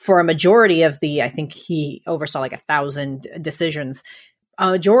for a majority of I think he oversaw like 1,000 decisions, a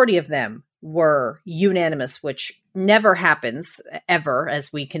majority of them were unanimous, which never happens ever,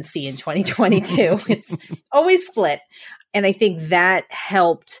 as we can see in 2022. It's always split. And I think that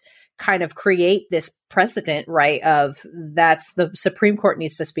helped kind of create this precedent, right, of that's the Supreme Court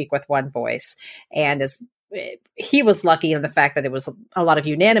needs to speak with one voice. And as he was lucky in the fact that it was a lot of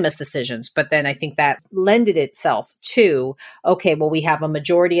unanimous decisions. But then I think that lended itself to, okay, well, we have a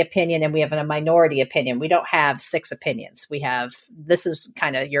majority opinion and we have a minority opinion. We don't have 6 opinions. This is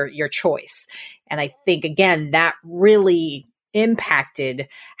kind of your choice. And I think, again, that really impacted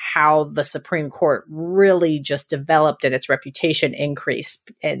how the Supreme Court really just developed and its reputation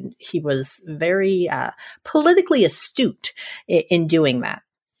increased. And he was very politically astute in doing that.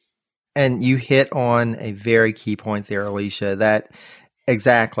 And you hit on a very key point there, Alicia, that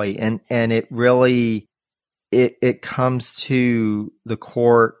exactly. And it really, it comes to the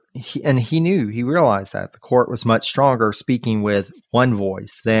court. He realized that the court was much stronger speaking with one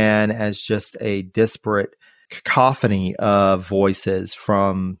voice than as just a disparate cacophony of voices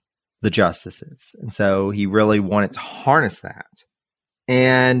from the justices. And so he really wanted to harness that.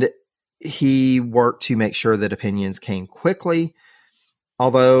 And he worked to make sure that opinions came quickly,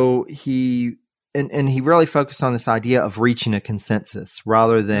 although he really focused on this idea of reaching a consensus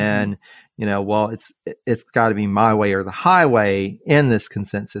rather than, well, it's got to be my way or the highway in this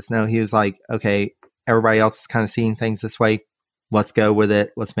consensus. No, he was like, okay, everybody else is kind of seeing things this way. Let's go with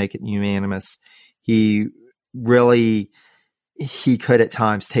it. Let's make it unanimous. He could at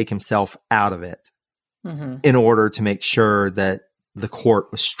times take himself out of it in order to make sure that the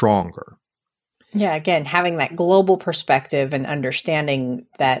court was stronger. Yeah, again, having that global perspective and understanding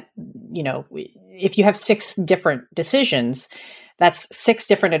that, if you have 6 different decisions, that's 6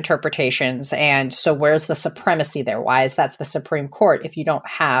 different interpretations. And so where's the supremacy there? Why is that the Supreme Court if you don't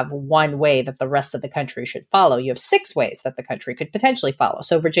have one way that the rest of the country should follow? You have 6 ways that the country could potentially follow.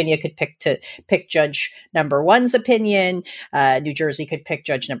 So Virginia could pick Judge number 1's opinion. New Jersey could pick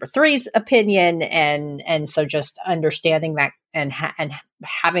Judge number 3's opinion. And so just understanding that and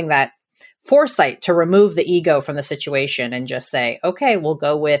having that foresight to remove the ego from the situation and just say, okay, we'll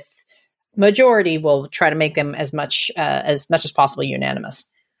go with majority. We'll try to make them as much as possible unanimous.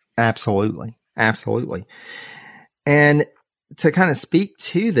 Absolutely. And to kind of speak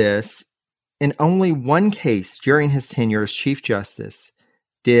to this, in only one case during his tenure as Chief Justice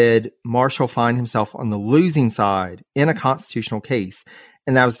did Marshall find himself on the losing side in a constitutional case,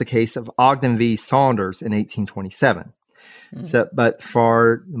 and that was the case of Ogden v. Saunders in 1827. So, but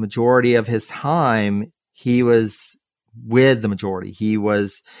for the majority of his time, he was with the majority. He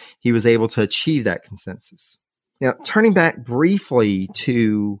was able to achieve that consensus. Now, turning back briefly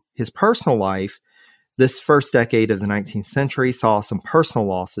to his personal life, this first decade of the 19th century saw some personal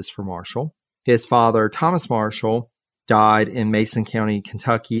losses for Marshall. His father, Thomas Marshall, died in Mason County,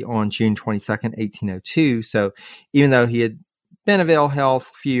 Kentucky on June 22nd, 1802. So even though he had been of ill health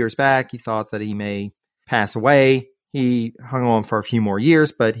a few years back, he thought that he may pass away. He hung on for a few more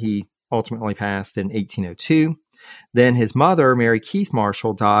years, but he ultimately passed in 1802. Then his mother, Mary Keith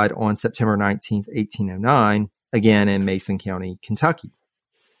Marshall, died on September 19th, 1809, again in Mason County, Kentucky.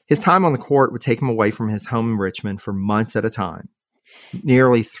 His time on the court would take him away from his home in Richmond for months at a time.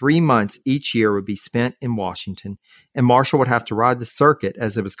 Nearly 3 months each year would be spent in Washington, and Marshall would have to ride the circuit,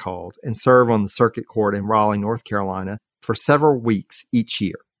 as it was called, and serve on the circuit court in Raleigh, North Carolina, for several weeks each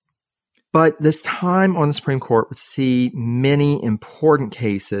year. But this time on the Supreme Court would see many important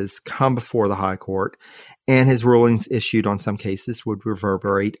cases come before the High Court, and his rulings issued on some cases would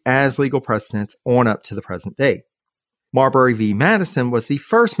reverberate as legal precedents on up to the present day. Marbury v. Madison was the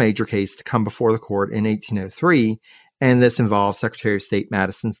first major case to come before the court in 1803, and this involved Secretary of State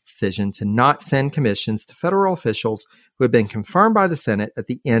Madison's decision to not send commissions to federal officials who had been confirmed by the Senate at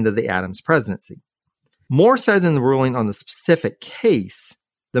the end of the Adams presidency. More so than the ruling on the specific case,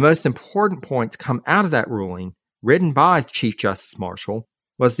 the most important point to come out of that ruling, written by Chief Justice Marshall,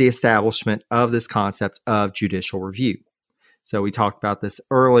 was the establishment of this concept of judicial review. So we talked about this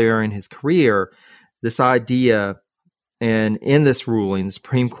earlier in his career, this idea, and in this ruling, the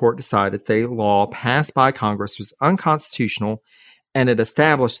Supreme Court decided that a law passed by Congress was unconstitutional, and it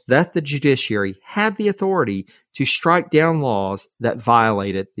established that the judiciary had the authority to strike down laws that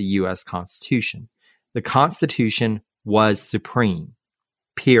violated the U.S. Constitution. The Constitution was supreme.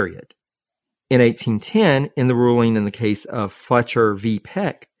 Period. In 1810, in the ruling in the case of Fletcher v.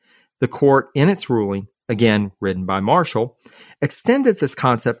 Peck, the court, in its ruling, again written by Marshall, extended this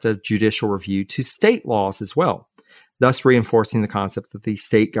concept of judicial review to state laws as well, thus reinforcing the concept that the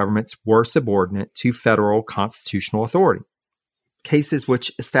state governments were subordinate to federal constitutional authority. Cases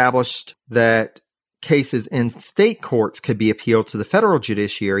which established that cases in state courts could be appealed to the federal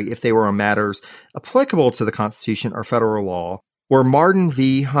judiciary if they were on matters applicable to the Constitution or federal law were Martin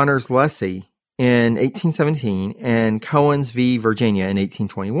v. Hunters-Lessee in 1817 and Cohens v. Virginia in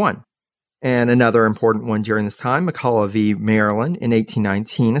 1821. And another important one during this time, McCulloch v. Maryland in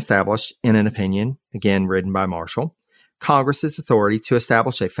 1819 established, in an opinion, again written by Marshall, Congress's authority to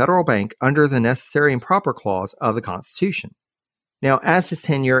establish a federal bank under the necessary and proper clause of the Constitution. Now, as his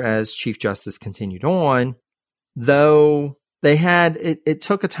tenure as Chief Justice continued on, though it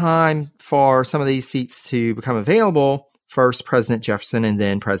took a time for some of these seats to become available. First, President Jefferson and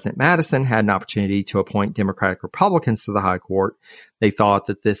then President Madison had an opportunity to appoint Democratic Republicans to the High Court. They thought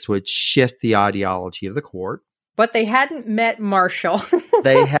that this would shift the ideology of the court. But they hadn't met Marshall.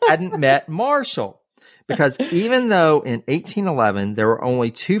 They hadn't met Marshall. Because even though in 1811 there were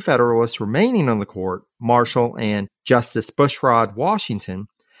only two Federalists remaining on the court, Marshall and Justice Bushrod Washington,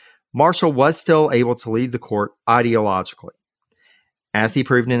 Marshall was still able to lead the court ideologically. As he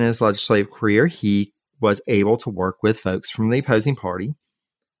proved in his legislative career, he was able to work with folks from the opposing party.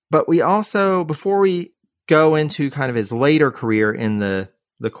 But we also, before we go into kind of his later career in the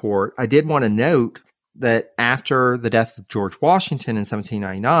court, I did want to note that after the death of George Washington in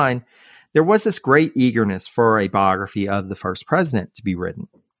 1799, there was this great eagerness for a biography of the first president to be written.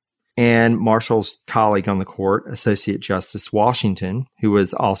 And Marshall's colleague on the court, Associate Justice Washington, who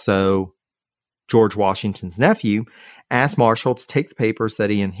was also George Washington's nephew, asked Marshall to take the papers that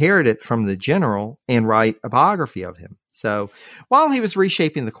he inherited from the general and write a biography of him. So while he was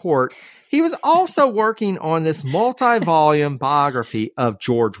reshaping the court, he was also working on this multi-volume biography of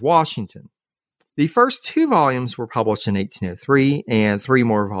George Washington. The first 2 volumes were published in 1803, and 3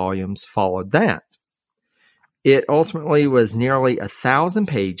 more volumes followed that. It ultimately was nearly 1,000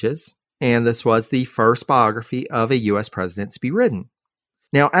 pages, and this was the first biography of a U.S. president to be written.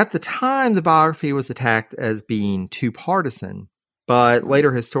 Now, at the time, the biography was attacked as being too partisan, but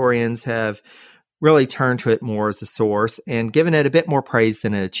later historians have really turned to it more as a source and given it a bit more praise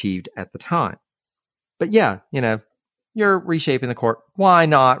than it achieved at the time. But yeah, you're reshaping the court. Why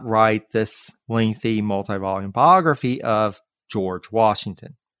not write this lengthy multi-volume biography of George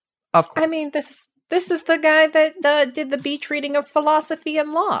Washington? Of course. I mean, this is the guy that did the beach reading of philosophy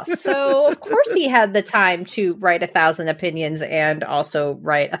and law. So of course he had the time to write 1,000 opinions and also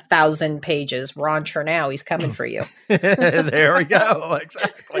write 1,000 pages. Ron Chernow, he's coming for you. There we go.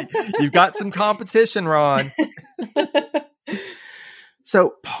 Exactly. You've got some competition, Ron.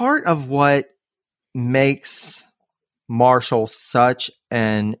 So part of what makes Marshall such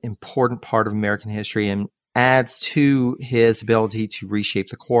an important part of American history and adds to his ability to reshape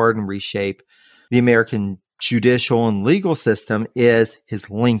the court and reshape the American judicial and legal system is his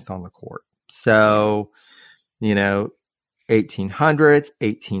length on the court. So, 1800s,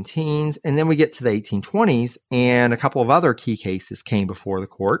 18 teens, and then we get to the 1820s, and a couple of other key cases came before the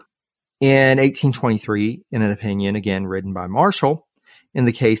court. In 1823, in an opinion, again written by Marshall, in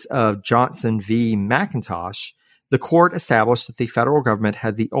the case of Johnson v. McIntosh, the court established that the federal government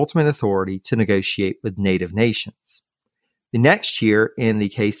had the ultimate authority to negotiate with native nations. The next year, in the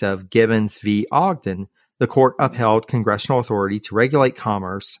case of Gibbons v. Ogden, the court upheld congressional authority to regulate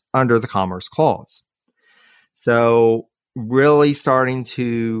commerce under the Commerce Clause. So, really starting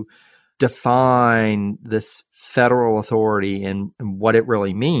to define this federal authority and what it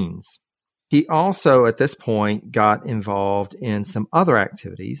really means. He also, at this point, got involved in some other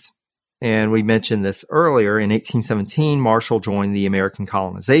activities. And we mentioned this earlier. In 1817, Marshall joined the American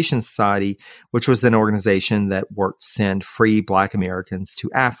Colonization Society, which was an organization that worked to send free Black Americans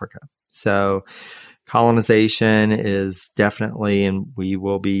to Africa. So colonization is definitely, and we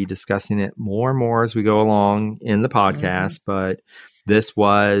will be discussing it more and more as we go along in the podcast, but this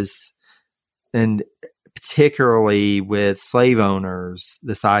was, and particularly with slave owners,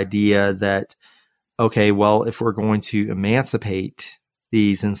 this idea that, okay, well, if we're going to emancipate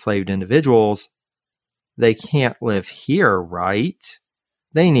these enslaved individuals, they can't live here, right?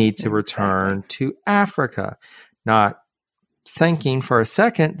 They need to return to Africa. Not thinking for a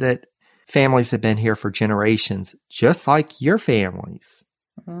second that families have been here for generations, just like your families.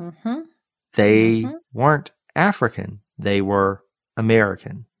 They weren't African. They were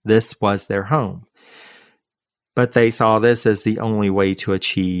American. This was their home. But they saw this as the only way to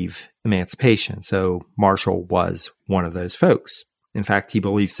achieve emancipation. So Marshall was one of those folks. In fact, he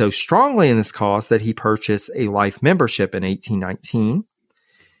believed so strongly in this cause that he purchased a life membership in 1819.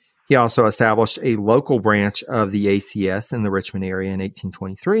 He also established a local branch of the ACS in the Richmond area in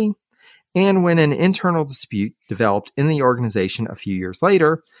 1823. And when an internal dispute developed in the organization a few years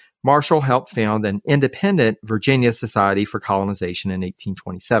later, Marshall helped found an independent Virginia Society for Colonization in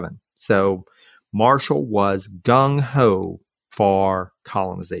 1827. So Marshall was gung-ho for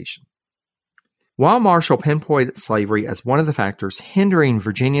colonization. While Marshall pinpointed slavery as one of the factors hindering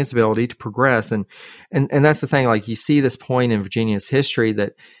Virginia's ability to progress, and that's the thing, like you see this point in Virginia's history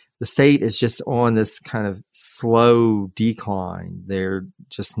that the state is just on this kind of slow decline. They're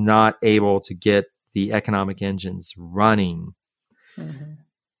just not able to get the economic engines running. Mm-hmm.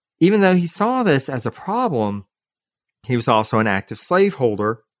 Even though he saw this as a problem, he was also an active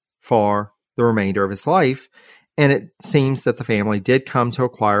slaveholder for the remainder of his life, and it seems that the family did come to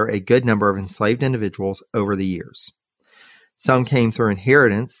acquire a good number of enslaved individuals over the years. Some came through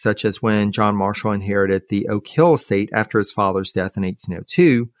inheritance, such as when John Marshall inherited the Oak Hill estate after his father's death in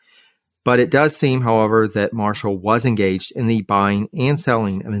 1802, but it does seem, however, that Marshall was engaged in the buying and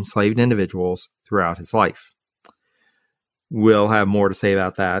selling of enslaved individuals throughout his life. We'll have more to say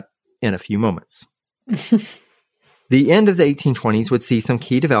about that in a few moments. The end of the 1820s would see some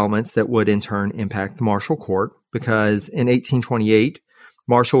key developments that would in turn impact the Marshall Court, because in 1828,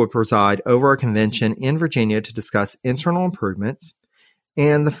 Marshall would preside over a convention in Virginia to discuss internal improvements,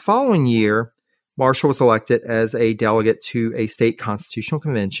 and the following year, Marshall was elected as a delegate to a state constitutional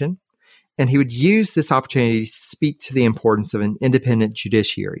convention, and he would use this opportunity to speak to the importance of an independent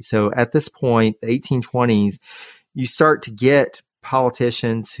judiciary. So at this point, the 1820s, you start to get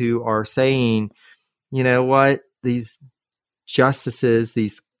politicians who are saying, you know what, these justices,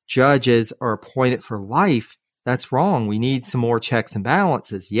 these judges are appointed for life. That's wrong. We need some more checks and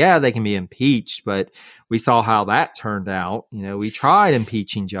balances. Yeah, they can be impeached, but we saw how that turned out. You know, we tried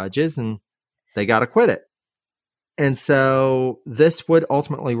impeaching judges and they got acquitted. And so this would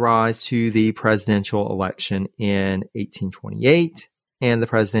ultimately rise to the presidential election in 1828. And the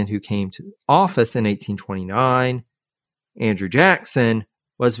president who came to office in 1829, Andrew Jackson,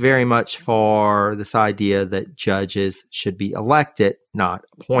 was very much for this idea that judges should be elected, not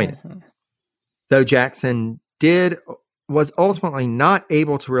appointed. Mm-hmm. Though Jackson was ultimately not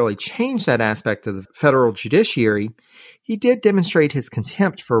able to really change that aspect of the federal judiciary, he did demonstrate his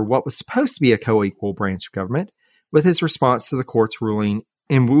contempt for what was supposed to be a co-equal branch of government with his response to the court's ruling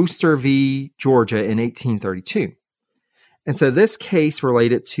in Worcester v. Georgia in 1832. And so this case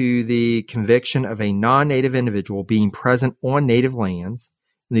related to the conviction of a non-native individual being present on native lands.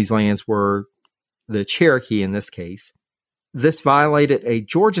 And these lands were the Cherokee in this case. This violated a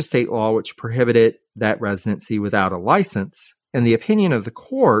Georgia state law which prohibited that residency without a license. And the opinion of the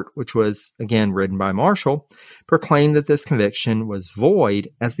court, which was again written by Marshall, proclaimed that this conviction was void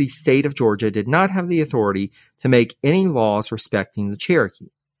as the state of Georgia did not have the authority to make any laws respecting the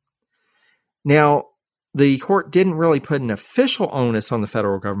Cherokee. Now, the court didn't really put an official onus on the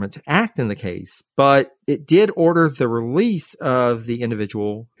federal government to act in the case, but it did order the release of the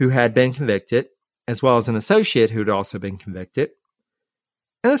individual who had been convicted, as well as an associate who had also been convicted.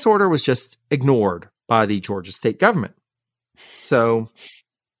 And this order was just ignored by the Georgia state government. So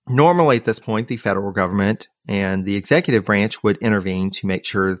normally at this point, the federal government and the executive branch would intervene to make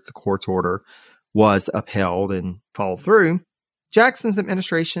sure that the court's order was upheld and followed through. Jackson's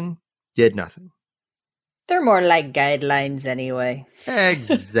administration did nothing. They're more like guidelines anyway.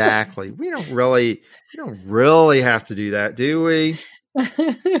 Exactly. We don't really have to do that, do we?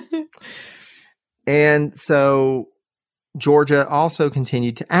 And so Georgia also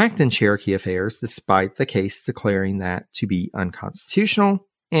continued to act in Cherokee affairs despite the case declaring that to be unconstitutional,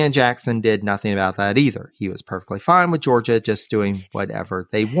 and Jackson did nothing about that either. He was perfectly fine with Georgia just doing whatever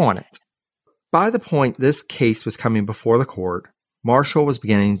they wanted. By the point this case was coming before the court, Marshall was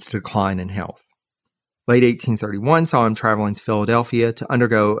beginning to decline in health. Late 1831 saw him traveling to Philadelphia to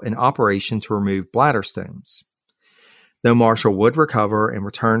undergo an operation to remove bladder stones. Though Marshall would recover and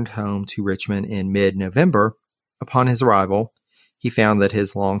returned home to Richmond in mid-November, upon his arrival, he found that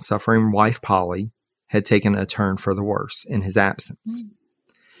his long-suffering wife, Polly, had taken a turn for the worse in his absence.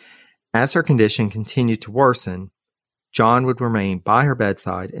 As her condition continued to worsen, John would remain by her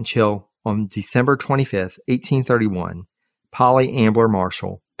bedside until, on December 25th, 1831, Polly Ambler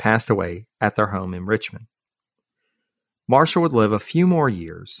Marshall passed away at their home in Richmond. Marshall would live a few more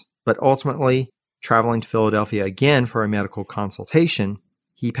years, but ultimately, traveling to Philadelphia again for a medical consultation,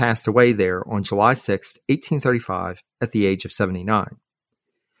 he passed away there on July 6, 1835, at the age of 79.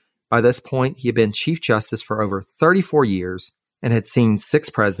 By this point, he had been Chief Justice for over 34 years and had seen 6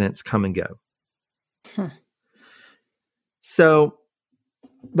 presidents come and go. So,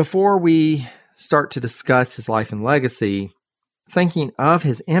 before we start to discuss his life and legacy, thinking of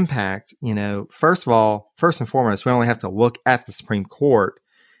his impact, first and foremost, we only have to look at the Supreme Court.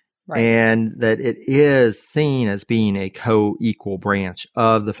 Right. And that it is seen as being a co-equal branch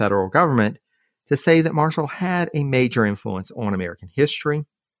of the federal government to say that Marshall had a major influence on American history.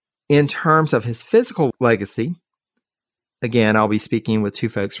 In terms of his physical legacy, again, I'll be speaking with 2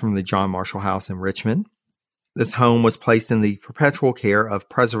 folks from the John Marshall House in Richmond. This home was placed in the perpetual care of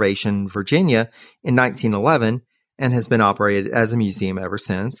Preservation, Virginia in 1911, and has been operated as a museum ever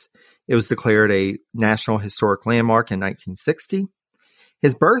since. It was declared a National Historic Landmark in 1960.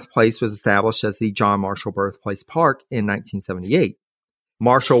 His birthplace was established as the John Marshall Birthplace Park in 1978.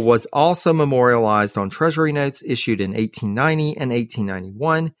 Marshall was also memorialized on Treasury notes issued in 1890 and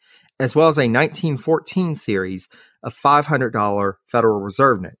 1891, as well as a 1914 series of $500 Federal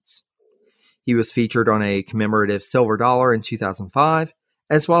Reserve notes. He was featured on a commemorative silver dollar in 2005,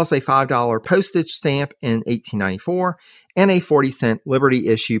 as well as a $5 postage stamp in 1894 and a 40-cent Liberty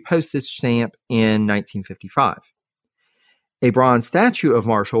issue postage stamp in 1955. A bronze statue of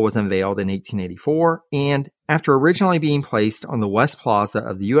Marshall was unveiled in 1884 and, after originally being placed on the West Plaza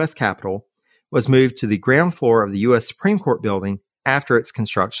of the U.S. Capitol, was moved to the ground floor of the U.S. Supreme Court building after its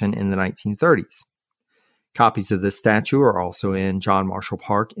construction in the 1930s. Copies of this statue are also in John Marshall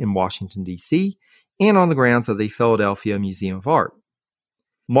Park in Washington, D.C., and on the grounds of the Philadelphia Museum of Art.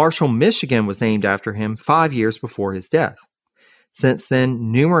 Marshall, Michigan was named after him 5 years before his death. Since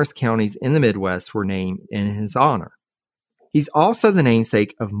then, numerous counties in the Midwest were named in his honor. He's also the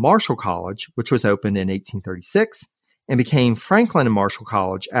namesake of Marshall College, which was opened in 1836 and became Franklin and Marshall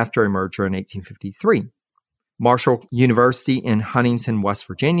College after a merger in 1853. Marshall University in Huntington, West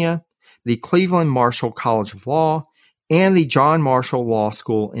Virginia, the Cleveland Marshall College of Law, and the John Marshall Law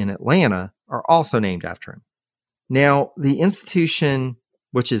School in Atlanta are also named after him. Now, the institution,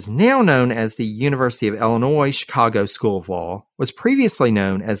 which is now known as the University of Illinois Chicago School of Law, was previously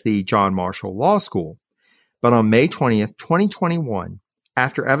known as the John Marshall Law School. But on May 20th, 2021,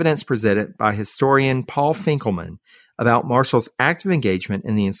 after evidence presented by historian Paul Finkelman about Marshall's active engagement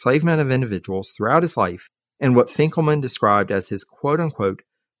in the enslavement of individuals throughout his life and what Finkelman described as his quote-unquote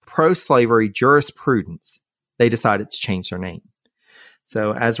pro-slavery jurisprudence, they decided to change their name.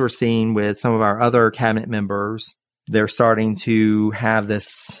 So as we're seeing with some of our other cabinet members, they're starting to have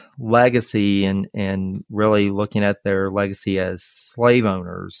this legacy and really looking at their legacy as slave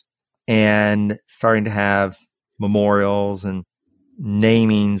owners and starting to have memorials and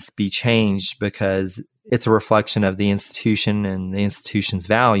namings be changed because it's a reflection of the institution and the institution's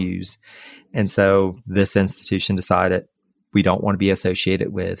values. And so this institution decided we don't want to be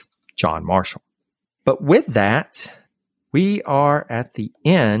associated with John Marshall. But with that, we are at the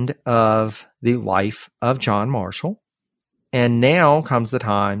end of the life of John Marshall. And now comes the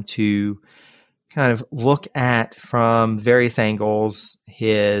time to kind of look at, from various angles,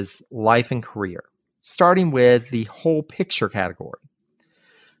 his life and career, starting with the whole picture category.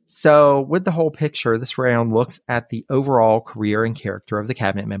 So with the whole picture, this round looks at the overall career and character of the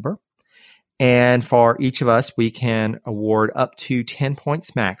cabinet member. And for each of us, we can award up to 10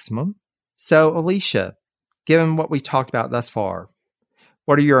 points maximum. So, Alicia, given what we've talked about thus far,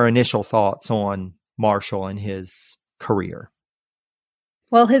 what are your initial thoughts on Marshall and his career?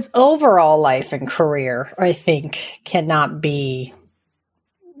 Well, his overall life and career, I think, cannot be.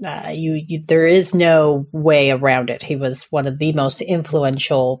 There is no way around it. He was one of the most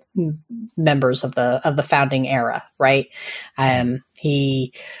influential members of the founding era, right?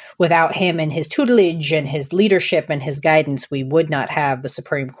 Without him and his tutelage and his leadership and his guidance, we would not have the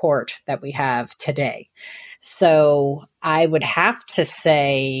Supreme Court that we have today. So I would have to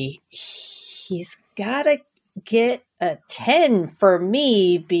say he's got to get a 10 for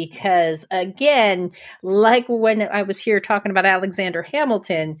me because, again, like when I was here talking about Alexander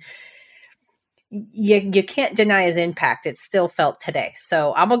Hamilton, you can't deny his impact. It's still felt today.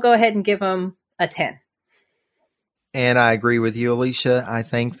 So I'm going to go ahead and give him a 10. And I agree with you, Alicia. I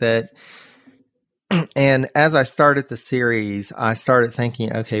think that, and as I started the series, I started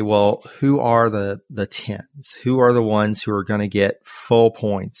thinking, okay, well, who are the 10s? Who are the ones who are going to get full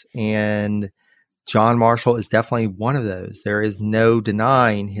points? And John Marshall is definitely one of those. There is no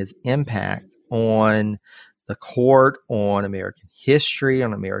denying his impact on the court, on American history,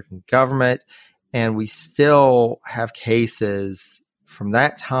 on American government. And we still have cases from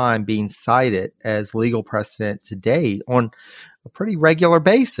that time being cited as legal precedent today on a pretty regular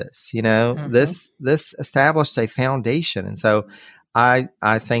basis. You know, this established a foundation. And so I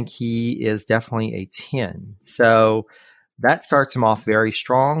think he is definitely a 10. So that starts him off very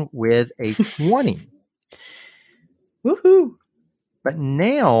strong with a 20. Woohoo! But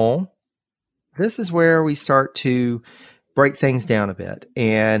now, this is where we start to break things down a bit.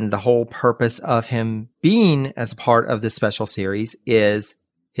 And the whole purpose of him being as a part of this special series is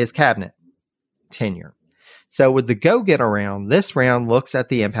his cabinet tenure. So with the go-getter round, this round looks at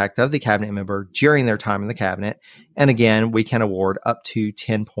the impact of the cabinet member during their time in the cabinet. And again, we can award up to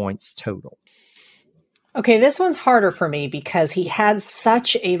 10 points total. Okay, this one's harder for me because he had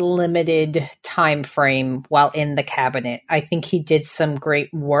such a limited time frame while in the cabinet. I think he did some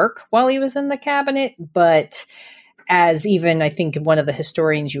great work while he was in the cabinet, but as even I think one of the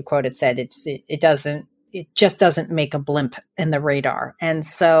historians you quoted said, it just doesn't make a blimp in the radar. And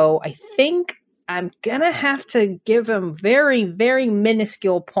so I think I'm going to have to give him very, very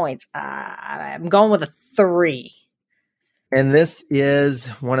minuscule points. I'm going with a 3. And this is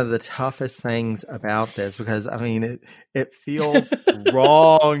one of the toughest things about this because, I mean, it feels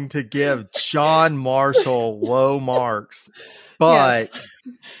wrong to give John Marshall low marks, but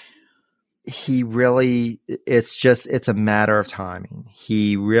he really, it's a matter of timing.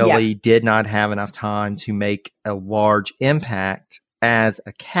 He really did not have enough time to make a large impact as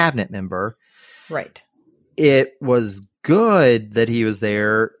a cabinet member. Right. It was good that he was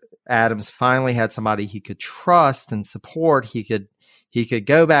there. Adams finally had somebody he could trust and support. He could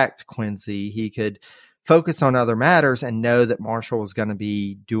go back to Quincy. He could focus on other matters and know that Marshall was going to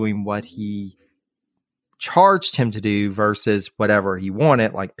be doing what he charged him to do versus whatever he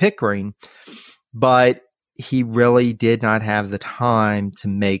wanted, like Pickering. But he really did not have the time to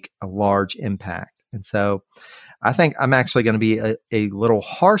make a large impact. And so I think I'm actually going to be a little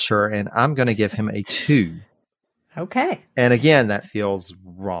harsher, and I'm going to give him a 2. Okay. And again, that feels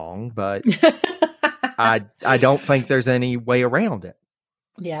wrong, but I don't think there's any way around it.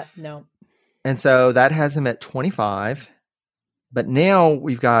 Yeah, no. And so that has him at 25. But now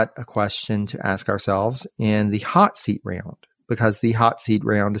we've got a question to ask ourselves in the hot seat round, because the hot seat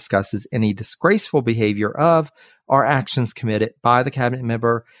round discusses any disgraceful behavior of or actions committed by the cabinet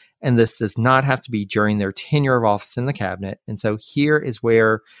member. And this does not have to be during their tenure of office in the cabinet. And so here is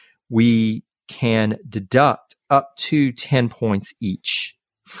where we can deduct up to 10 points each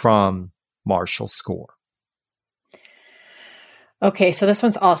from Marshall's score. Okay, so this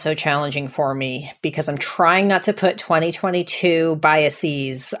one's also challenging for me because I'm trying not to put 2022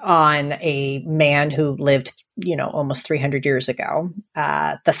 biases on a man who lived, almost 300 years ago.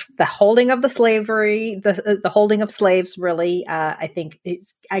 The holding of the slavery, the holding of slaves, really, I think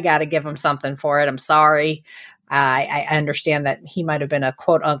I got to give him something for it. I'm sorry. I understand that he might have been a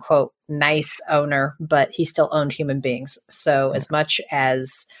quote unquote nice owner, but he still owned human beings. So as much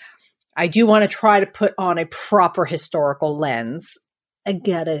as I do want to try to put on a proper historical lens, I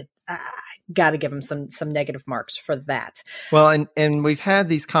gotta give him some negative marks for that. Well, and we've had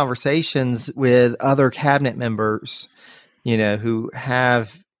these conversations with other cabinet members, who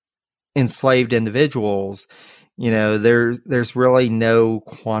have enslaved individuals. There's really no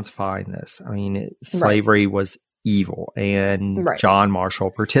quantifying this. I mean, slavery was evil, and John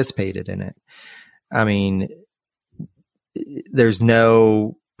Marshall participated in it. I mean, there's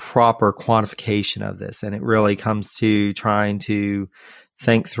no proper quantification of this, and it really comes to trying to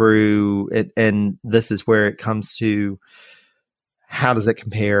think through it. And this is where it comes to, how does it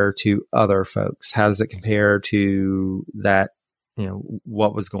compare to other folks? How does it compare to that,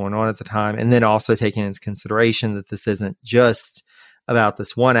 what was going on at the time? And then also taking into consideration that this isn't just about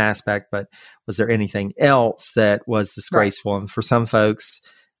this one aspect, but was there anything else that was disgraceful? And for some folks,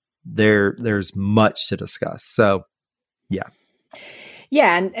 there's much to discuss. So, yeah.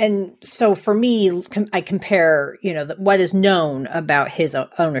 Yeah, and so for me, I compare, what is known about his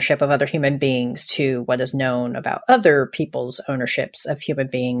ownership of other human beings to what is known about other people's ownerships of human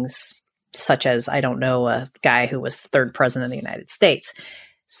beings, such as, I don't know, a guy who was third president of the United States.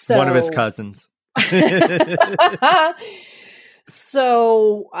 So one of his cousins.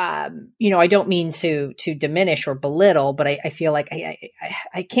 So, I don't mean to diminish or belittle, but I feel like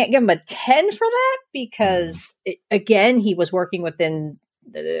I can't give him a 10 for that because, again, he was working within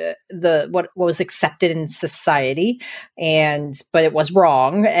the what was accepted in society, but it was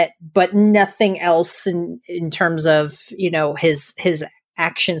wrong. But nothing else in terms of his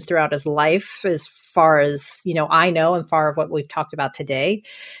actions throughout his life, as far as I know, and far of what we've talked about today.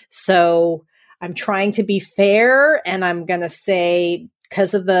 So I'm trying to be fair, and I'm going to say,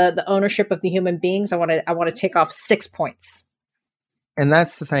 because of the ownership of the human beings, I want to take off 6 points. And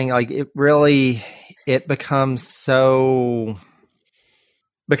that's the thing, like it becomes so,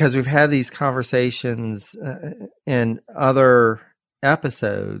 because we've had these conversations in other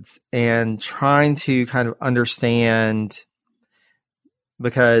episodes and trying to kind of understand,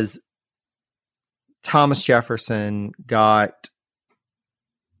 because Thomas Jefferson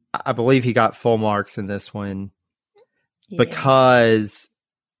I believe he got full marks in this one because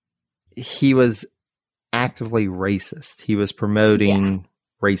he was actively racist. He was promoting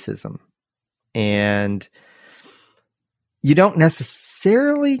racism. And you don't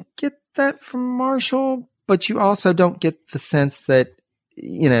necessarily get that from Marshall, but you also don't get the sense that,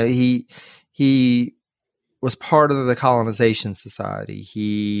 he was part of the colonization society.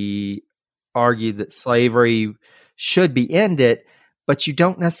 He argued that slavery should be ended, but you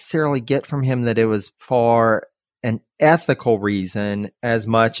don't necessarily get from him that it was for an ethical reason as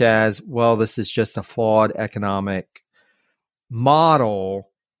much as, well, this is just a flawed economic model.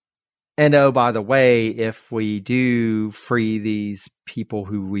 And oh, by the way, if we do free these people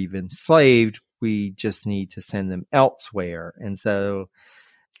who we've enslaved, we just need to send them elsewhere. And so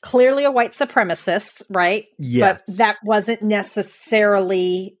clearly a white supremacist, right? Yes. But that wasn't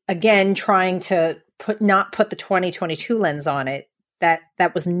necessarily, again, trying to not put the 2022 lens on it.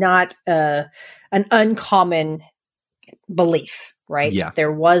 That was not an uncommon belief, right? Yeah.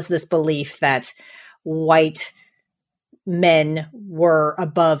 There was this belief that white men were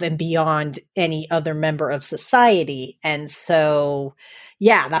above and beyond any other member of society. And so,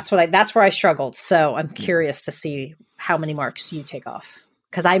 yeah, that's where I struggled. So I'm curious to see how many marks you take off.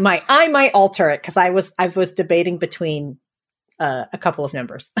 Because I might alter it, because I was debating between a couple of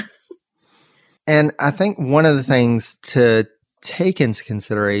numbers. And I think one of the things to take into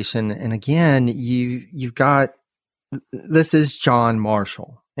consideration, and again, you've got, this is John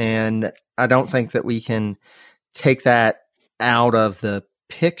Marshall, and I don't think that we can take that out of the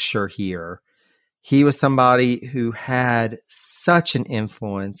picture here. He was somebody who had such an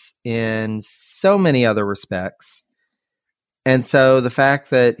influence in so many other respects. And so the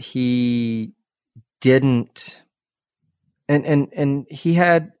fact that he didn't, and he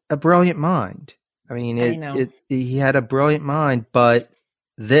had a brilliant mind. I mean, he had a brilliant mind, but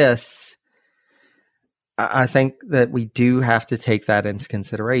I think that we do have to take that into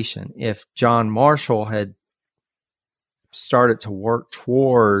consideration. If John Marshall had started to work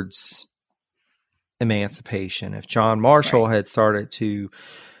towards emancipation, if John Marshall had started to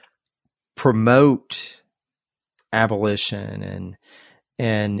promote abolition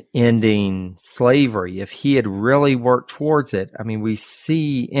and ending slavery, if he had really worked towards it, I mean, we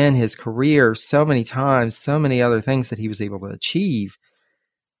see in his career so many times, so many other things that he was able to achieve.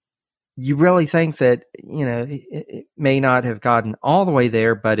 You really think that, it may not have gotten all the way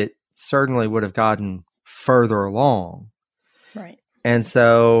there, but it certainly would have gotten further along. Right. And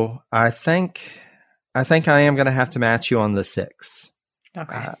so I think I am going to have to match you on the 6.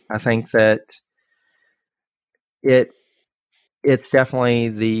 Okay. I think that it's definitely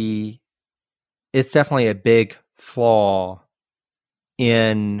a big flaw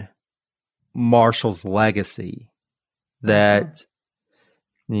in Marshall's legacy that,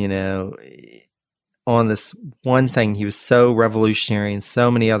 on this one thing, he was so revolutionary in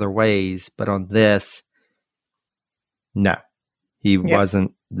so many other ways, but on this, no, he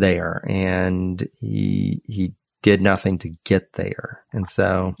wasn't there, and he did nothing to get there. And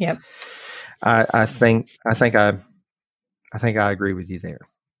so, I think I agree with you there.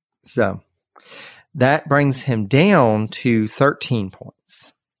 So that brings him down to 13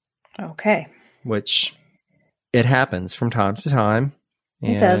 points. Okay. Which it happens from time to time.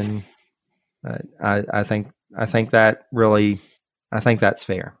 It does. I think that really, I think that's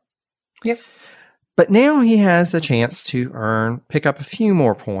fair. Yep. But now he has a chance to pick up a few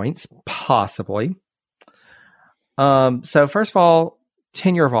more points, possibly. So first of all,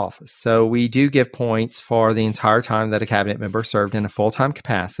 tenure of office. So we do give points for the entire time that a cabinet member served in a full-time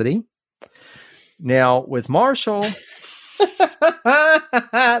capacity. Now with Marshall,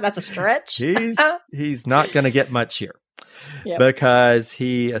 that's a stretch. he's not going to get much here. Because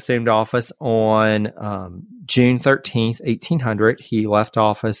he assumed office on June 13th, 1800. He left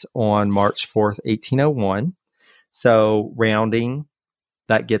office on March 4th, 1801. So rounding,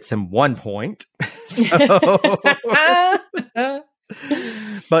 that gets him 1 point.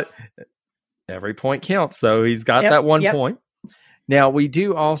 But every point counts. So he's got that 1 point. Now, we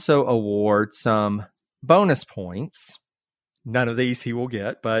do also award some bonus points. None of these he will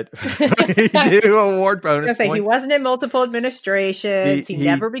get, but we do award bonus points. He wasn't in multiple administrations. He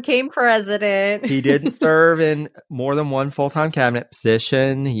never became president. He didn't serve in more than one full-time cabinet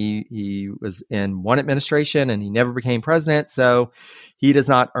position. He was in one administration and he never became president. So he does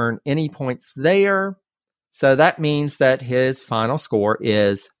not earn any points there. So that means that his final score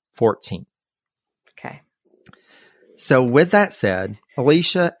is 14. Okay. So with that said,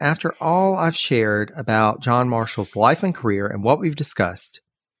 Alicia, after all I've shared about John Marshall's life and career and what we've discussed,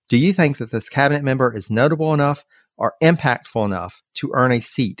 do you think that this cabinet member is notable enough or impactful enough to earn a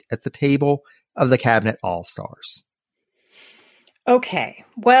seat at the table of the Cabinet All-Stars? Okay.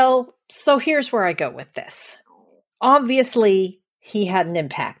 Well, so here's where I go with this. Obviously, he had an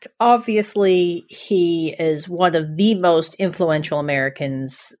impact. Obviously, he is one of the most influential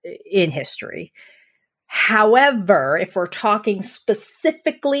Americans in history. However, if we're talking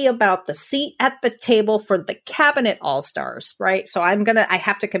specifically about the seat at the table for the Cabinet All-Stars, right? So I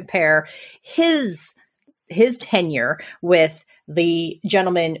have to compare his tenure with the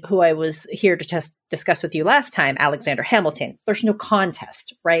gentleman who I was here to discussed with you last time, Alexander Hamilton, there's no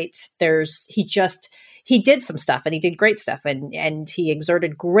contest, right? He did some stuff and he did great stuff and he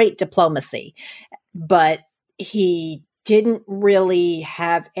exerted great diplomacy, but he didn't really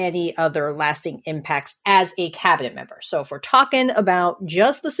have any other lasting impacts as a cabinet member. So if we're talking about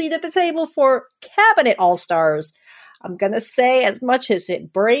just the seat at the table for cabinet all-stars, I'm going to say, as much as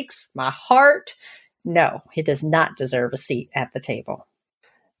it breaks my heart, no, he does not deserve a seat at the table.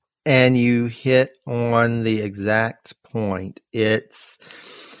 And you hit on the exact point. It's,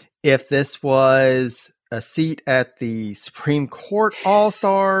 if this was a seat at the Supreme Court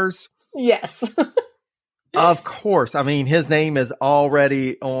All-Stars. Yes. Of course. I mean, his name is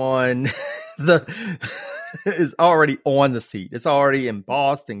already on is already on the seat. It's already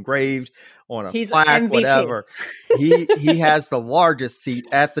embossed, engraved on a plaque, MVP. Whatever. He has the largest seat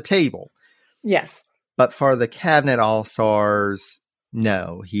at the table. Yes. But for the cabinet all-stars,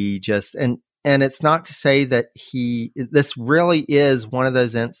 no, he just, and it's not to say that this really is one of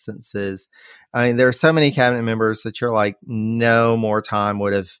those instances. I mean, there are so many cabinet members that you're like, no more time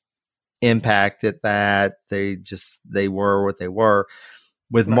would have impacted that. They were what they were.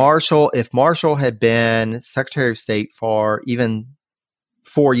 With right. Marshall, if Marshall had been Secretary of State for even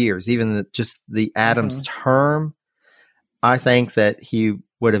 4 years, even just the Adams term, I think that he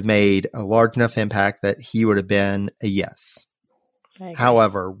would have made a large enough impact that he would have been a yes.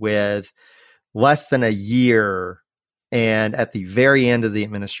 However, with less than a year and at the very end of the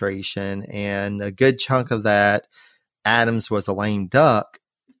administration and a good chunk of that, Adams was a lame duck.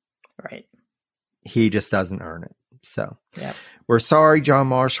 Right. He just doesn't earn it. So we're sorry, John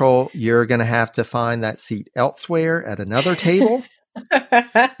Marshall. You're going to have to find that seat elsewhere at another table.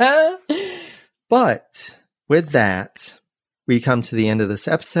 But with that, we come to the end of this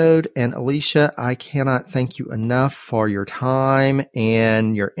episode. And Alicia, I cannot thank you enough for your time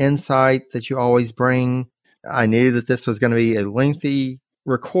and your insight that you always bring. I knew that this was going to be a lengthy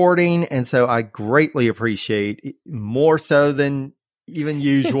recording. And so I greatly appreciate, more so than even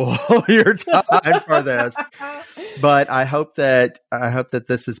usual, your time for this. But I hope that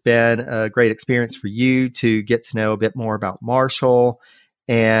this has been a great experience for you to get to know a bit more about Marshall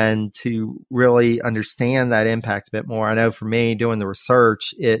and to really understand that impact a bit more. I know for me, doing the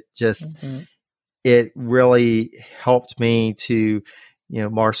research, it just it really helped me to,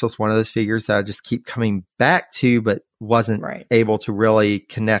 Marshall's one of those figures that I just keep coming back to, but wasn't able to really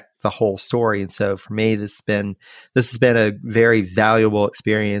connect the whole story. And so for me, this has been a very valuable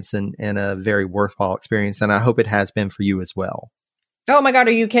experience and a very worthwhile experience. And I hope it has been for you as well. Oh my God,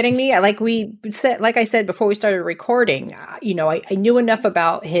 are you kidding me? Like I said before we started recording, I knew enough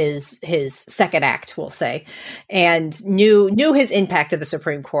about his second act, we'll say, and knew his impact at the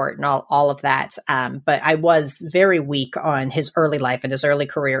Supreme Court and all of that. But I was very weak on his early life and his early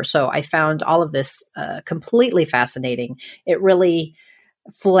career. So I found all of this completely fascinating. It really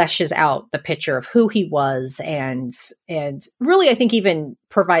fleshes out the picture of who he was and really, I think, even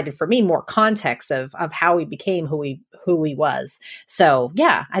provided for me more context of how he became who he was. So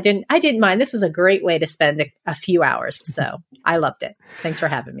yeah, I didn't mind. This was a great way to spend a few hours. So I loved it. Thanks for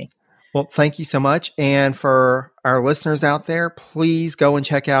having me. Well, thank you so much. And for our listeners out there, please go and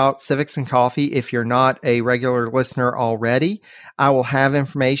check out Civics and Coffee. If you're not a regular listener already, I will have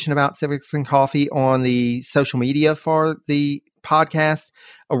information about Civics and Coffee on the social media for the podcast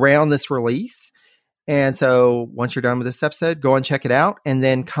around this release. And so once you're done with this episode, go and check it out and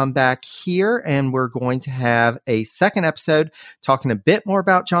then come back here. And we're going to have a second episode talking a bit more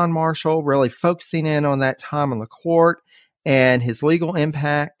about John Marshall, really focusing in on that time on the court and his legal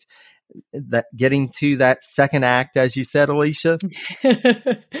impact, that getting to that second act, as you said, Alicia.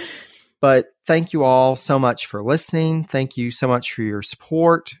 But thank you all so much for listening. Thank you so much for your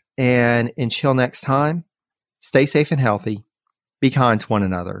support. And until next time, stay safe and healthy. Be kind to one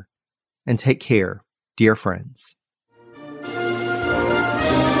another, and take care, dear friends.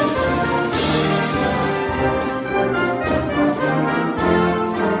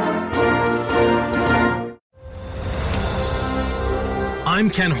 I'm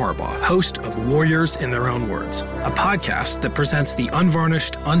Ken Harbaugh, host of Warriors in Their Own Words, a podcast that presents the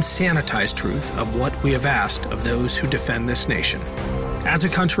unvarnished, unsanitized truth of what we have asked of those who defend this nation. As a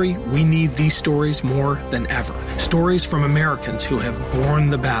country, we need these stories more than ever. Stories from Americans who have borne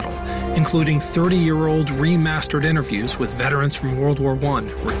the battle, including 30-year-old remastered interviews with veterans from World War I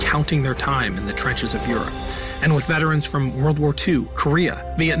recounting their time in the trenches of Europe, and with veterans from World War II,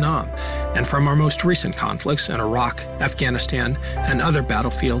 Korea, Vietnam, and from our most recent conflicts in Iraq, Afghanistan, and other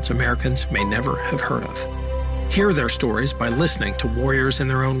battlefields Americans may never have heard of. Hear their stories by listening to Warriors in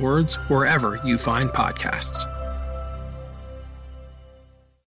Their Own Words wherever you find podcasts.